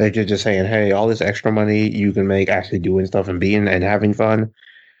 They're just saying, hey, all this extra money you can make actually doing stuff and being and having fun,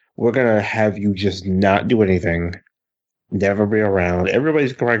 we're going to have you just not do anything. Never be around.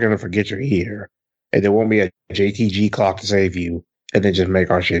 Everybody's probably going to forget you're here. And there won't be a JTG clock to save you. And then just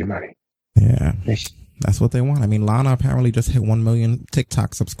make our shitty money. Yeah. That's what they want. I mean, Lana apparently just hit 1 million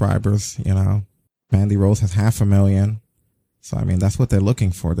TikTok subscribers, you know. Mandy Rose has 500,000. So, I mean, that's what they're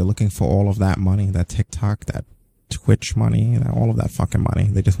looking for. They're looking for all of that money, that TikTok, that Twitch money, all of that fucking money.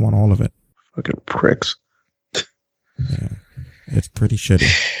 They just want all of it. Fucking pricks. Yeah. It's pretty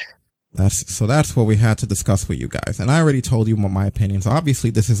shitty. That's what we had to discuss with you guys. And I already told you what my opinions. Obviously,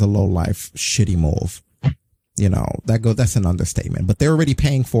 this is a low life, shitty move. You know, that's an understatement, but they're already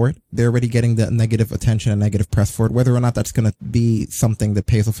paying for it. They're already getting the negative attention and negative press for it. Whether or not that's going to be something that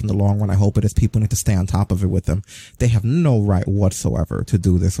pays off in the long run, I hope it is. People need to stay on top of it with them. They have no right whatsoever to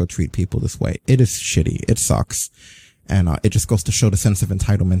do this or treat people this way. It is shitty. It sucks. And it just goes to show the sense of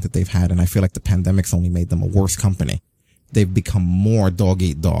entitlement that they've had. And I feel like the pandemic's only made them a worse company. They've become more dog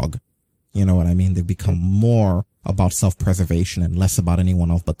eat dog. You know what I mean? They've become more about self-preservation and less about anyone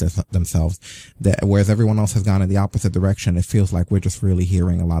else but themselves. Whereas everyone else has gone in the opposite direction, it feels like we're just really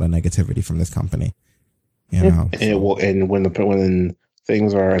hearing a lot of negativity from this company. You know, and when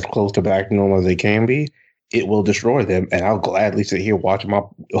things are as close to back to normal as they can be, it will destroy them. And I'll gladly sit here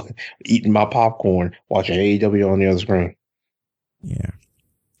eating my popcorn, watching AEW on the other screen. Yeah,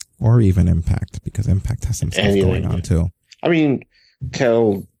 or even Impact, because Impact has some stuff going on too. I mean,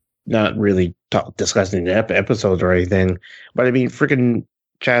 not really discussing the episodes or anything, but I mean, freaking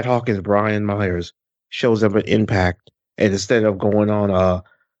Chad Hawkins, Brian Myers shows up at Impact, and instead of going on a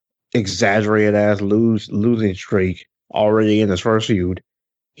exaggerated ass losing streak already in his first feud,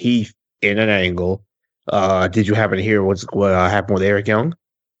 he in an angle. Did you happen to hear what happened with Eric Young?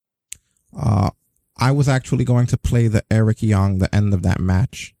 I was actually going to play the Eric Young, the end of that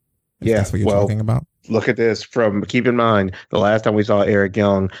match. That's what you're talking about. Look at this. Keep in mind, the last time we saw Eric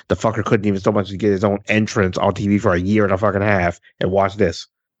Young, the fucker couldn't even so much as get his own entrance on TV for a year and a fucking half. And watch this.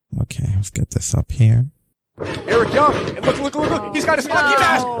 Okay, let's get this up here. Eric Young, and look. He's got his hockey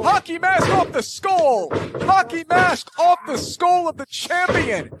mask. Hockey mask off the skull. Hockey mask off the skull of the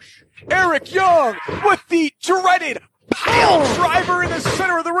champion. Eric Young with the dreaded pile driver in the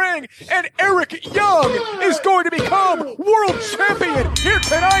center of the ring. And Eric Young is going to become world champion here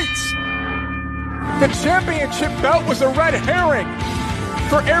tonight. The championship belt was a red herring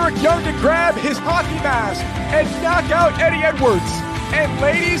for Eric Young to grab his hockey mask and knock out Eddie Edwards. And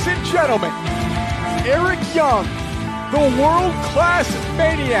ladies and gentlemen, Eric Young, the world-class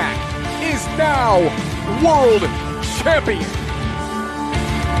maniac, is now world champion.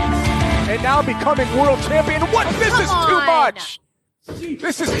 And now becoming world champion. This is too much!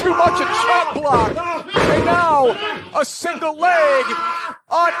 This is too much, a chop block. And now, a single leg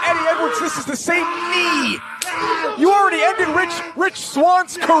on Eddie Edwards. This is the same knee. You already ended Rich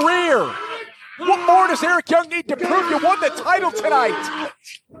Swann's career. What more does Eric Young need to prove? You won the title tonight.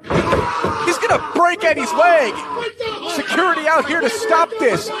 He's going to break Eddie's leg. Security out here to stop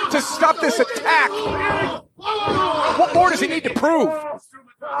this attack. What more does he need to prove?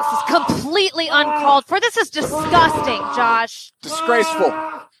 This is completely uncalled for. This is disgusting, Josh. Disgraceful.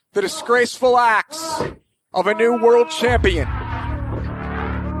 The disgraceful acts of a new world champion.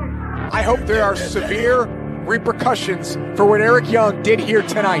 I hope there are severe repercussions for what Eric Young did here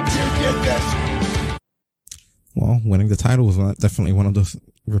tonight. Well, winning the title was definitely one of those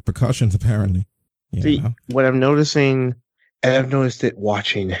repercussions, apparently. See, what I'm noticing, and I've noticed it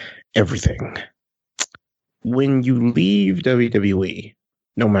watching everything, when you leave WWE,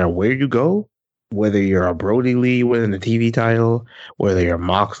 no matter where you go, whether you're a Brody Lee winning the TV title, whether you're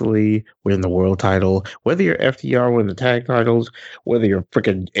Moxley winning the world title, whether you're FTR winning the tag titles, whether you're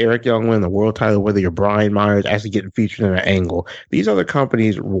freaking Eric Young winning the world title, whether you're Brian Myers actually getting featured in an angle, these other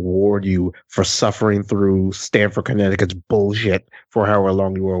companies reward you for suffering through Stamford, Connecticut's bullshit for however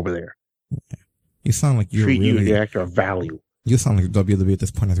long you were over there. You sound like you're treat really, you as the actor of value. You sound like WWE at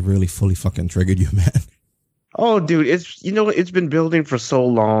this point has really fully fucking triggered you, man. Oh, dude, it's been building for so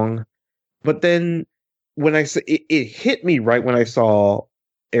long. But then when I say it hit me right when I saw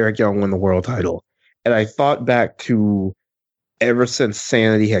Eric Young win the world title. And I thought back to ever since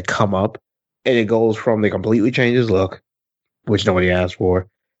Sanity had come up, and it goes from they completely changed his look, which nobody asked for.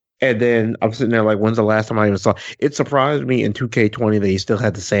 And then I'm sitting there like, when's the last time I even saw it? Surprised me in 2K20 that he still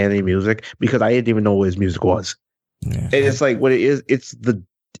had the Sanity music, because I didn't even know what his music was. Yeah. And it's like what it is,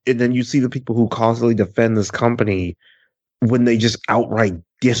 and then you see the people who constantly defend this company when they just outright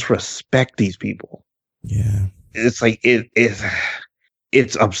disrespect these people. Yeah. It's like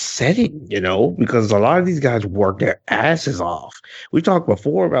it's upsetting, because a lot of these guys work their asses off. We talked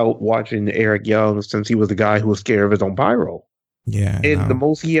before about watching Eric Young since he was the guy who was scared of his own pyro. Yeah. And the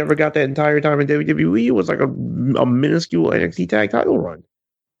most he ever got that entire time in WWE was like a minuscule NXT tag title run.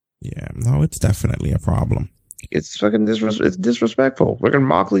 Yeah, no, it's definitely a problem. It's fucking it's disrespectful. Fucking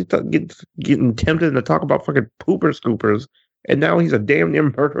Moxley getting tempted to talk about fucking pooper scoopers, and now he's a damn near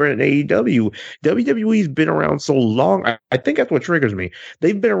murderer in AEW. WWE's been around so long. I think that's what triggers me.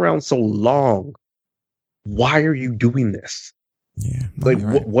 They've been around so long. Why are you doing this? Yeah, like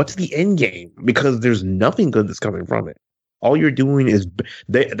what's the end game? Because there's nothing good that's coming from it. All you're doing is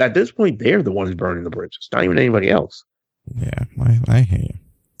at this point they're the ones burning the bridges, not even anybody else. Yeah, I hear you.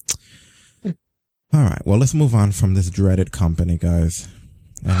 All right, well, let's move on from this dreaded company, guys.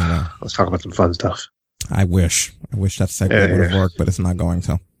 Anyway, let's talk about some fun stuff. I wish that segment would have worked, but it's not going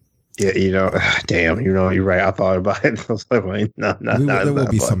to. Yeah, damn, you're right. I thought about it. I was like, wait, no, there will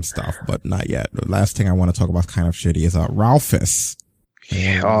be some stuff, but not yet. The last thing I want to talk about kind of shitty is Ralphus.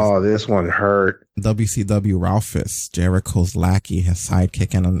 Oh, this one hurt. WCW Ralphus, Jericho's lackey, his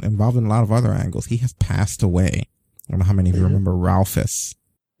sidekick, and involved in a lot of other angles. He has passed away. I don't know how many of you remember Ralphus,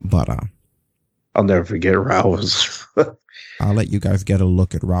 but I'll never forget Ralphus. I'll let you guys get a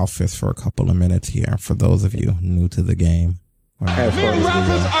look at Ralphus for a couple of minutes here for those of you new to the game. Me and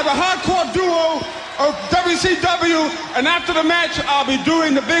Ralphus are the hardcore duo of WCW, and after the match, I'll be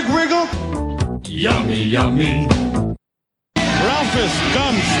doing the big wiggle. Yummy, yummy. Ralphus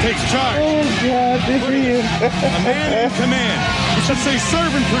Guns takes charge. Oh, God, good for you. A man in command. He should say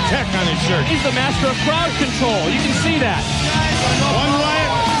serve and protect on his shirt. He's the master of crowd control. You can see that. One Wyatt,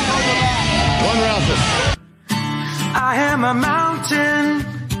 one Ralphus. I am a mountain,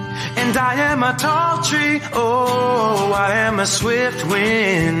 and I am a tall tree. Oh, I am a swift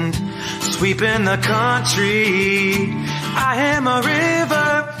wind, sweeping the country. I am a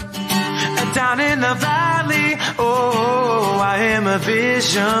river, down in the valley. Oh, I am a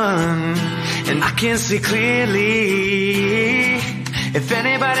vision, and I can see clearly. If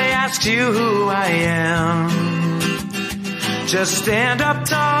anybody asks you who I am, just stand up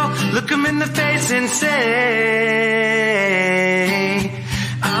tall, look them in the face and say,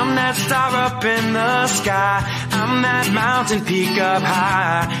 I'm that star up in the sky, I'm that mountain peak up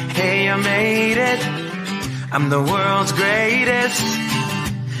high. Hey, I made it, I'm the world's greatest,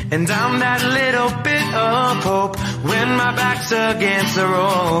 and I'm that little bit of hope. When my back's against the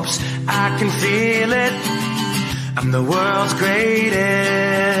ropes, I can feel it, I'm the world's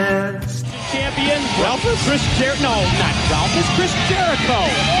greatest. Champion Ralphus, Chris Jericho. No, not Ralphus, Chris Jericho.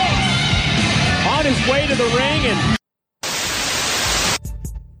 On his way to the ring and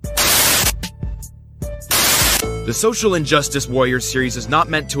The Social Injustice Warriors series is not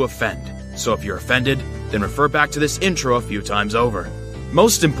meant to offend, so if you're offended, then refer back to this intro a few times over.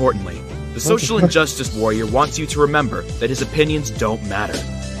 Most importantly, the Social Injustice Warrior wants you to remember that his opinions don't matter.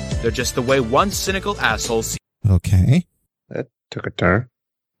 They're just the way one cynical asshole sees. Okay. That took a turn.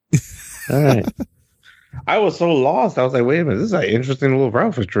 All right. I was so lost. I was like, wait a minute, this is an interesting little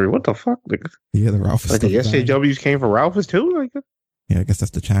Ralphus tree. What the fuck? Yeah, the Ralphus. Like the SJWs came from Ralphus too? Like, yeah, I guess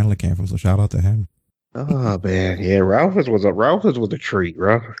that's the channel it came from, so shout out to him. oh man, yeah, Ralphus was a treat,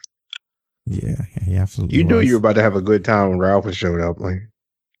 bro. Yeah, he absolutely You knew was. you were about to have a good time when Ralphus showed up. Like,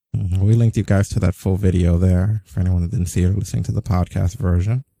 We linked you guys to that full video there for anyone that didn't see it or listening to the podcast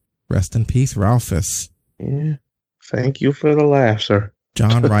version. Rest in peace, Ralphus. Yeah. Thank you for the laugh, sir.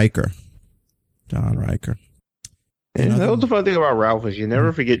 John Riker. John Riker. Yeah, that was the fun thing about Ralphus. You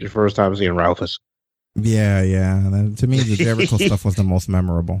never forget your first time seeing Ralphus. Yeah, yeah. And then, to me, the Jericho stuff was the most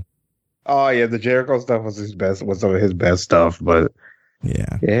memorable. Oh yeah, the Jericho stuff was some of his best stuff. But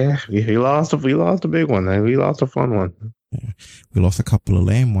yeah, we lost a big one. We lost a fun one. Yeah. We lost a couple of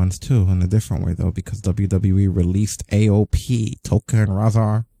lame ones too, in a different way though, because WWE released AOP. Toka and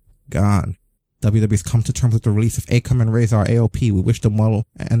Razar gone. WWE's come to terms with the release of Akam and Razor AOP. We wish them well,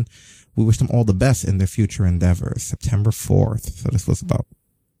 and we wish them all the best in their future endeavors. September 4th. So this was about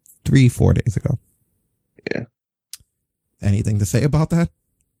 3-4 days ago. Yeah. Anything to say about that?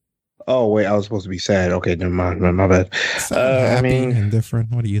 Oh wait, I was supposed to be sad. Okay, never mind. My bad. Happy, I mean,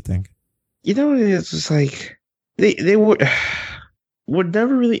 indifferent. What do you think? You know, it's just like they were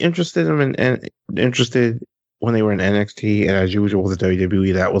never really interested when they were in NXT, and as usual with the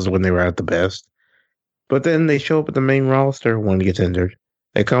WWE, that was when they were at the best. But then they show up at the main roster, one gets injured.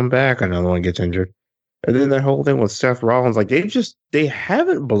 They come back, another one gets injured. And then that whole thing with Seth Rollins, like they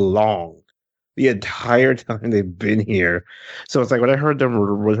haven't belonged the entire time they've been here. So it's like when I heard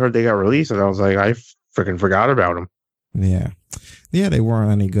they got released, and I was like, I freaking forgot about them. Yeah. Yeah, they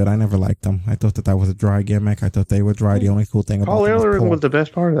weren't any good. I never liked them. I thought that was a dry gimmick. I thought they were dry. The only cool thing about Paul them Ellering was the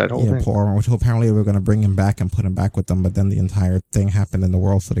best part of that whole thing. Paul Ellering, which apparently they were going to bring him back and put him back with them, but then the entire thing happened in the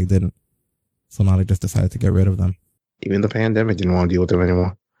world, so they didn't. So now they just decided to get rid of them. Even the pandemic didn't want to deal with them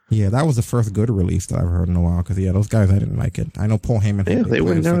anymore. Yeah, that was the first good release that I've heard in a while, because those guys, I didn't like it. I know Paul Heyman. Yeah, they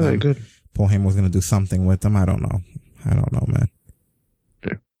were never that good. Paul Heyman was going to do something with them. I don't know, man.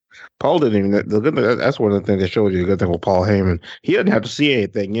 Yeah. Paul didn't even. The good thing, that's one of the things that shows you the good thing with Paul Heyman. He doesn't have to see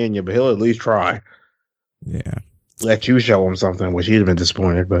anything in you, but he'll at least try. Yeah. Let you show him something, which he'd have been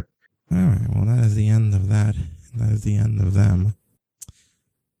disappointed. But all right, well, that is the end of that. That is the end of them.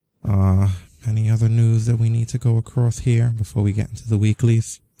 Any other news that we need to go across here before we get into the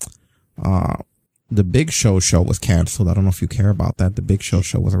weeklies? The Big Show was canceled. I don't know if you care about that. The Big Show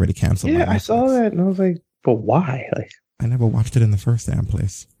was already canceled. Yeah, I saw that and I was like, but why? Like, I never watched it in the first damn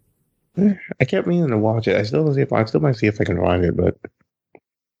place. I kept meaning to watch it. I still might see if I can find it, but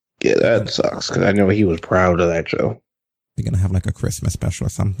yeah, that sucks because I know he was proud of that show. They're gonna have like a Christmas special or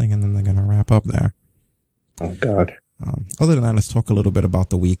something, and then they're gonna wrap up there. Oh God. Other than that, let's talk a little bit about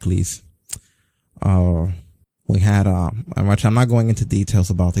the weeklies. We had, which I'm not going into details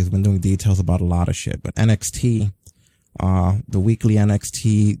about these. I've been doing details about a lot of shit, but NXT, the weekly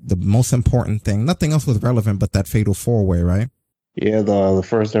NXT, the most important thing, nothing else was relevant but that fatal 4-way, right? Yeah, the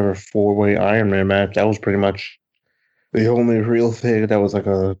first ever 4-way Iron Man match, that was pretty much the only real thing that was like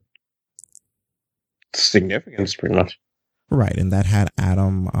a significance, pretty much. Right, and that had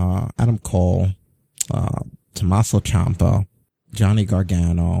Adam Cole, Tommaso Ciampa, Johnny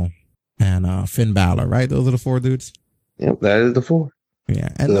Gargano, and Finn Balor, right? Those are the 4 dudes? Yep, that is the 4. Yeah,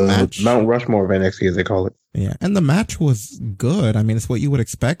 and the match... Mount Rushmore of NXT, as they call it. Yeah, and the match was good. I mean, it's what you would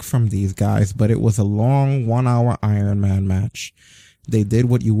expect from these guys, but it was a long 1-hour Iron Man match. They did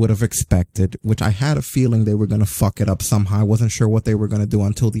what you would have expected, which I had a feeling they were going to fuck it up somehow. I wasn't sure what they were going to do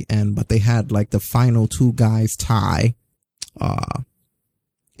until the end, but they had like the final 2 guys tie.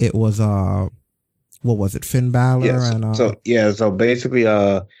 It was, what was it? Finn Balor and, so basically,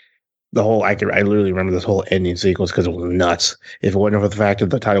 the whole, I literally remember this whole ending sequence because it was nuts. If it wasn't for the fact that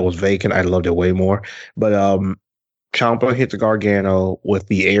the title was vacant, I'd loved it way more. But, Ciampa hit the Gargano with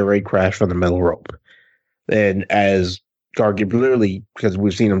the air raid crash from the metal rope. And as Gargano, literally, because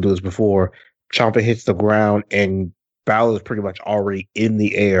we've seen him do this before, Ciampa hits the ground and Balor is pretty much already in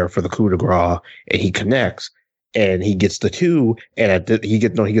the air for the coup de grace, and he connects and he gets the 2, and he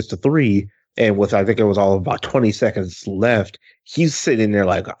gets the 3. And with, I think it was all about 20 seconds left, he's sitting there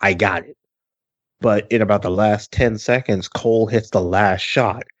like, I got it. But in about the last 10 seconds, Cole hits the last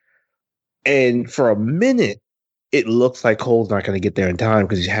shot. And for a minute, it looks like Cole's not going to get there in time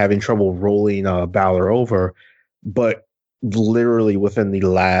because he's having trouble rolling Balor over. But literally within the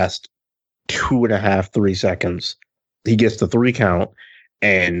last 2.5, 3 seconds, he gets the 3 count.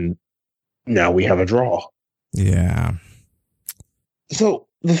 And now we have a draw. Yeah. So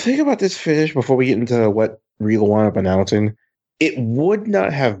the thing about this finish, before we get into what Regal wound up announcing, it would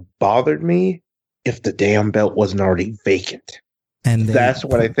not have bothered me if the damn belt wasn't already vacant. And that's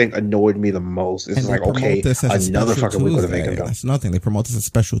what I think annoyed me the most. It's like, okay, another fucking week with a vacant belt. That's nothing. They promote this as a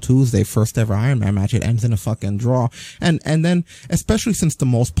special Tuesday, first ever Iron Man match. It ends in a fucking draw. And then, especially since the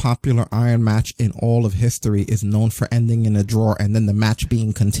most popular Iron match in all of history is known for ending in a draw and then the match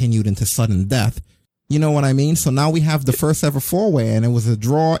being continued into sudden death. You know what I mean? So now we have the first ever 4-way, and it was a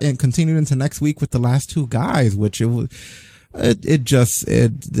draw and continued into next week with the last 2 guys, which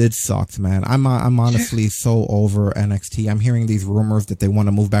it sucks, man. I'm honestly so over NXT. I'm hearing these rumors that they want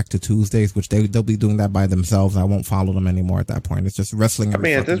to move back to Tuesdays, which they'll be doing that by themselves. I won't follow them anymore at that point. It's just wrestling. I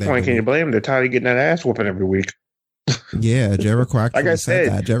mean, at this point, can you blame them? They're tired of getting that ass whooping every week. Yeah, Jericho actually said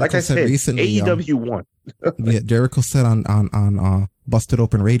that. Jericho said recently, AEW won. Yeah, Jericho said on Busted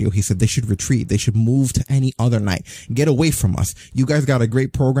Open Radio, he said they should retreat. They should move to any other night. Get away from us. You guys got a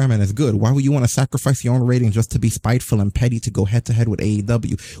great program and it's good. Why would you want to sacrifice your own rating just to be spiteful and petty to go head to head with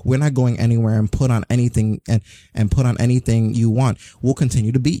AEW? We're not going anywhere and put on anything and put on anything you want. We'll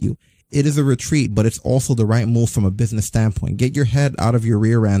continue to beat you. It is a retreat, but it's also the right move from a business standpoint. Get your head out of your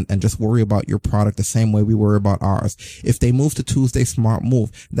rear end and just worry about your product the same way we worry about ours. If they move to Tuesday, smart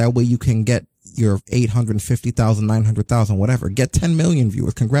move. That way you can get your 850,000, 900,000, whatever. Get 10 million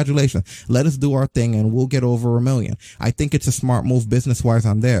viewers. Congratulations. Let us do our thing and we'll get over 1 million. I think it's a smart move business-wise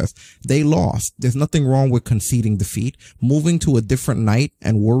on theirs. They lost. There's nothing wrong with conceding defeat. Moving to a different night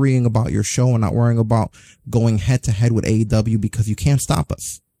and worrying about your show and not worrying about going head to head with AEW because you can't stop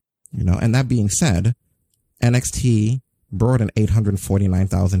us. You know, and that being said, NXT brought in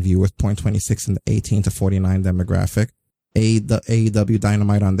 849,000 viewers, 0.26 in the 18 to 49 demographic. The AEW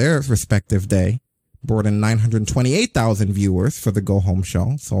Dynamite on their respective day brought in 928,000 viewers for the Go Home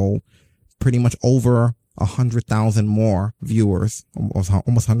show. So pretty much over 100,000 more viewers, almost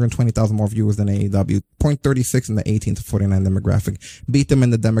 120,000 more viewers than AEW, 0.36 in the 18 to 49 demographic, beat them in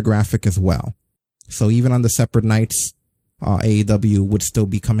the demographic as well. So even on the separate nights, AEW would still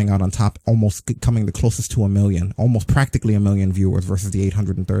be coming out on top, almost coming the closest to 1 million, almost practically 1 million viewers versus the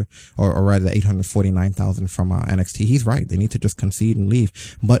 830 or rather the 849,000 from NXT. He's right. They need to just concede and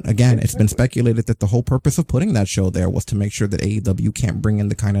leave. But again, it's been speculated that the whole purpose of putting that show there was to make sure that AEW can't bring in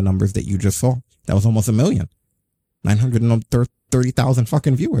the kind of numbers that you just saw. That was almost 1 million. 930,000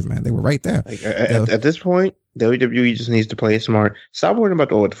 fucking viewers, man. They were right there. Like, at this point, WWE just needs to play smart. Stop worrying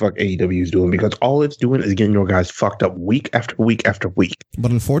about what the fuck AEW is doing, because all it's doing is getting your guys fucked up week after week after week.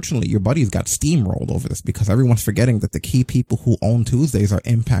 But unfortunately, your buddies got steamrolled over this because everyone's forgetting that the key people who own Tuesdays are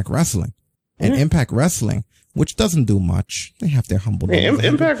Impact Wrestling. And Impact Wrestling, which doesn't do much, they have their humble numbers.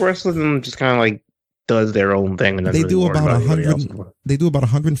 Impact Wrestling just kind of like does their own thing, and they do about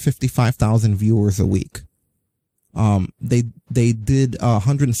 155,000 viewers a week. They did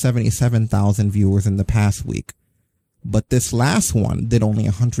 177,000 viewers in the past week. But this last one did only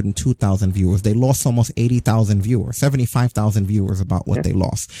 102,000 viewers. They lost almost 80,000 viewers, 75,000 viewers about what they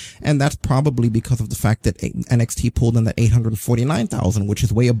lost. And that's probably because of the fact that NXT pulled in that 849,000, which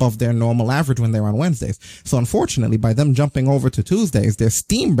is way above their normal average when they're on Wednesdays. So unfortunately, by them jumping over to Tuesdays, they're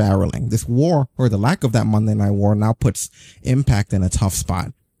steam barreling. This war, or the lack of that Monday Night War, now puts Impact in a tough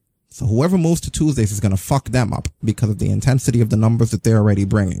spot. So whoever moves to Tuesdays is going to fuck them up because of the intensity of the numbers that they're already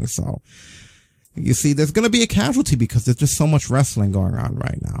bringing. So you see, there's going to be a casualty because there's just so much wrestling going on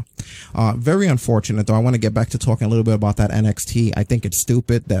right now. Very unfortunate, though. I want to get back to talking a little bit about that NXT. I think it's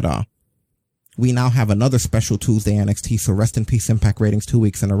stupid that we now have another special Tuesday NXT. So rest in peace, Impact ratings 2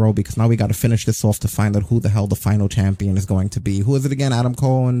 weeks in a row, because now we got to finish this off to find out who the hell the final champion is going to be. Who is it again? Adam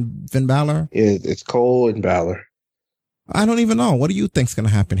Cole and Finn Balor? It's Cole and Balor. I don't even know. What do you think's going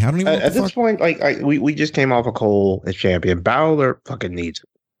to happen? I don't even know at this point, we just came off of Cole as champion. Balor fucking needs it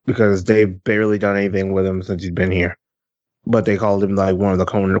because they've barely done anything with him since he's been here. But they called him like one of the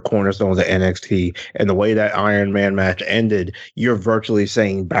cornerstones of NXT. And the way that Iron Man match ended, you're virtually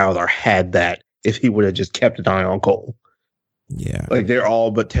saying Balor had that if he would have just kept an eye on Cole. Yeah. Like they're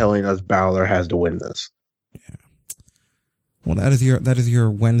all but telling us Balor has to win this. Yeah. Well, that is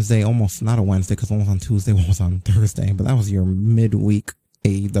your Wednesday, almost not a Wednesday because one was on Tuesday, one was on Thursday, but that was your midweek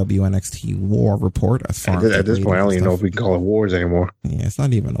AEW NXT War report. As far at this point, I don't even know if we can call it wars anymore. Yeah, it's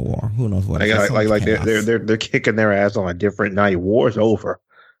not even a war. Who knows what? They're kicking their ass on a different night. War's over.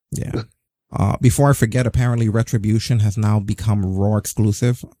 Yeah. Before I forget, apparently Retribution has now become Raw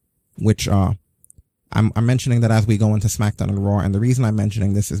exclusive, which I'm mentioning that as we go into SmackDown and Raw, and the reason I'm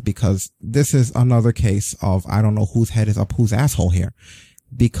mentioning this is because this is another case of I don't know whose head is up whose asshole here,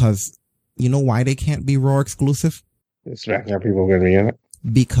 because you know why they can't be Raw exclusive? SmackDown people are going to be in it.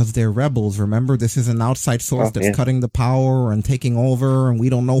 Because they're rebels. Remember, this is an outside source that's cutting the power and taking over, and we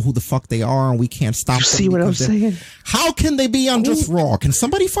don't know who the fuck they are, and we can't stop them. See what I'm saying? How can they be on just Raw? Can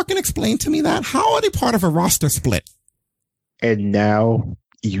somebody fucking explain to me that? How are they part of a roster split? And now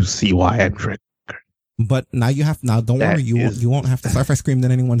you see why I'm triggered. But now don't worry, you won't have to, sorry if I screamed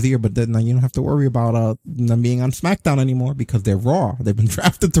in anyone's ear, but then you don't have to worry about them being on SmackDown anymore because they're Raw. They've been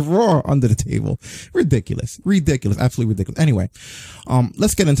drafted to Raw under the table. Ridiculous, absolutely ridiculous. Anyway,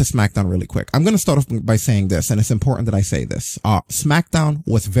 let's get into SmackDown really quick. I'm going to start off by saying this, and it's important that I say this. SmackDown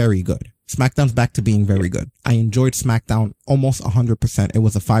was very good. SmackDown's back to being very good. I enjoyed SmackDown almost 100%. It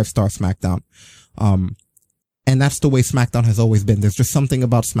was a 5-star SmackDown. And that's the way SmackDown has always been. There's just something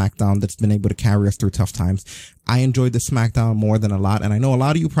about SmackDown that's been able to carry us through tough times. I enjoyed the SmackDown more than a lot, and I know a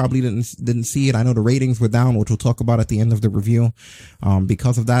lot of you probably didn't see it. I know the ratings were down, which we'll talk about at the end of the review.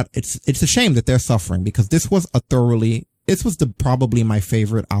 Because of that, it's a shame that they're suffering because this was probably my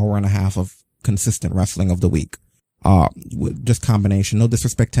favorite hour and a half of consistent wrestling of the week. Just combination, no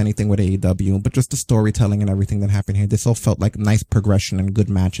disrespect to anything with AEW, but just the storytelling and everything that happened here. This all felt like nice progression and good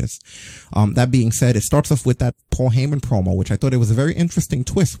matches. That being said, it starts off with that Paul Heyman promo, which I thought it was a very interesting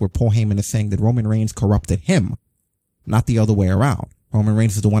twist where Paul Heyman is saying that Roman Reigns corrupted him, not the other way around. Roman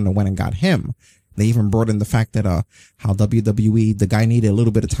Reigns is the one that went and got him. They even brought in the fact that, how WWE, the guy needed a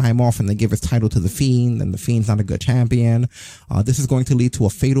little bit of time off and they give his title to The Fiend and The Fiend's not a good champion. This is going to lead to a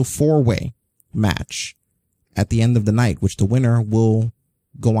fatal 4-way match at the end of the night, which the winner will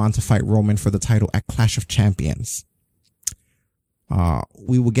go on to fight Roman for the title at Clash of Champions.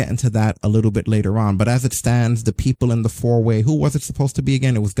 We will get into that a little bit later on, but as it stands, the people in the 4-way, who was it supposed to be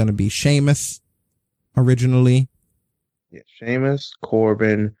again? It was going to be Sheamus originally. Yeah, Sheamus,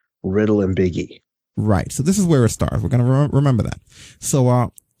 Corbin, Riddle, and Big E. Right. So this is where it starts. We're going to remember that.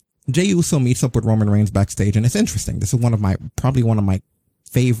 So, Jey Uso meets up with Roman Reigns backstage, and it's interesting. This is probably one of my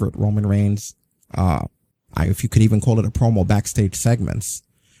favorite Roman Reigns, if you could even call it a promo backstage segments,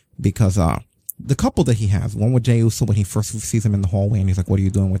 because the couple that he has, one with Jey Uso when he first sees him in the hallway and he's like, what are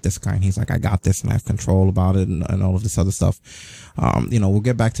you doing with this guy? And he's like, I got this and I have control about it and all of this other stuff. We'll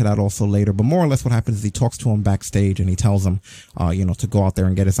get back to that also later, but more or less what happens is he talks to him backstage and he tells him, to go out there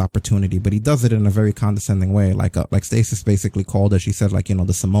and get his opportunity, but he does it in a very condescending way. Like Stasis basically called it, she said,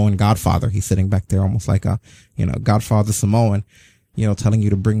 the Samoan Godfather. He's sitting back there almost like Godfather Samoan, telling you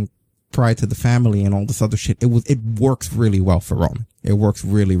to bring pride to the family and all this other shit. It works really well for Roman. It works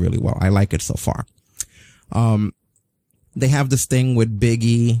really, really well. I like it so far. They have this thing with Big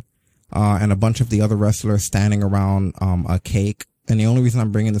E, and a bunch of the other wrestlers standing around, a cake. And the only reason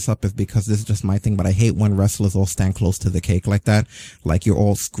I'm bringing this up is because this is just my thing, but I hate when wrestlers all stand close to the cake like that. Like you're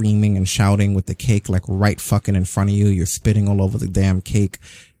all screaming and shouting with the cake, like right fucking in front of you. You're spitting all over the damn cake.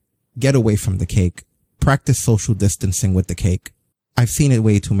 Get away from the cake. Practice social distancing with the cake. I've seen it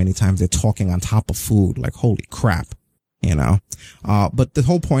way too many times. They're talking on top of food. Like, holy crap. You know, but the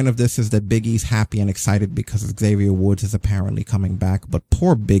whole point of this is that Big E's happy and excited because Xavier Woods is apparently coming back. But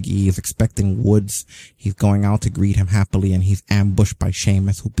poor Big E is expecting Woods. He's going out to greet him happily, and he's ambushed by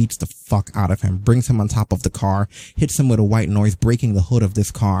Sheamus, who beats the fuck out of him, brings him on top of the car, hits him with a white noise, breaking the hood of this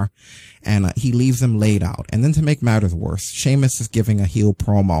car, and he leaves him laid out. And then to make matters worse, Sheamus is giving a heel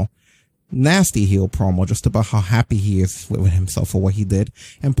promo. Nasty heel promo just about how happy he is with himself for what he did.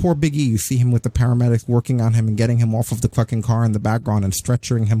 And poor Big E, you see him with the paramedics working on him and getting him off of the fucking car in the background and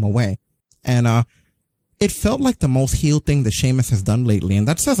stretchering him away. And it felt like the most heel thing that Sheamus has done lately, and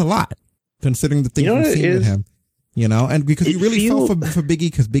that says a lot considering the things we've seen with him. You know, and because you really felt for Big E,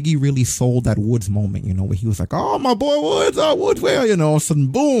 because Big E really sold that Woods moment, you know, where he was like, oh, my boy Woods, Woods, where, you know, some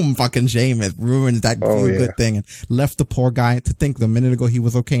boom, fucking Sheamus ruins that good thing and left the poor guy to think the minute ago he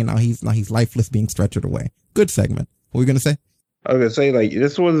was okay. Now he's lifeless, being stretchered away. Good segment. What were you going to say? I was going to say, like,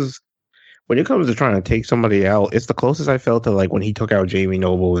 this was, when it comes to trying to take somebody out, it's the closest I felt to, like, when he took out Jamie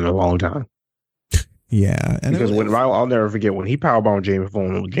Noble in a long time. Yeah. And because I'll never forget when he powerbombed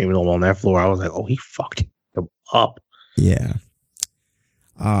Jamie Noble on that floor, I was like, oh, he fucked him up. Yeah.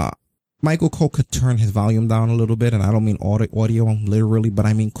 Michael Cole could turn his volume down a little bit, and I don't mean audio literally, but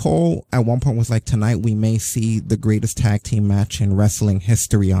I mean Cole at one point was like, tonight we may see the greatest tag team match in wrestling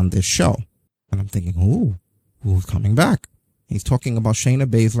history on this show. And I'm thinking, ooh, who's coming back? He's talking about Shayna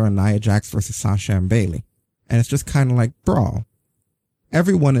Baszler and Nia Jax versus Sasha and Bayley. And it's just kind of like, bro,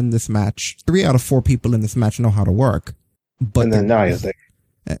 everyone in this match, 3 out of 4 people in this match know how to work. But and then Nia's there.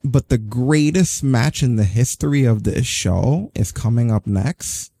 But the greatest match in the history of this show is coming up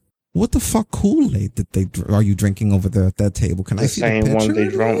next. What the fuck Kool-Aid are you drinking over there at that table? Can I see the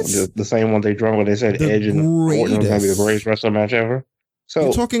picture? The same one they drunk when they said Edge and Orton was going to be the greatest wrestling match ever. So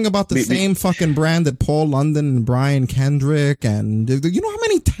you're talking about the same fucking brand that Paul London and Brian Kendrick and you know how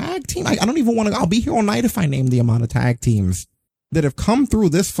many tag teams? I don't even want to. I'll be here all night if I name the amount of tag teams that have come through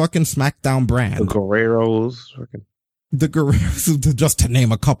this fucking SmackDown brand. The Guerreros. The Guerreros, just to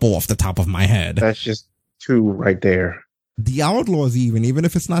name a couple off the top of my head. That's just 2 right there. The Outlaws, even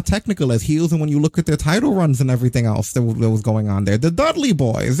if it's not technical as heels, and when you look at their title runs and everything else that was going on there, the Dudley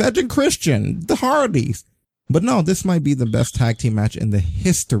Boys, Edge and Christian, the Hardys. But no, this might be the best tag team match in the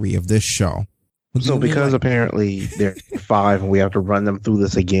history of this show. So because apparently they're 5 and we have to run them through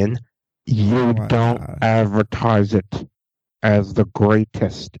this again, you don't advertise it as the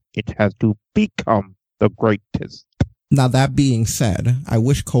greatest. It has to become the greatest. Now, that being said, I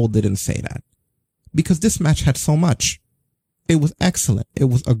wish Cole didn't say that, because this match had so much. It was excellent. It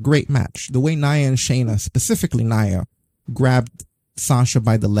was a great match. The way Nia and Shayna, specifically Nia, grabbed Sasha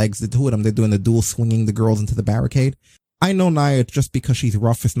by the legs, the 2 of them, they're doing the dual swinging the girls into the barricade. I know Nia just because she's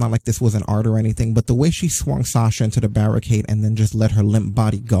rough. It's not like this was an art or anything, but the way she swung Sasha into the barricade and then just let her limp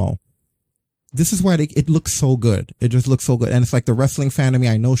body go. This is why it looks so good. It just looks so good. And it's like the wrestling fan of me,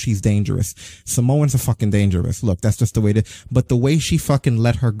 I know she's dangerous. Samoans are fucking dangerous. Look, that's just the way but the way she fucking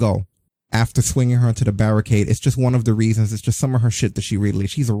let her go after swinging her into the barricade, it's just one of the reasons. It's just some of her shit that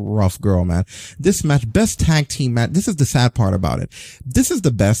she's a rough girl, man. This match, best tag team match. This is the sad part about it. This is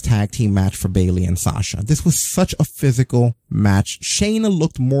the best tag team match for Bayley and Sasha. This was such a physical match. Shayna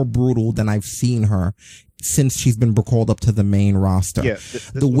looked more brutal than I've seen her since she's been called up to the main roster. Yeah,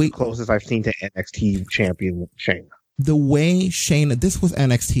 this was the closest I've seen to NXT champion Shayna. The way Shayna, this was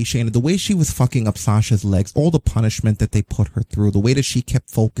NXT Shayna, the way she was fucking up Sasha's legs, all the punishment that they put her through, the way that she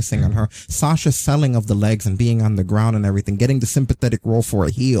kept focusing on her, Sasha's selling of the legs and being on the ground and everything, getting the sympathetic role for a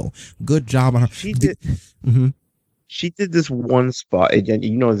heel. Good job on her. She did. She did this one spot, and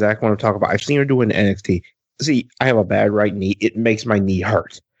you know exactly what I'm talking about. I've seen her do it in NXT. See, I have a bad right knee. It makes my knee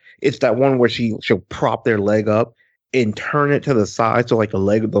hurt. It's that one where she'll prop their leg up and turn it to the side, so like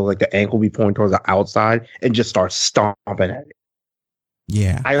the ankle be pointing towards the outside, and just start stomping at it.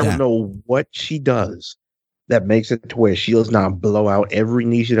 Yeah, I don't know what she does that makes it to where she does not blow out every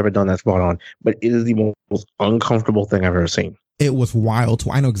knee she's ever done that spot on, but it is the most uncomfortable thing I've ever seen. It was wild.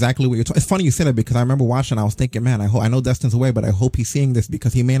 I know exactly what you're talking. It's funny you said it, because I remember watching. I was thinking, man, I know Destin's away, but I hope he's seeing this,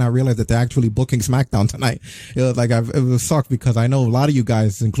 because he may not realize that they're actually booking SmackDown tonight. It was like it was sucked, because I know a lot of you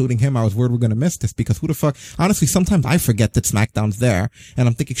guys, including him, I was worried we're going to miss this, because who the fuck? Honestly, sometimes I forget that SmackDown's there, and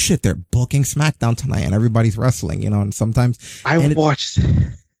I'm thinking, shit, they're booking SmackDown tonight, and everybody's wrestling, you know. And sometimes I watched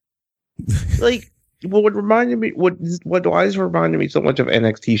like what reminded me, what always reminded me so much of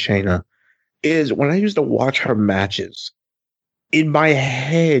NXT Shayna is when I used to watch her matches. In my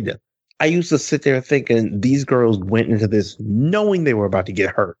head, I used to sit there thinking these girls went into this knowing they were about to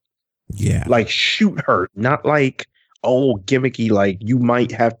get hurt. Yeah. Like shoot hurt, not like, oh, gimmicky, like you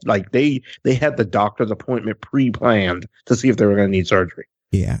might have, like they had the doctor's appointment pre-planned to see if they were going to need surgery.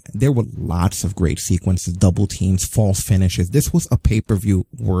 Yeah, there were lots of great sequences, double teams, false finishes. This was a pay-per-view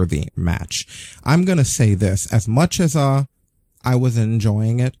worthy match. I'm going to say this, as much as I was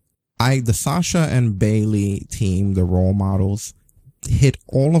enjoying it, the Sasha and Bayley team, the role models, hit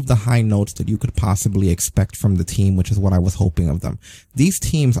all of the high notes that you could possibly expect from the team, which is what I was hoping of them. These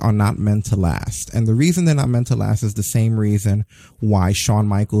teams are not meant to last. And the reason they're not meant to last is the same reason why Shawn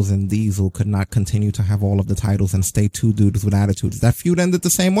Michaels and Diesel could not continue to have all of the titles and stay two dudes with attitudes. That feud ended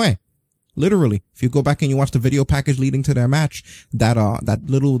the same way. Literally. If you go back and you watch the video package leading to their match,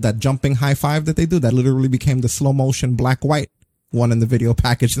 that jumping high five that they do, that literally became the slow motion black-white one in the video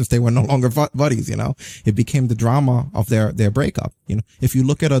package, since they were no longer buddies, you know. It became the drama of their breakup, you know. If you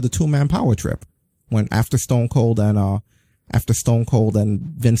look at the two-man power trip, when after Stone Cold and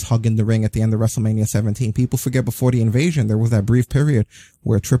Vince hugging the ring at the end of WrestleMania 17, people forget before the invasion, there was that brief period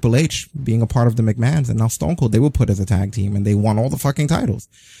where Triple H, being a part of the McMahons, and now Stone Cold, they were put as a tag team and they won all the fucking titles.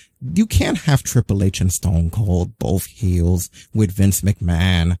 You can't have Triple H and Stone Cold, both heels, with Vince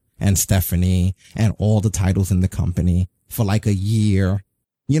McMahon and Stephanie and all the titles in the company for like a year.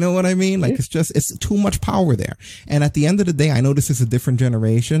 You know what I mean? Like, it's too much power there. And at the end of the day, I know this is a different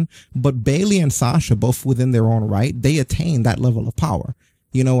generation, but Bayley and Sasha, both within their own right, they attain that level of power.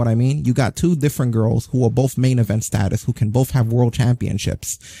 You know what I mean? You got two different girls who are both main event status, who can both have world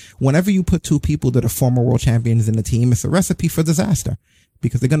championships. Whenever you put two people that are former world champions in the team, it's a recipe for disaster,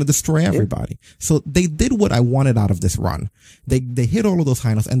 because they're going to destroy everybody. So they did what I wanted out of this run. They hit all of those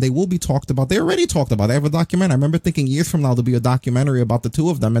high notes, and they will be talked about. They already talked about. They have a documentary. I remember thinking years from now there'll be a documentary about the two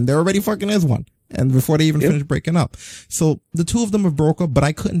of them, and there already fucking is one. And before they even finished breaking up. So the two of them have broke up, but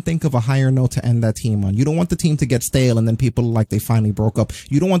I couldn't think of a higher note to end that team on. You don't want the team to get stale and then people like they finally broke up.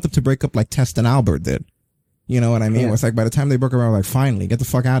 You don't want them to break up like Test and Albert did. You know what I mean? Yeah. It's like by the time they broke up, I was like, finally, get the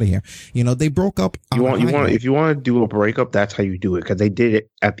fuck out of here. You know, they broke up. If you want to do a breakup, that's how you do it, because they did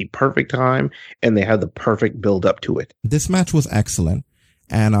it at the perfect time and they had the perfect build up to it. This match was excellent,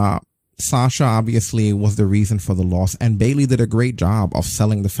 and Sasha obviously was the reason for the loss, and Bayley did a great job of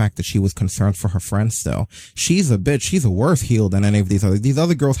selling the fact that she was concerned for her friends still. She's a bitch. She's a worse heel than any of these other. These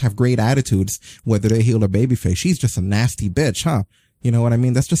other girls have great attitudes, whether they're heel or babyface. She's just a nasty bitch, huh? You know what I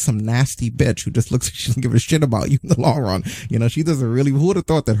mean? That's just some nasty bitch who just looks like she doesn't give a shit about you in the long run. You know, she doesn't really, who would have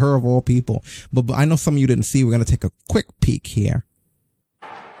thought that her of all people? But I know some of you didn't see. We're going to take a quick peek here.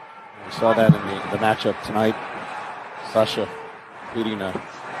 We saw that in the matchup tonight. Sasha beating a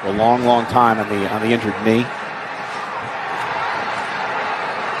long, long time on the injured knee.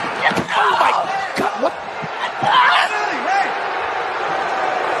 Oh my God! What?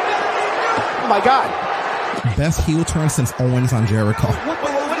 Oh my God! Best heel turn since Owens on Jericho. What's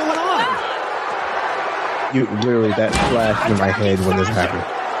going on? You literally, that flashed in my head when this happened.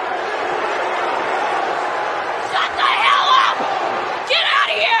 Shut the hell up! Get out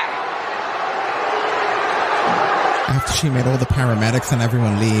of here! After she made all the paramedics and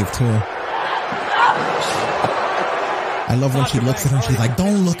everyone leave too. I love when she looks at her, she's like,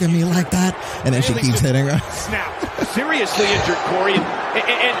 don't look at me like that. And then she keeps hitting her. Snap. Seriously injured Corey.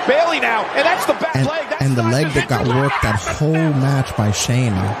 And Bayley now. And that's the back leg. And the leg that got worked that whole match by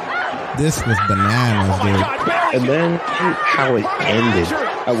Shayna. This was bananas, dude. And then how it ended.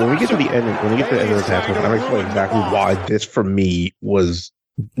 When we get to the end of this episode, I'm explaining exactly why this for me was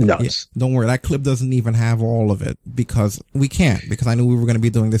nuts. Yeah, don't worry, that clip doesn't even have all of it because we can't. Because I knew we were going to be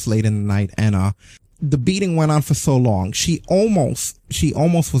doing this late in the night, and the beating went on for so long. She almost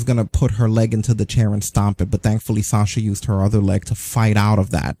was going to put her leg into the chair and stomp it, but thankfully Sasha used her other leg to fight out of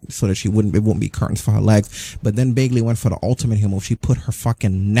that so that it wouldn't be curtains for her legs. But then Bayley went for the ultimate heel move. She put her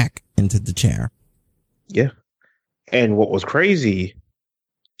fucking neck into the chair. Yeah. And what was crazy,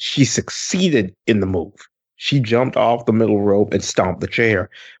 she succeeded in the move. She jumped off the middle rope and stomped the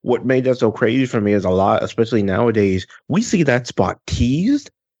chair. What made that so crazy for me is a lot, especially nowadays, we see that spot teased,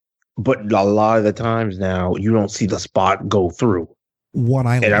 but a lot of the times now, you don't see the spot go through. And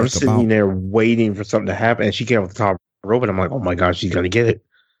I'm sitting there waiting for something to happen, and she came off the top rope, and I'm like, oh my gosh, she's going to get it.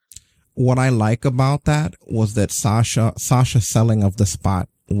 What I like about that was that Sasha's selling of the spot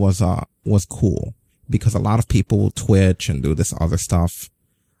was cool, because a lot of people will twitch and do this other stuff.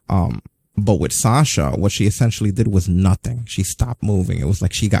 But with Sasha, what she essentially did was nothing. She stopped moving. It was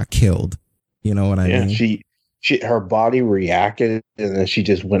like she got killed. You know what I mean? Her body reacted, and then she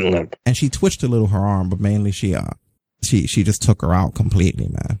just went limp. And she twitched a little her arm, but mainly she just took her out completely,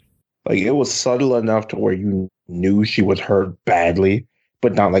 man. Like, it was subtle enough to where you knew she was hurt badly,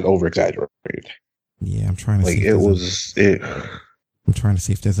 but not like over exaggerated. Yeah, I'm trying to see. I'm trying to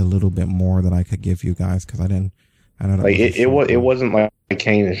see if there's a little bit more that I could give you guys, because I know that it wasn't like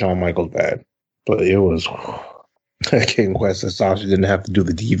Kane and Shawn Michaels bad, but it was. King West and Sasha didn't have to do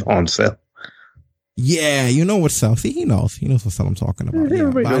the Devon sell. Yeah, you know what Sal? See, he knows what Sal I'm talking about. Yeah,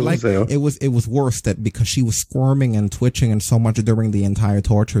 but I like it was worse that because she was squirming and twitching and so much during the entire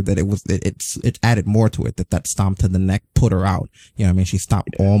torture that it added more to it that stomp to the neck put her out. You know what I mean? She stopped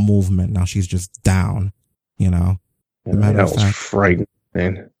all movement. Now she's just down, you know. That was frightening,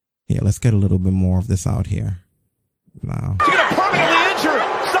 man. Yeah, let's get a little bit more of this out here. Now. She's gonna permanently injure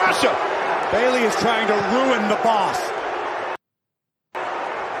Sasha. Bayley is trying to ruin the boss.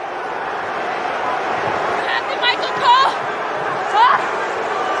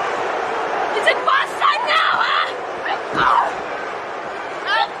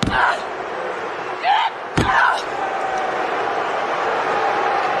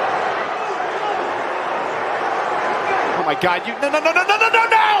 Oh my God! No!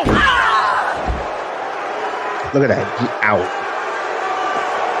 Look at that! He's out.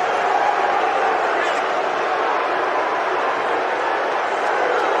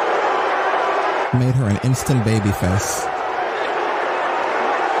 Made her an instant baby face.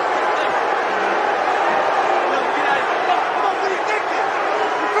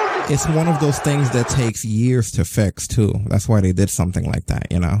 It's one of those things that takes years to fix too. That's why they did something like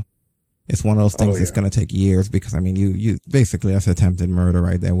that, you know. It's one of those things that's going to take years because, I mean, you basically, that's attempted murder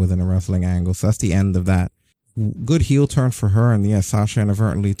right there within a wrestling angle. So that's the end of that. Good heel turn for her. And yeah, Sasha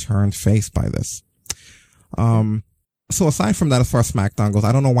inadvertently turned face by this. So aside from that, as far as SmackDown goes,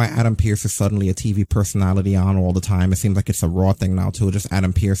 I don't know why Adam Pearce is suddenly a TV personality on all the time. It seems like it's a Raw thing now too. Just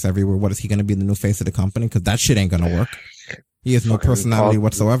Adam Pearce everywhere. What is he going to be the new face of the company? Cause that shit ain't going to work. He has no personality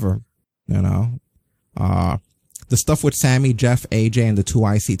whatsoever, you know. The stuff with Sammy, Jeff, AJ, and the 2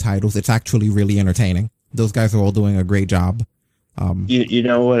 IC titles, it's actually really entertaining. Those guys are all doing a great job. You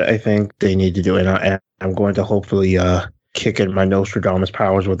know what I think they need to do, and I'm going to hopefully kick in my Nostradamus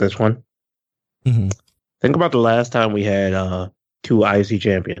powers with this one. Mm-hmm. Think about the last time we had 2 IC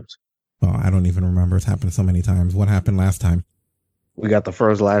champions. Oh, I don't even remember. It's happened so many times. What happened last time? We got the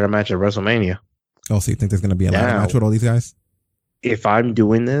first ladder match at WrestleMania. Oh, so you think there's going to be a ladder match with all these guys? If I'm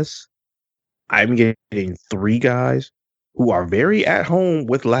doing this, I'm getting 3 guys who are very at home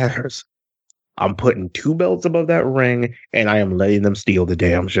with ladders. I'm putting 2 belts above that ring, and I am letting them steal the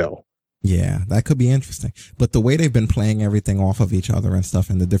damn show. Yeah, that could be interesting. But the way they've been playing everything off of each other and stuff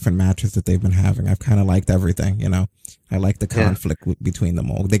and the different matches that they've been having, I've kind of liked everything, you know. I like the conflict between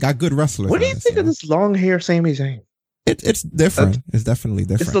them all. They got good wrestlers. What do you think of this long hair Sami Zayn? It's different. It's definitely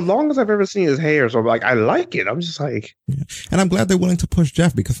different. It's the longest I've ever seen his hair, so like I like it. I'm just like, yeah. And I'm glad they're willing to push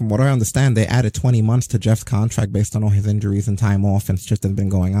Jeff because from what I understand, they added 20 months to Jeff's contract based on all his injuries and time off and shit that's been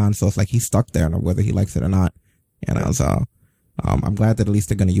going on. So it's like he's stuck there, whether he likes it or not. You know, so I'm glad that at least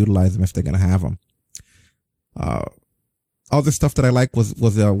they're going to utilize him if they're going to have him. Other stuff that I like was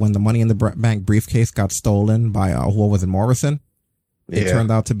when the Money in the Bank briefcase got stolen by what was it, Morrison? It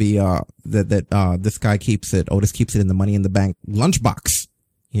turned out to be that this guy keeps it. Otis keeps it in the Money in the Bank lunchbox.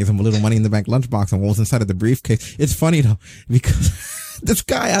 He has him a little Money in the Bank lunchbox, and what was inside of the briefcase? It's funny though because this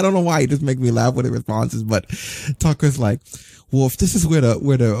guy, I don't know why he just makes me laugh with his responses, but Tucker's like, "Well, if this is where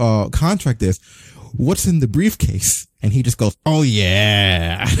the contract is, what's in the briefcase?" And he just goes, "Oh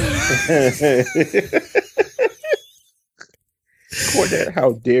yeah." Cornette,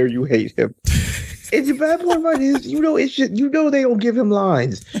 how dare you hate him? It's a bad point about his, it's just, they don't give him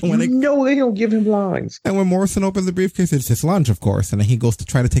lines. They don't give him lines. And when Morrison opens the briefcase, it's his lunch, of course. And then he goes to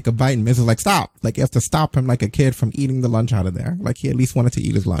try to take a bite and Miz is like, stop. Like, you have to stop him like a kid from eating the lunch out of there. Like, he at least wanted to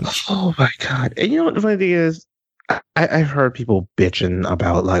eat his lunch. Oh my God. And you know what the funny thing is? I've heard people bitching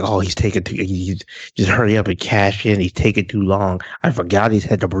about like, oh, he's just hurry up and cash in. He's taking too long. I forgot he's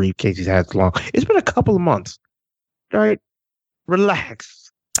had the briefcase. He's had too long. It's been a couple of months. Right? Relax.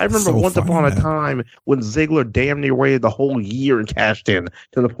 I remember once upon a time when Ziggler damn near waited the whole year and cashed in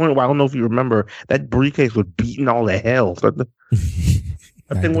to the point where I don't know if you remember that briefcase was beating all the hell. So that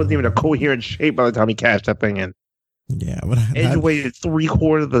thing wasn't even a coherent shape by the time he cashed that thing in. Yeah, but Edge waited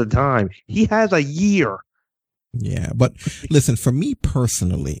 3/4 of the time. He has a year. Yeah, but listen, for me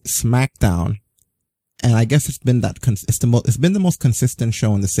personally, SmackDown, and I guess it's been it's been the most consistent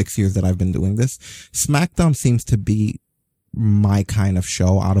show in the 6 years that I've been doing this. SmackDown seems to be my kind of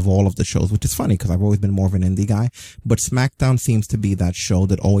show out of all of the shows, which is funny because I've always been more of an indie guy, but SmackDown seems to be that show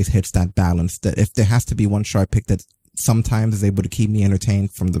that always hits that balance, that if there has to be one show I pick that sometimes is able to keep me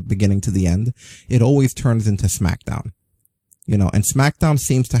entertained from the beginning to the end, it always turns into SmackDown, you know, and SmackDown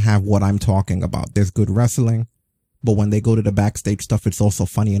seems to have what I'm talking about. There's good wrestling, but when they go to the backstage stuff, it's also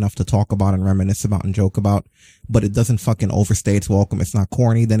funny enough to talk about and reminisce about and joke about, but it doesn't fucking overstay its welcome. It's not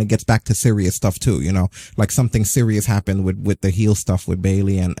corny. Then it gets back to serious stuff too, you know, like something serious happened with the heel stuff with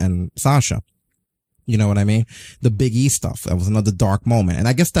Bayley and Sasha. You know what I mean? The Big E stuff. That was another dark moment. And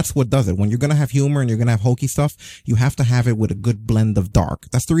I guess that's what does it. When you're going to have humor and you're going to have hokey stuff, you have to have it with a good blend of dark.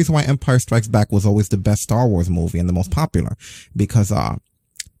 That's the reason why Empire Strikes Back was always the best Star Wars movie and the most popular, because,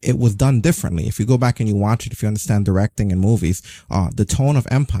 it was done differently. If you go back and you watch it, if you understand directing and movies, the tone of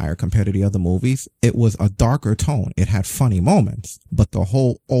Empire compared to the other movies, it was a darker tone. It had funny moments, but the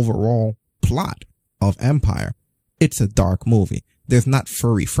whole overall plot of Empire, it's a dark movie. There's not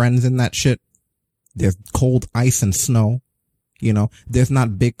furry friends in that shit. There's cold ice and snow. You know, there's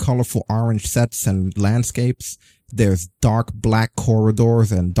not big colorful orange sets and landscapes. There's dark black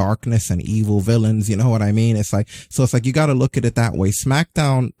corridors and darkness and evil villains. You know what I mean? It's like you got to look at it that way.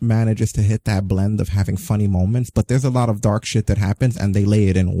 SmackDown manages to hit that blend of having funny moments, but there's a lot of dark shit that happens and they lay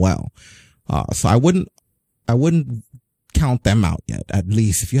it in well. So I wouldn't count them out yet, at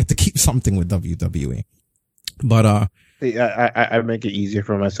least if you have to keep something with WWE. But, I make it easier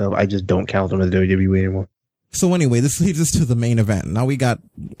for myself. I just don't count them as WWE anymore. So anyway, this leads us to the main event. Now we got,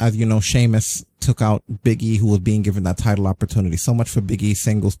 as you know, Sheamus took out Big E, who was being given that title opportunity. So much for Big E's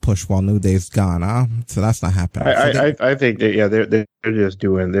singles push while New Day's gone, huh? So that's not happening. I think that, they're just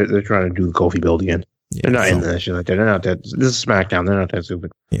doing, they're trying to do the Kofi build again. Yeah, they're not in that shit like that. They're not that, this is SmackDown. They're not that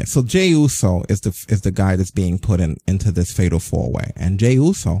stupid. Yeah. So Jey Uso is the guy that's being put into this Fatal 4-Way. And Jey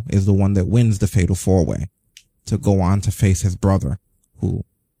Uso is the one that wins the Fatal 4-Way to go on to face his brother,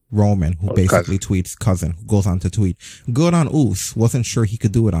 Roman, who basically tweets cousin, who goes on to tweet. Good on Uso. Wasn't sure he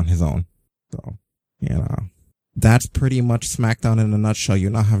could do it on his own. So, you know, that's pretty much SmackDown in a nutshell. You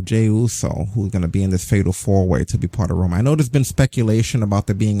now have Jey Uso, who's going to be in this Fatal 4-Way to be part of Roman. I know there's been speculation about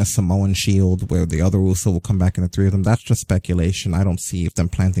there being a Samoan Shield where the other Uso will come back in the three of them. That's just speculation. I don't see if them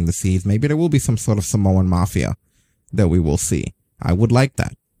planting the seeds. Maybe there will be some sort of Samoan Mafia that we will see. I would like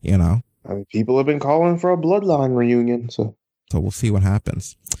that, you know. I mean, people have been calling for a Bloodline reunion, so we'll see what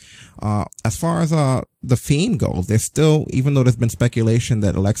happens. As far as the Fiend goes, there's still, even though there's been speculation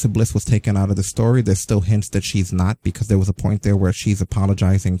that Alexa Bliss was taken out of the story, there's still hints that she's not, because there was a point there where she's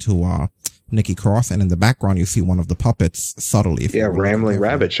apologizing to Nikki Cross, and in the background you see one of the puppets subtly. Rambling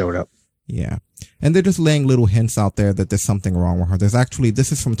Rabbit showed up. Yeah. And they're just laying little hints out there that there's something wrong with her. There's actually,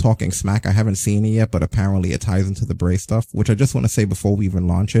 this is from Talking Smack. I haven't seen it yet, but apparently it ties into the Bray stuff, which I just want to say before we even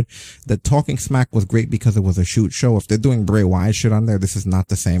launch it, that Talking Smack was great because it was a shoot show. If they're doing Bray Wyatt shit on there, this is not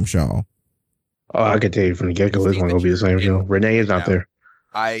the same show. Oh, I can tell you from the get-go, this one will be the same show. Renee is not there.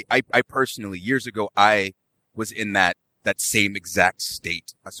 I personally, years ago, I was in that same exact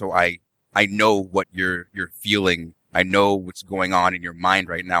state. So I know what you're feeling. I know what's going on in your mind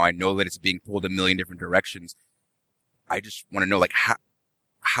right now. I know that it's being pulled a million different directions. I just want to know, like,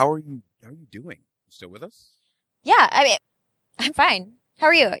 how are you doing? You still with us? Yeah, I mean, I'm fine. How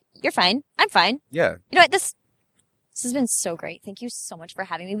are you? You're fine. I'm fine. Yeah. You know what? This has been so great. Thank you so much for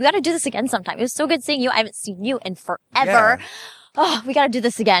having me. We got to do this again sometime. It was so good seeing you. I haven't seen you in forever. Yeah. Oh, we got to do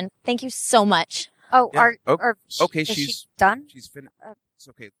this again. Thank you so much. Oh, yeah. Okay, she's done? She's finished. It's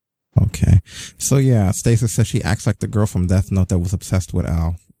okay. Okay. So yeah, Stacey says she acts like the girl from Death Note that was obsessed with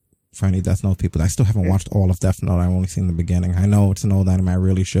Al. For any Death Note people, I still haven't watched all of Death Note. I've only seen the beginning. I know it's an old anime. I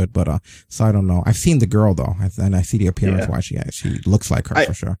really should, but so I don't know. I've seen the girl though, and I see the appearance why she looks like her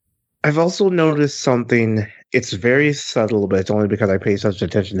for sure. I've also noticed something. It's very subtle, but it's only because I pay such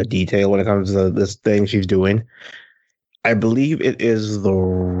attention to detail when it comes to this thing she's doing. I believe it is the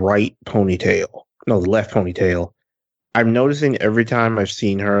right ponytail. No, the left ponytail. I'm noticing every time I've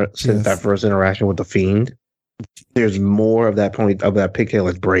seen her since that first interaction with the Fiend, there's more of that pigtail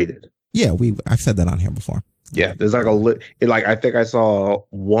that's braided. Yeah, I've said that on here before. Yeah, there's like I think I saw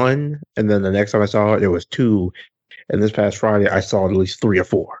one, and then the next time I saw her, there was two, and this past Friday I saw at least 3 or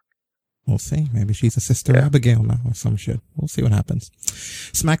 4. We'll see. Maybe she's a Sister Abigail now or some shit. We'll see what happens.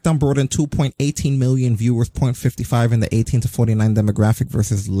 SmackDown brought in 2.18 million viewers, 0.55 in the 18 to 49 demographic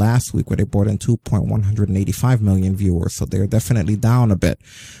versus last week where they brought in 2.185 million viewers. So they're definitely down a bit,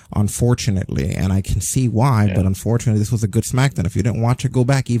 unfortunately. And I can see why, but unfortunately this was a good SmackDown. If you didn't watch it, go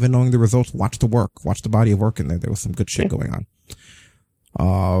back. Even knowing the results, watch the work. Watch the body of work in there. There was some good shit going on.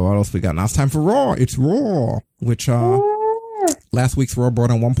 What else we got? Now it's time for Raw. It's Raw, which, last week's Raw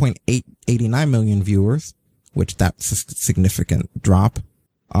brought in 1.889 million viewers, which that's a significant drop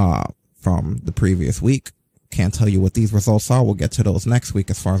from the previous week. Can't tell you what these results are. We'll get to those next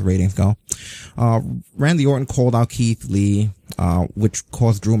week as far as ratings go. Randy Orton called out Keith Lee, which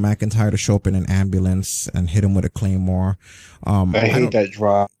caused Drew McIntyre to show up in an ambulance and hit him with a Claymore. I hate that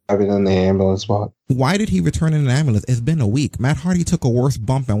driving in the ambulance spot. Why did he return in an ambulance? It's been a week. Matt Hardy took a worse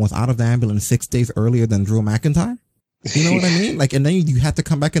bump and was out of the ambulance 6 days earlier than Drew McIntyre. You know what I mean? Like, and then you had to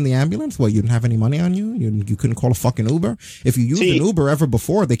come back in the ambulance. Well, you didn't have any money on you. You couldn't call a fucking Uber. If you used an Uber ever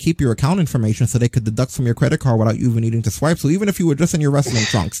before, they keep your account information so they could deduct from your credit card without you even needing to swipe. So even if you were just in your wrestling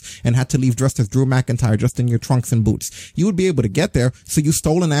trunks and had to leave dressed as Drew McIntyre, just in your trunks and boots, you would be able to get there. So you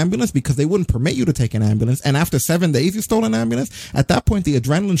stole an ambulance because they wouldn't permit you to take an ambulance. And after 7 days, you stole an ambulance. At that point, the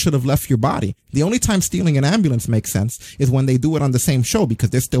adrenaline should have left your body. The only time stealing an ambulance makes sense is when they do it on the same show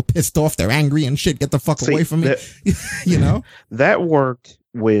because they're still pissed off. They're angry and shit. Get the fuck away from me. You know? That worked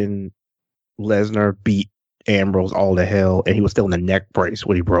when Lesnar beat Ambrose all to hell, and he was still in the neck brace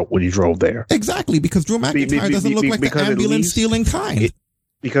when he drove there. Exactly, because Drew McIntyre doesn't look like the ambulance stealing kind.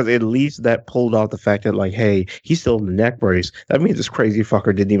 Because at least that pulled out the fact that, like, hey, he's still in the neck brace. That means this crazy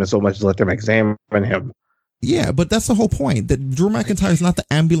fucker didn't even so much as let them examine him. Yeah, but that's the whole point. That Drew McIntyre is not the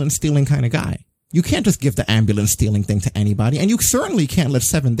ambulance stealing kind of guy. You can't just give the ambulance stealing thing to anybody, and you certainly can't let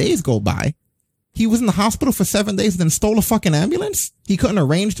 7 days go by. He was in the hospital for 7 days and then stole a fucking ambulance? He couldn't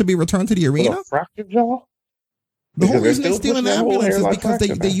arrange to be returned to the arena? Fractured jaw? The whole reason they steal an ambulance is because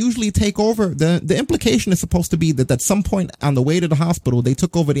they usually take over. The implication is supposed to be that at some point on the way to the hospital, they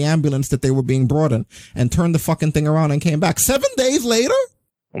took over the ambulance that they were being brought in and turned the fucking thing around and came back. 7 days later?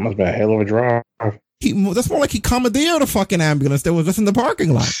 That must be a hell of a drive. That's more like he commandeered a fucking ambulance that was just in the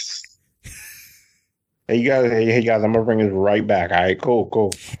parking lot. Hey guys, I'm gonna bring this right back. All right,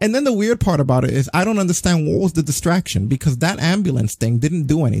 cool. And then the weird part about it is I don't understand what was the distraction, because that ambulance thing didn't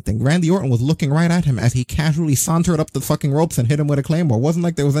do anything. Randy Orton was looking right at him as he casually sauntered up the fucking ropes and hit him with a claymore. It wasn't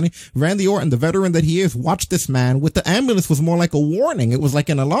like there was any. Randy Orton, the veteran that he is, watched this man with the ambulance was more like a warning. It was like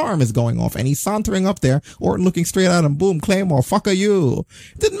an alarm is going off, and he's sauntering up there, Orton looking straight at him, boom, claymore, fucker you.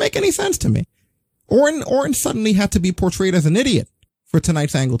 It didn't make any sense to me. Orton suddenly had to be portrayed as an idiot for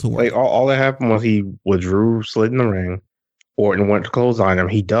tonight's angle to work. Like all that happened was Drew slid in the ring. Orton went to close on him.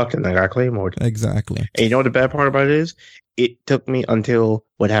 He ducked and then got claymored. Exactly. And you know what the bad part about it is? It took me until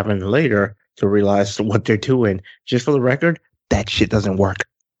what happened later to realize what they're doing. Just for the record, that shit doesn't work.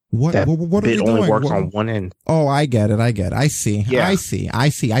 What are they doing? Only works on one end. Oh, I get it. I see. Yeah. I see.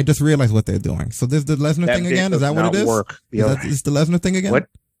 I just realized what they're doing. So there's the Lesnar thing again? Is that what it is? Is the Lesnar thing again? What?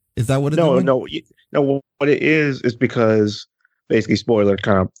 Is that what it is? No. What it is because basically, spoiler,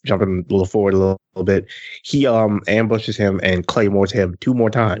 kind of jumping a little forward a little bit. He ambushes him and claymores him 2 more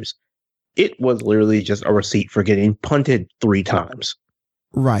times. It was literally just a receipt for getting punted 3 times.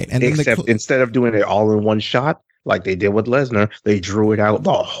 Right. And except instead of doing it all in one shot, like they did with Lesnar, they drew it out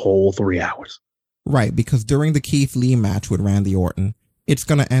the whole 3 hours. Right, because during the Keith Lee match with Randy Orton, it's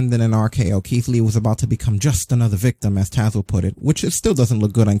going to end in an RKO. Keith Lee was about to become just another victim, as Taz will put it, which it still doesn't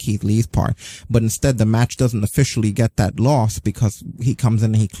look good on Keith Lee's part. But instead, the match doesn't officially get that loss because he comes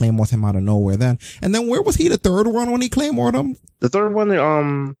in and he claymores him out of nowhere then. And then where was he the third one when he claymored him? The third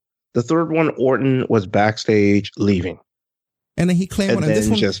one, Orton was backstage leaving. And then he claymored him. And this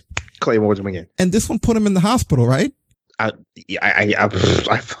one just claymores him again. And this one put him in the hospital, right? I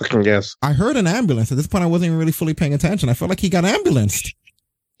fucking guess. I heard an ambulance. At this point, I wasn't even really fully paying attention. I felt like he got ambulanced.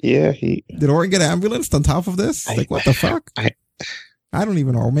 Yeah, did Orton get ambulanced on top of this? Like, what the fuck? I don't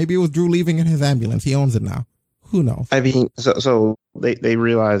even know. Maybe it was Drew leaving in his ambulance. He owns it now. Who knows? I mean, so they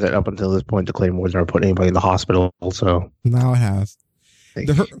realized that up until this point, the Claymores never put anybody in the hospital. So now it has.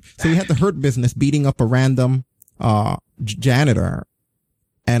 So we had the Hurt Business beating up a random janitor,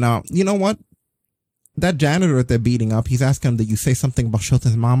 and you know what? That janitor that they're beating up, he's asking him, did you say something about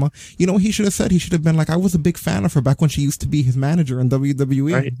Shota's mama? You know what he should have said? He should have been like, I was a big fan of her back when she used to be his manager in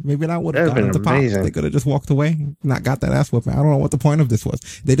WWE. Right. Maybe that would have gotten into pop. They could have just walked away, not got that ass whipping. I don't know what the point of this was.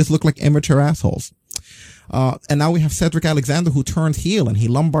 They just look like immature assholes. And now we have Cedric Alexander, who turns heel, and he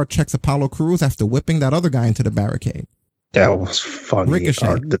lumbar checks Apollo Crews after whipping that other guy into the barricade. That was funny.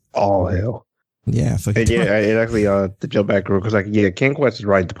 Ricochet. All hell. Yeah. So it actually, the jump back group, because King Quest is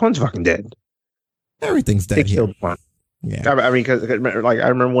right. The pun's fucking dead. Everything's dead. They killed one. Yeah. I mean, because I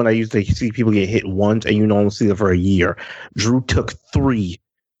remember when I used to see people get hit once and you don't see them for a year. Drew took 3.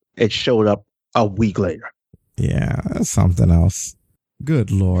 It showed up a week later. Yeah, that's something else.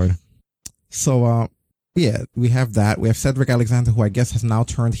 Good Lord. So, yeah, we have that. We have Cedric Alexander, who I guess has now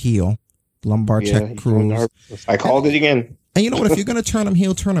turned heel. Lumbar check Crews. I called it again. And you know what? If you're going to turn him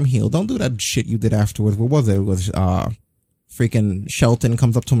heel, turn him heel. Don't do that shit you did afterwards. What was it? It was, freaking Shelton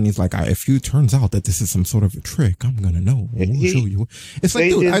comes up to him and he's like, if you turns out that this is some sort of a trick, I'm going to know. I'll show you. It's like,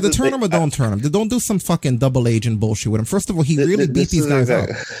 dude, either turn him or don't turn him. Don't do some fucking double agent bullshit with him. First of all, he really beat these guys up.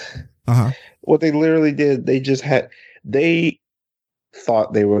 What they literally did, they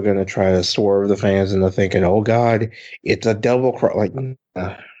thought they were going to try to swerve the fans into thinking, oh God, it's a double cross. Like,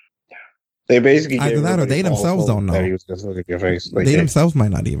 They basically either that or they themselves don't know. That he was just looking at your face. Like They themselves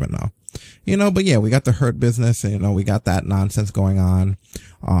might not even know. But yeah, we got the Hurt Business, and, we got that nonsense going on.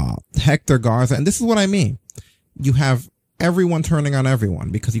 Hector Garza, and this is what I mean. You have everyone turning on everyone,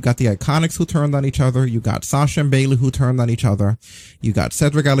 because you got the Iconics who turned on each other. You got Sasha and Bayley who turned on each other. You got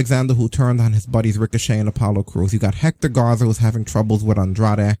Cedric Alexander who turned on his buddies Ricochet and Apollo Crews. You got Hector Garza who's having troubles with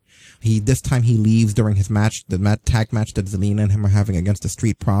Andrade. This time he leaves during his match, the tag match that Zelina and him are having against the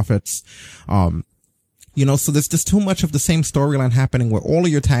Street Profits. So there's just too much of the same storyline happening where all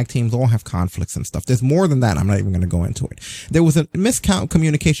of your tag teams all have conflicts and stuff. There's more than that. I'm not even going to go into it. There was a miscount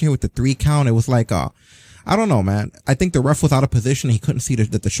communication here with the 3 count. It was like, I don't know, man. I think the ref was out of position. He couldn't see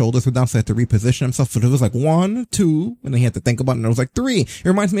that the shoulders were down, so he had to reposition himself. So it was like 1, 2, and then he had to think about it, and it was like 3. It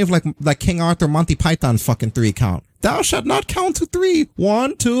reminds me of like King Arthur, Monty Python's fucking 3 count. Thou shalt not count to 3.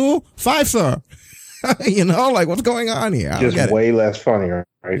 1, 2, 5, sir. Like what's going on here? Just way less funny,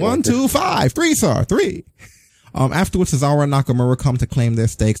 right? 1, 2, 5, 3, sir, 3. Afterwards, Cesaro and Nakamura come to claim their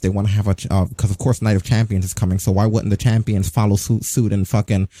stakes. They want to have because of course Night of Champions is coming. So why wouldn't the champions follow suit and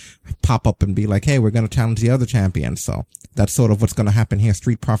fucking pop up and be like, hey, we're going to challenge the other champions. So that's sort of what's going to happen here.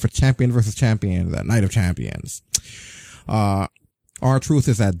 Street Profits champion versus champion, the Night of Champions. R-Truth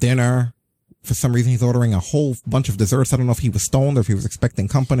is at dinner. For some reason, he's ordering a whole bunch of desserts. I don't know if he was stoned or if he was expecting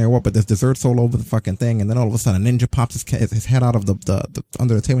company or what, but there's desserts all over the fucking thing. And then all of a sudden, Ninja pops his head out of the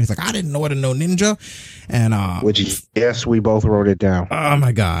under the table. He's like, I didn't know what to know Ninja. And, yes, we both wrote it down. Oh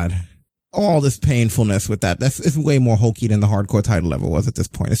my God. All this painfulness with that. It's way more hokey than the hardcore title ever was at this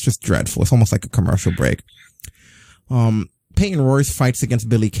point. It's just dreadful. It's almost like a commercial break. Peyton Royce fights against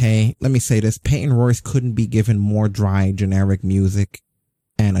Billy Kay. Let me say this. Peyton Royce couldn't be given more dry, generic music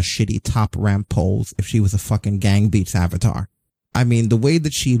and a shitty top ramp pose if she was a fucking Gang Beats avatar. I mean, the way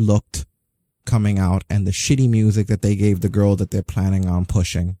that she looked coming out and the shitty music that they gave the girl that they're planning on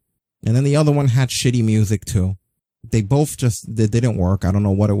pushing. And then the other one had shitty music too. They both they didn't work. I don't know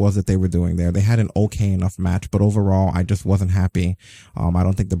what it was that they were doing there. They had an okay enough match, but overall, I just wasn't happy. I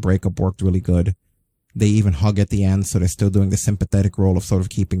don't think the breakup worked really good. They even hug at the end, so they're still doing the sympathetic role of sort of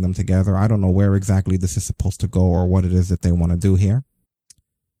keeping them together. I don't know where exactly this is supposed to go or what it is that they want to do here.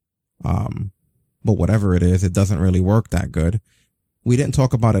 But whatever it is, it doesn't really work that good. We didn't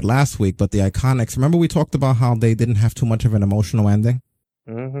talk about it last week, but the Iconics, remember we talked about how they didn't have too much of an emotional ending?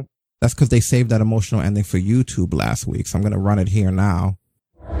 Mm-hmm. That's because they saved that emotional ending for YouTube last week, so I'm going to run it here now.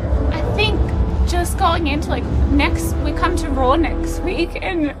 I think just going into we come to Raw next week,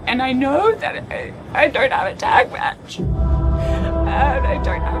 and I know that I don't have a tag match. And I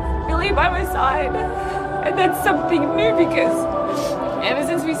don't have Billy by my side. And that's something new because ever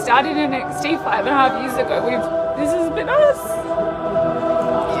since we started NXT 5.5 years ago, this has been us.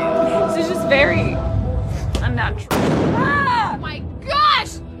 This is just very unnatural. Oh my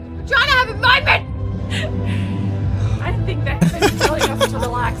gosh! I'm trying to have a moment! I think that he's telling us to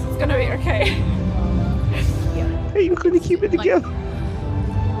relax. It's gonna be okay. Hey, you're gonna keep it together.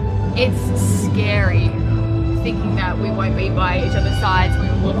 It's scary thinking that we won't be by each other's sides when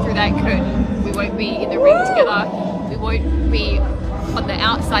we walk through that curtain. We won't be in the ring together. We won't be on the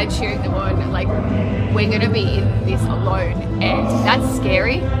outside cheering them on. We're going to be in this alone. And that's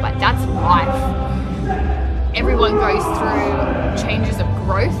scary, but that's life. Everyone goes through changes of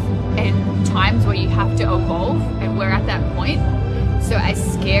growth and times where you have to evolve, and we're at that point. So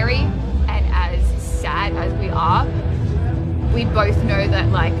as scary and as sad as we are, we both know that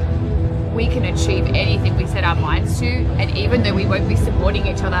we can achieve anything we set our minds to, and even though we won't be supporting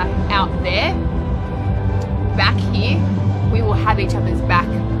each other out there, back here, we will have each other's back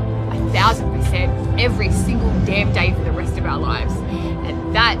 1,000% every single damn day for the rest of our lives.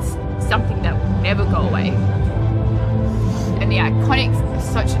 And that's something that will never go away. And the Iconics are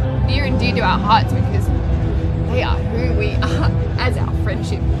such near and dear to our hearts because they are who we are as our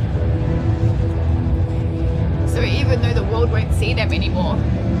friendship. So even though the world won't see them anymore,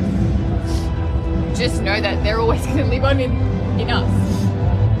 just know that they're always going to live on in us.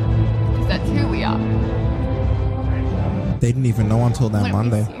 Because that's who we are. They didn't even know until that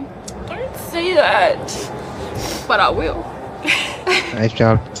Monday. Don't say that. But I will. Nice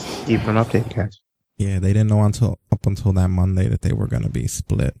job keeping an update, guys. Yeah, they didn't know up until that Monday that they were going to be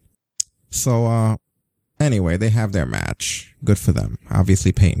split. So, anyway, they have their match. Good for them.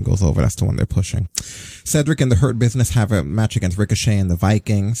 Obviously, Peyton goes over. That's the one they're pushing. Cedric and the Hurt Business have a match against Ricochet and the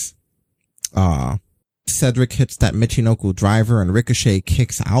Vikings. Cedric hits that Michinoku driver and Ricochet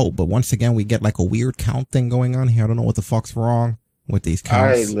kicks out, but once again we get a weird count thing going on here. I don't know what the fuck's wrong with these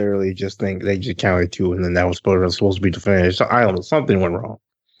counts. I literally just think they just counted 2 and then that was supposed to be the finish. So I don't know, something went wrong.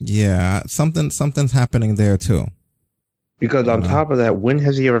 Yeah, something's happening there too. Because on top of that, when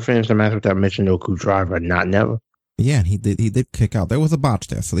has he ever finished a match with that Michinoku driver? Not never. Yeah, and he did kick out. There was a botch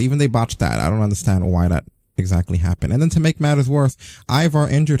there. So even they botched that. I don't understand why that exactly happened. And then to make matters worse, Ivar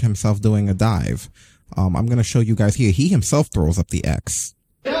injured himself doing a dive. I'm going to show you guys here. He himself throws up the X.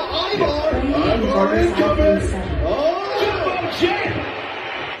 Now Ivar is coming.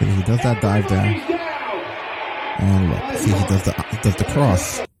 He does that dive there. And look, see, he does the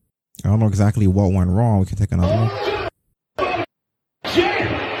cross. I don't know exactly what went wrong. We can take another one.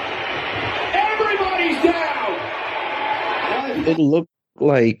 Everybody's down. It looked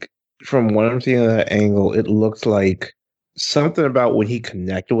like, from what I'm seeing at that angle, it looks like something about when he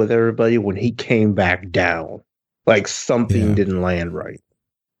connected with everybody, when he came back down. Like something didn't land right.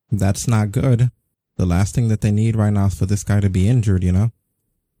 That's not good. The last thing that they need right now is for this guy to be injured, you know?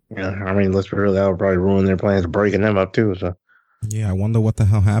 Yeah, I mean, let's be real, that'll probably ruin their plans of breaking them up too, so. Yeah, I wonder what the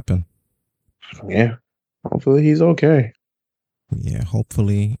hell happened. Yeah. Hopefully he's okay. Yeah,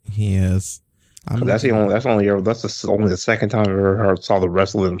 hopefully he is. That's only the second time I've ever saw the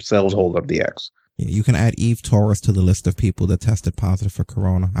wrestler themselves hold up the X. Yeah, you can add Eve Torres to the list of people that tested positive for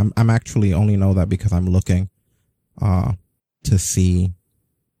corona. I'm actually only know that because I'm looking to see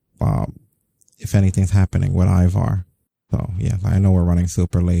if anything's happening with Ivar. So yeah, I know we're running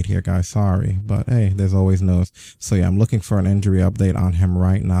super late here, guys. Sorry, but hey, there's always news. So yeah, I'm looking for an injury update on him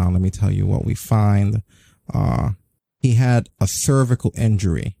right now. Let me tell you what we find. He had a cervical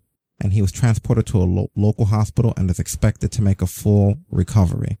injury, and he was transported to a local hospital and is expected to make a full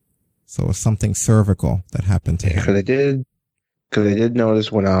recovery. So it's something cervical that happened to him. Because they did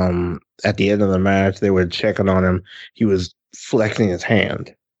notice when at the end of the match they were checking on him, he was flexing his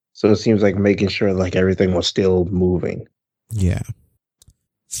hand. So it seems like making sure like everything was still moving. Yeah.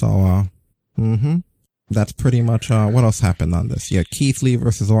 So, that's pretty much, what else happened on this? Yeah, Keith Lee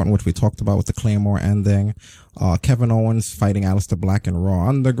versus Orton, which we talked about with the Claymore ending. Kevin Owens fighting Aleister Black in Raw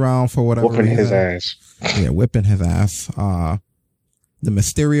Underground for whatever reason. Whipping his ass. Yeah, whipping his ass. The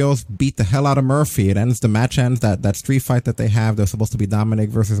Mysterios beat the hell out of Murphy. The match ends, that street fight that they have, they're supposed to be Dominic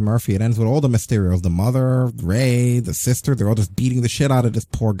versus Murphy. It ends with all the Mysterios, the mother, Ray, the sister, they're all just beating the shit out of this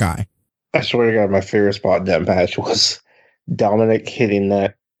poor guy. I swear to God, my favorite spot in that match was Dominic hitting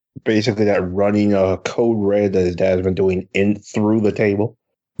that running code red that his dad's been doing through the table.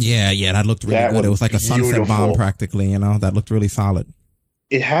 Yeah, that looked really good. It was like a sunset bomb practically, that looked really solid.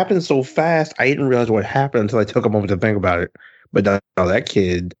 It happened so fast, I didn't realize what happened until I took a moment to think about it. But no, that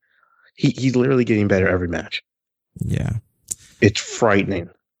kid, he's literally getting better every match. Yeah. It's frightening.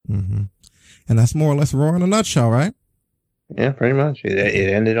 Mm-hmm. And that's more or less Raw in a nutshell, right? Yeah, pretty much.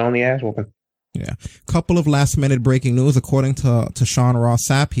 It ended on the ass whooping. Yeah. Couple of last minute breaking news. According to Sean Ross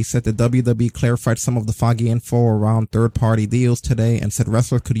Sapp, he said that WWE clarified some of the foggy info around third party deals today and said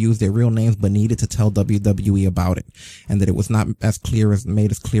wrestlers could use their real names but needed to tell WWE about it. And that it was not made as clear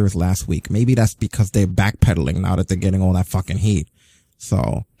as last week. Maybe that's because they're backpedaling now that they're getting all that fucking heat.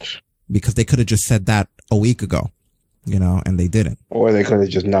 So, because they could have just said that a week ago, and they didn't. Or they could have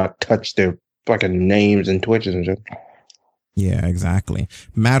just not touched their fucking names and Twitches and shit. Yeah, exactly.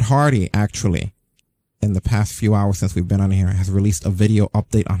 Matt Hardy, actually, in the past few hours since we've been on here, has released a video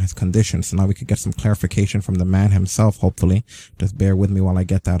update on his condition. So now we could get some clarification from the man himself, hopefully. Just bear with me while I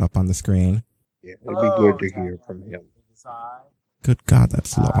get that up on the screen. Yeah, it'd be good to hear from him. Good God,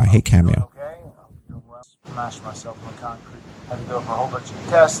 that's low. I hate Cameo. Smashed myself on the concrete. Had to go for a whole bunch of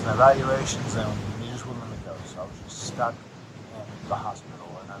tests and evaluations, and we just wouldn't let me go. So I was just stuck in the hospital.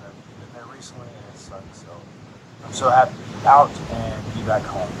 And I've been there recently, and it sucks. So I'm so happy to be out and be back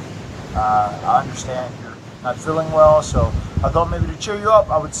home. I understand you're not feeling well, so I thought maybe to cheer you up,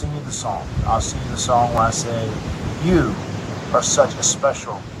 I would sing you the song. I'll sing you the song when I say, you are such a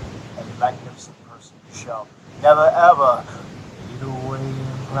special and magnificent person. You shall never ever fade away in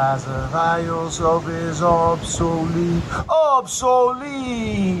glass of yourself is obsolete.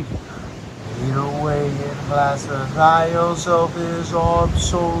 Obsolete! Fade away in glass of yourself is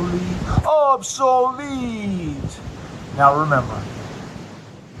obsolete. Obsolete! Now remember,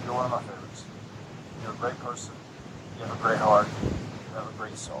 you're one of my favorites. You're a great person. You have a great heart. You have a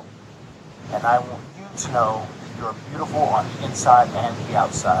great soul. And I want you to know you're beautiful on the inside and the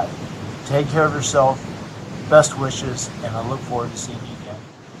outside. Take care of yourself. Best wishes, and I look forward to seeing you again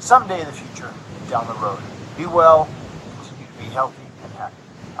someday in the future down the road. Be well. Continue to be healthy and happy.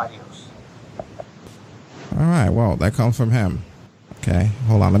 Adios. All right, well, that comes from him. Okay,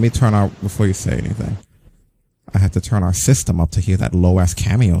 hold on. Let me turn out before you say anything. I had to turn our system up to hear that low-ass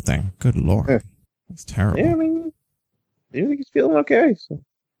Cameo thing. Good Lord. That's terrible. Yeah, I mean, he's feeling okay. So.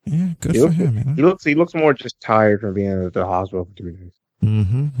 Yeah, good for him. He looks more just tired from being at the hospital for 3 days.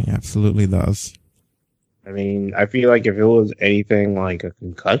 Mm-hmm. He absolutely does. I mean, I feel like if it was anything like a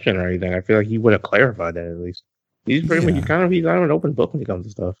concussion or anything, I feel like he would have clarified that at least. He's pretty much he's kind of an open book when it comes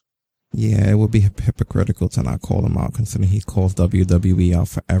to stuff. Yeah, it would be hypocritical to not call him out, considering he calls WWE out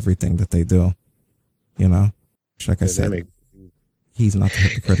for everything that they do. You know, like I said, he's not the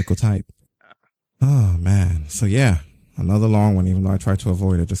hypocritical type. Oh man, so yeah, another long one. Even though I try to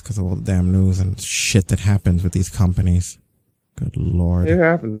avoid it just because of all the damn news and shit that happens with these companies. Good lord, it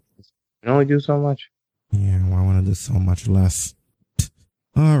happens. You can only do so much. Yeah, well, I want to do so much less.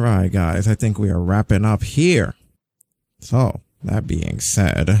 All right, guys, I think we are wrapping up here. So, that being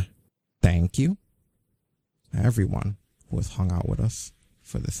said, thank you, everyone who has hung out with us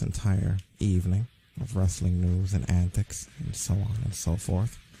for this entire evening of wrestling news and antics and so on and so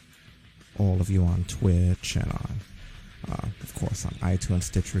forth. All of you on Twitch and on, of course, on iTunes,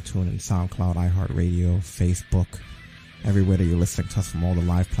 Stitcher, TuneIn, SoundCloud, iHeartRadio, Facebook, everywhere that you're listening to us from all the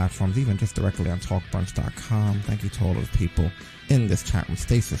live platforms, even just directly on TalkBrunch.com. Thank you to all of the people in this chat room.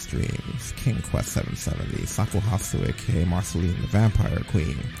 Stasis Streams, King Quest 770, Sakuhasu, aka Marceline the Vampire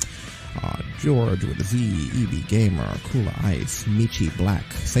Queen, George with a Z, EB Gamer, Kula Ice, Michi Black,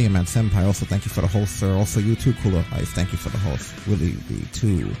 Saiyaman Senpai, also thank you for the host, sir. Also you too, Kula Ice, thank you for the host. Willie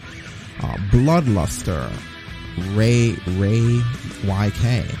V2, Bloodluster, Ray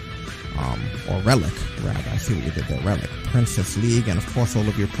YK, or Relic, rather. I see what you did there, Relic, Princess League, and of course all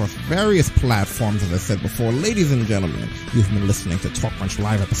of you across various platforms, as I said before. Ladies and gentlemen, you've been listening to Talk Brunch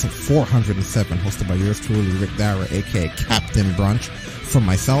Live, episode 407, hosted by yours truly, Rick Dara, aka Captain Brunch. From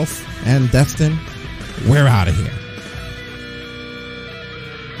myself and Destin, we're out of here.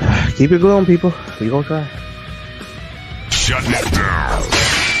 Keep it going, people. We gonna try. Shut it down.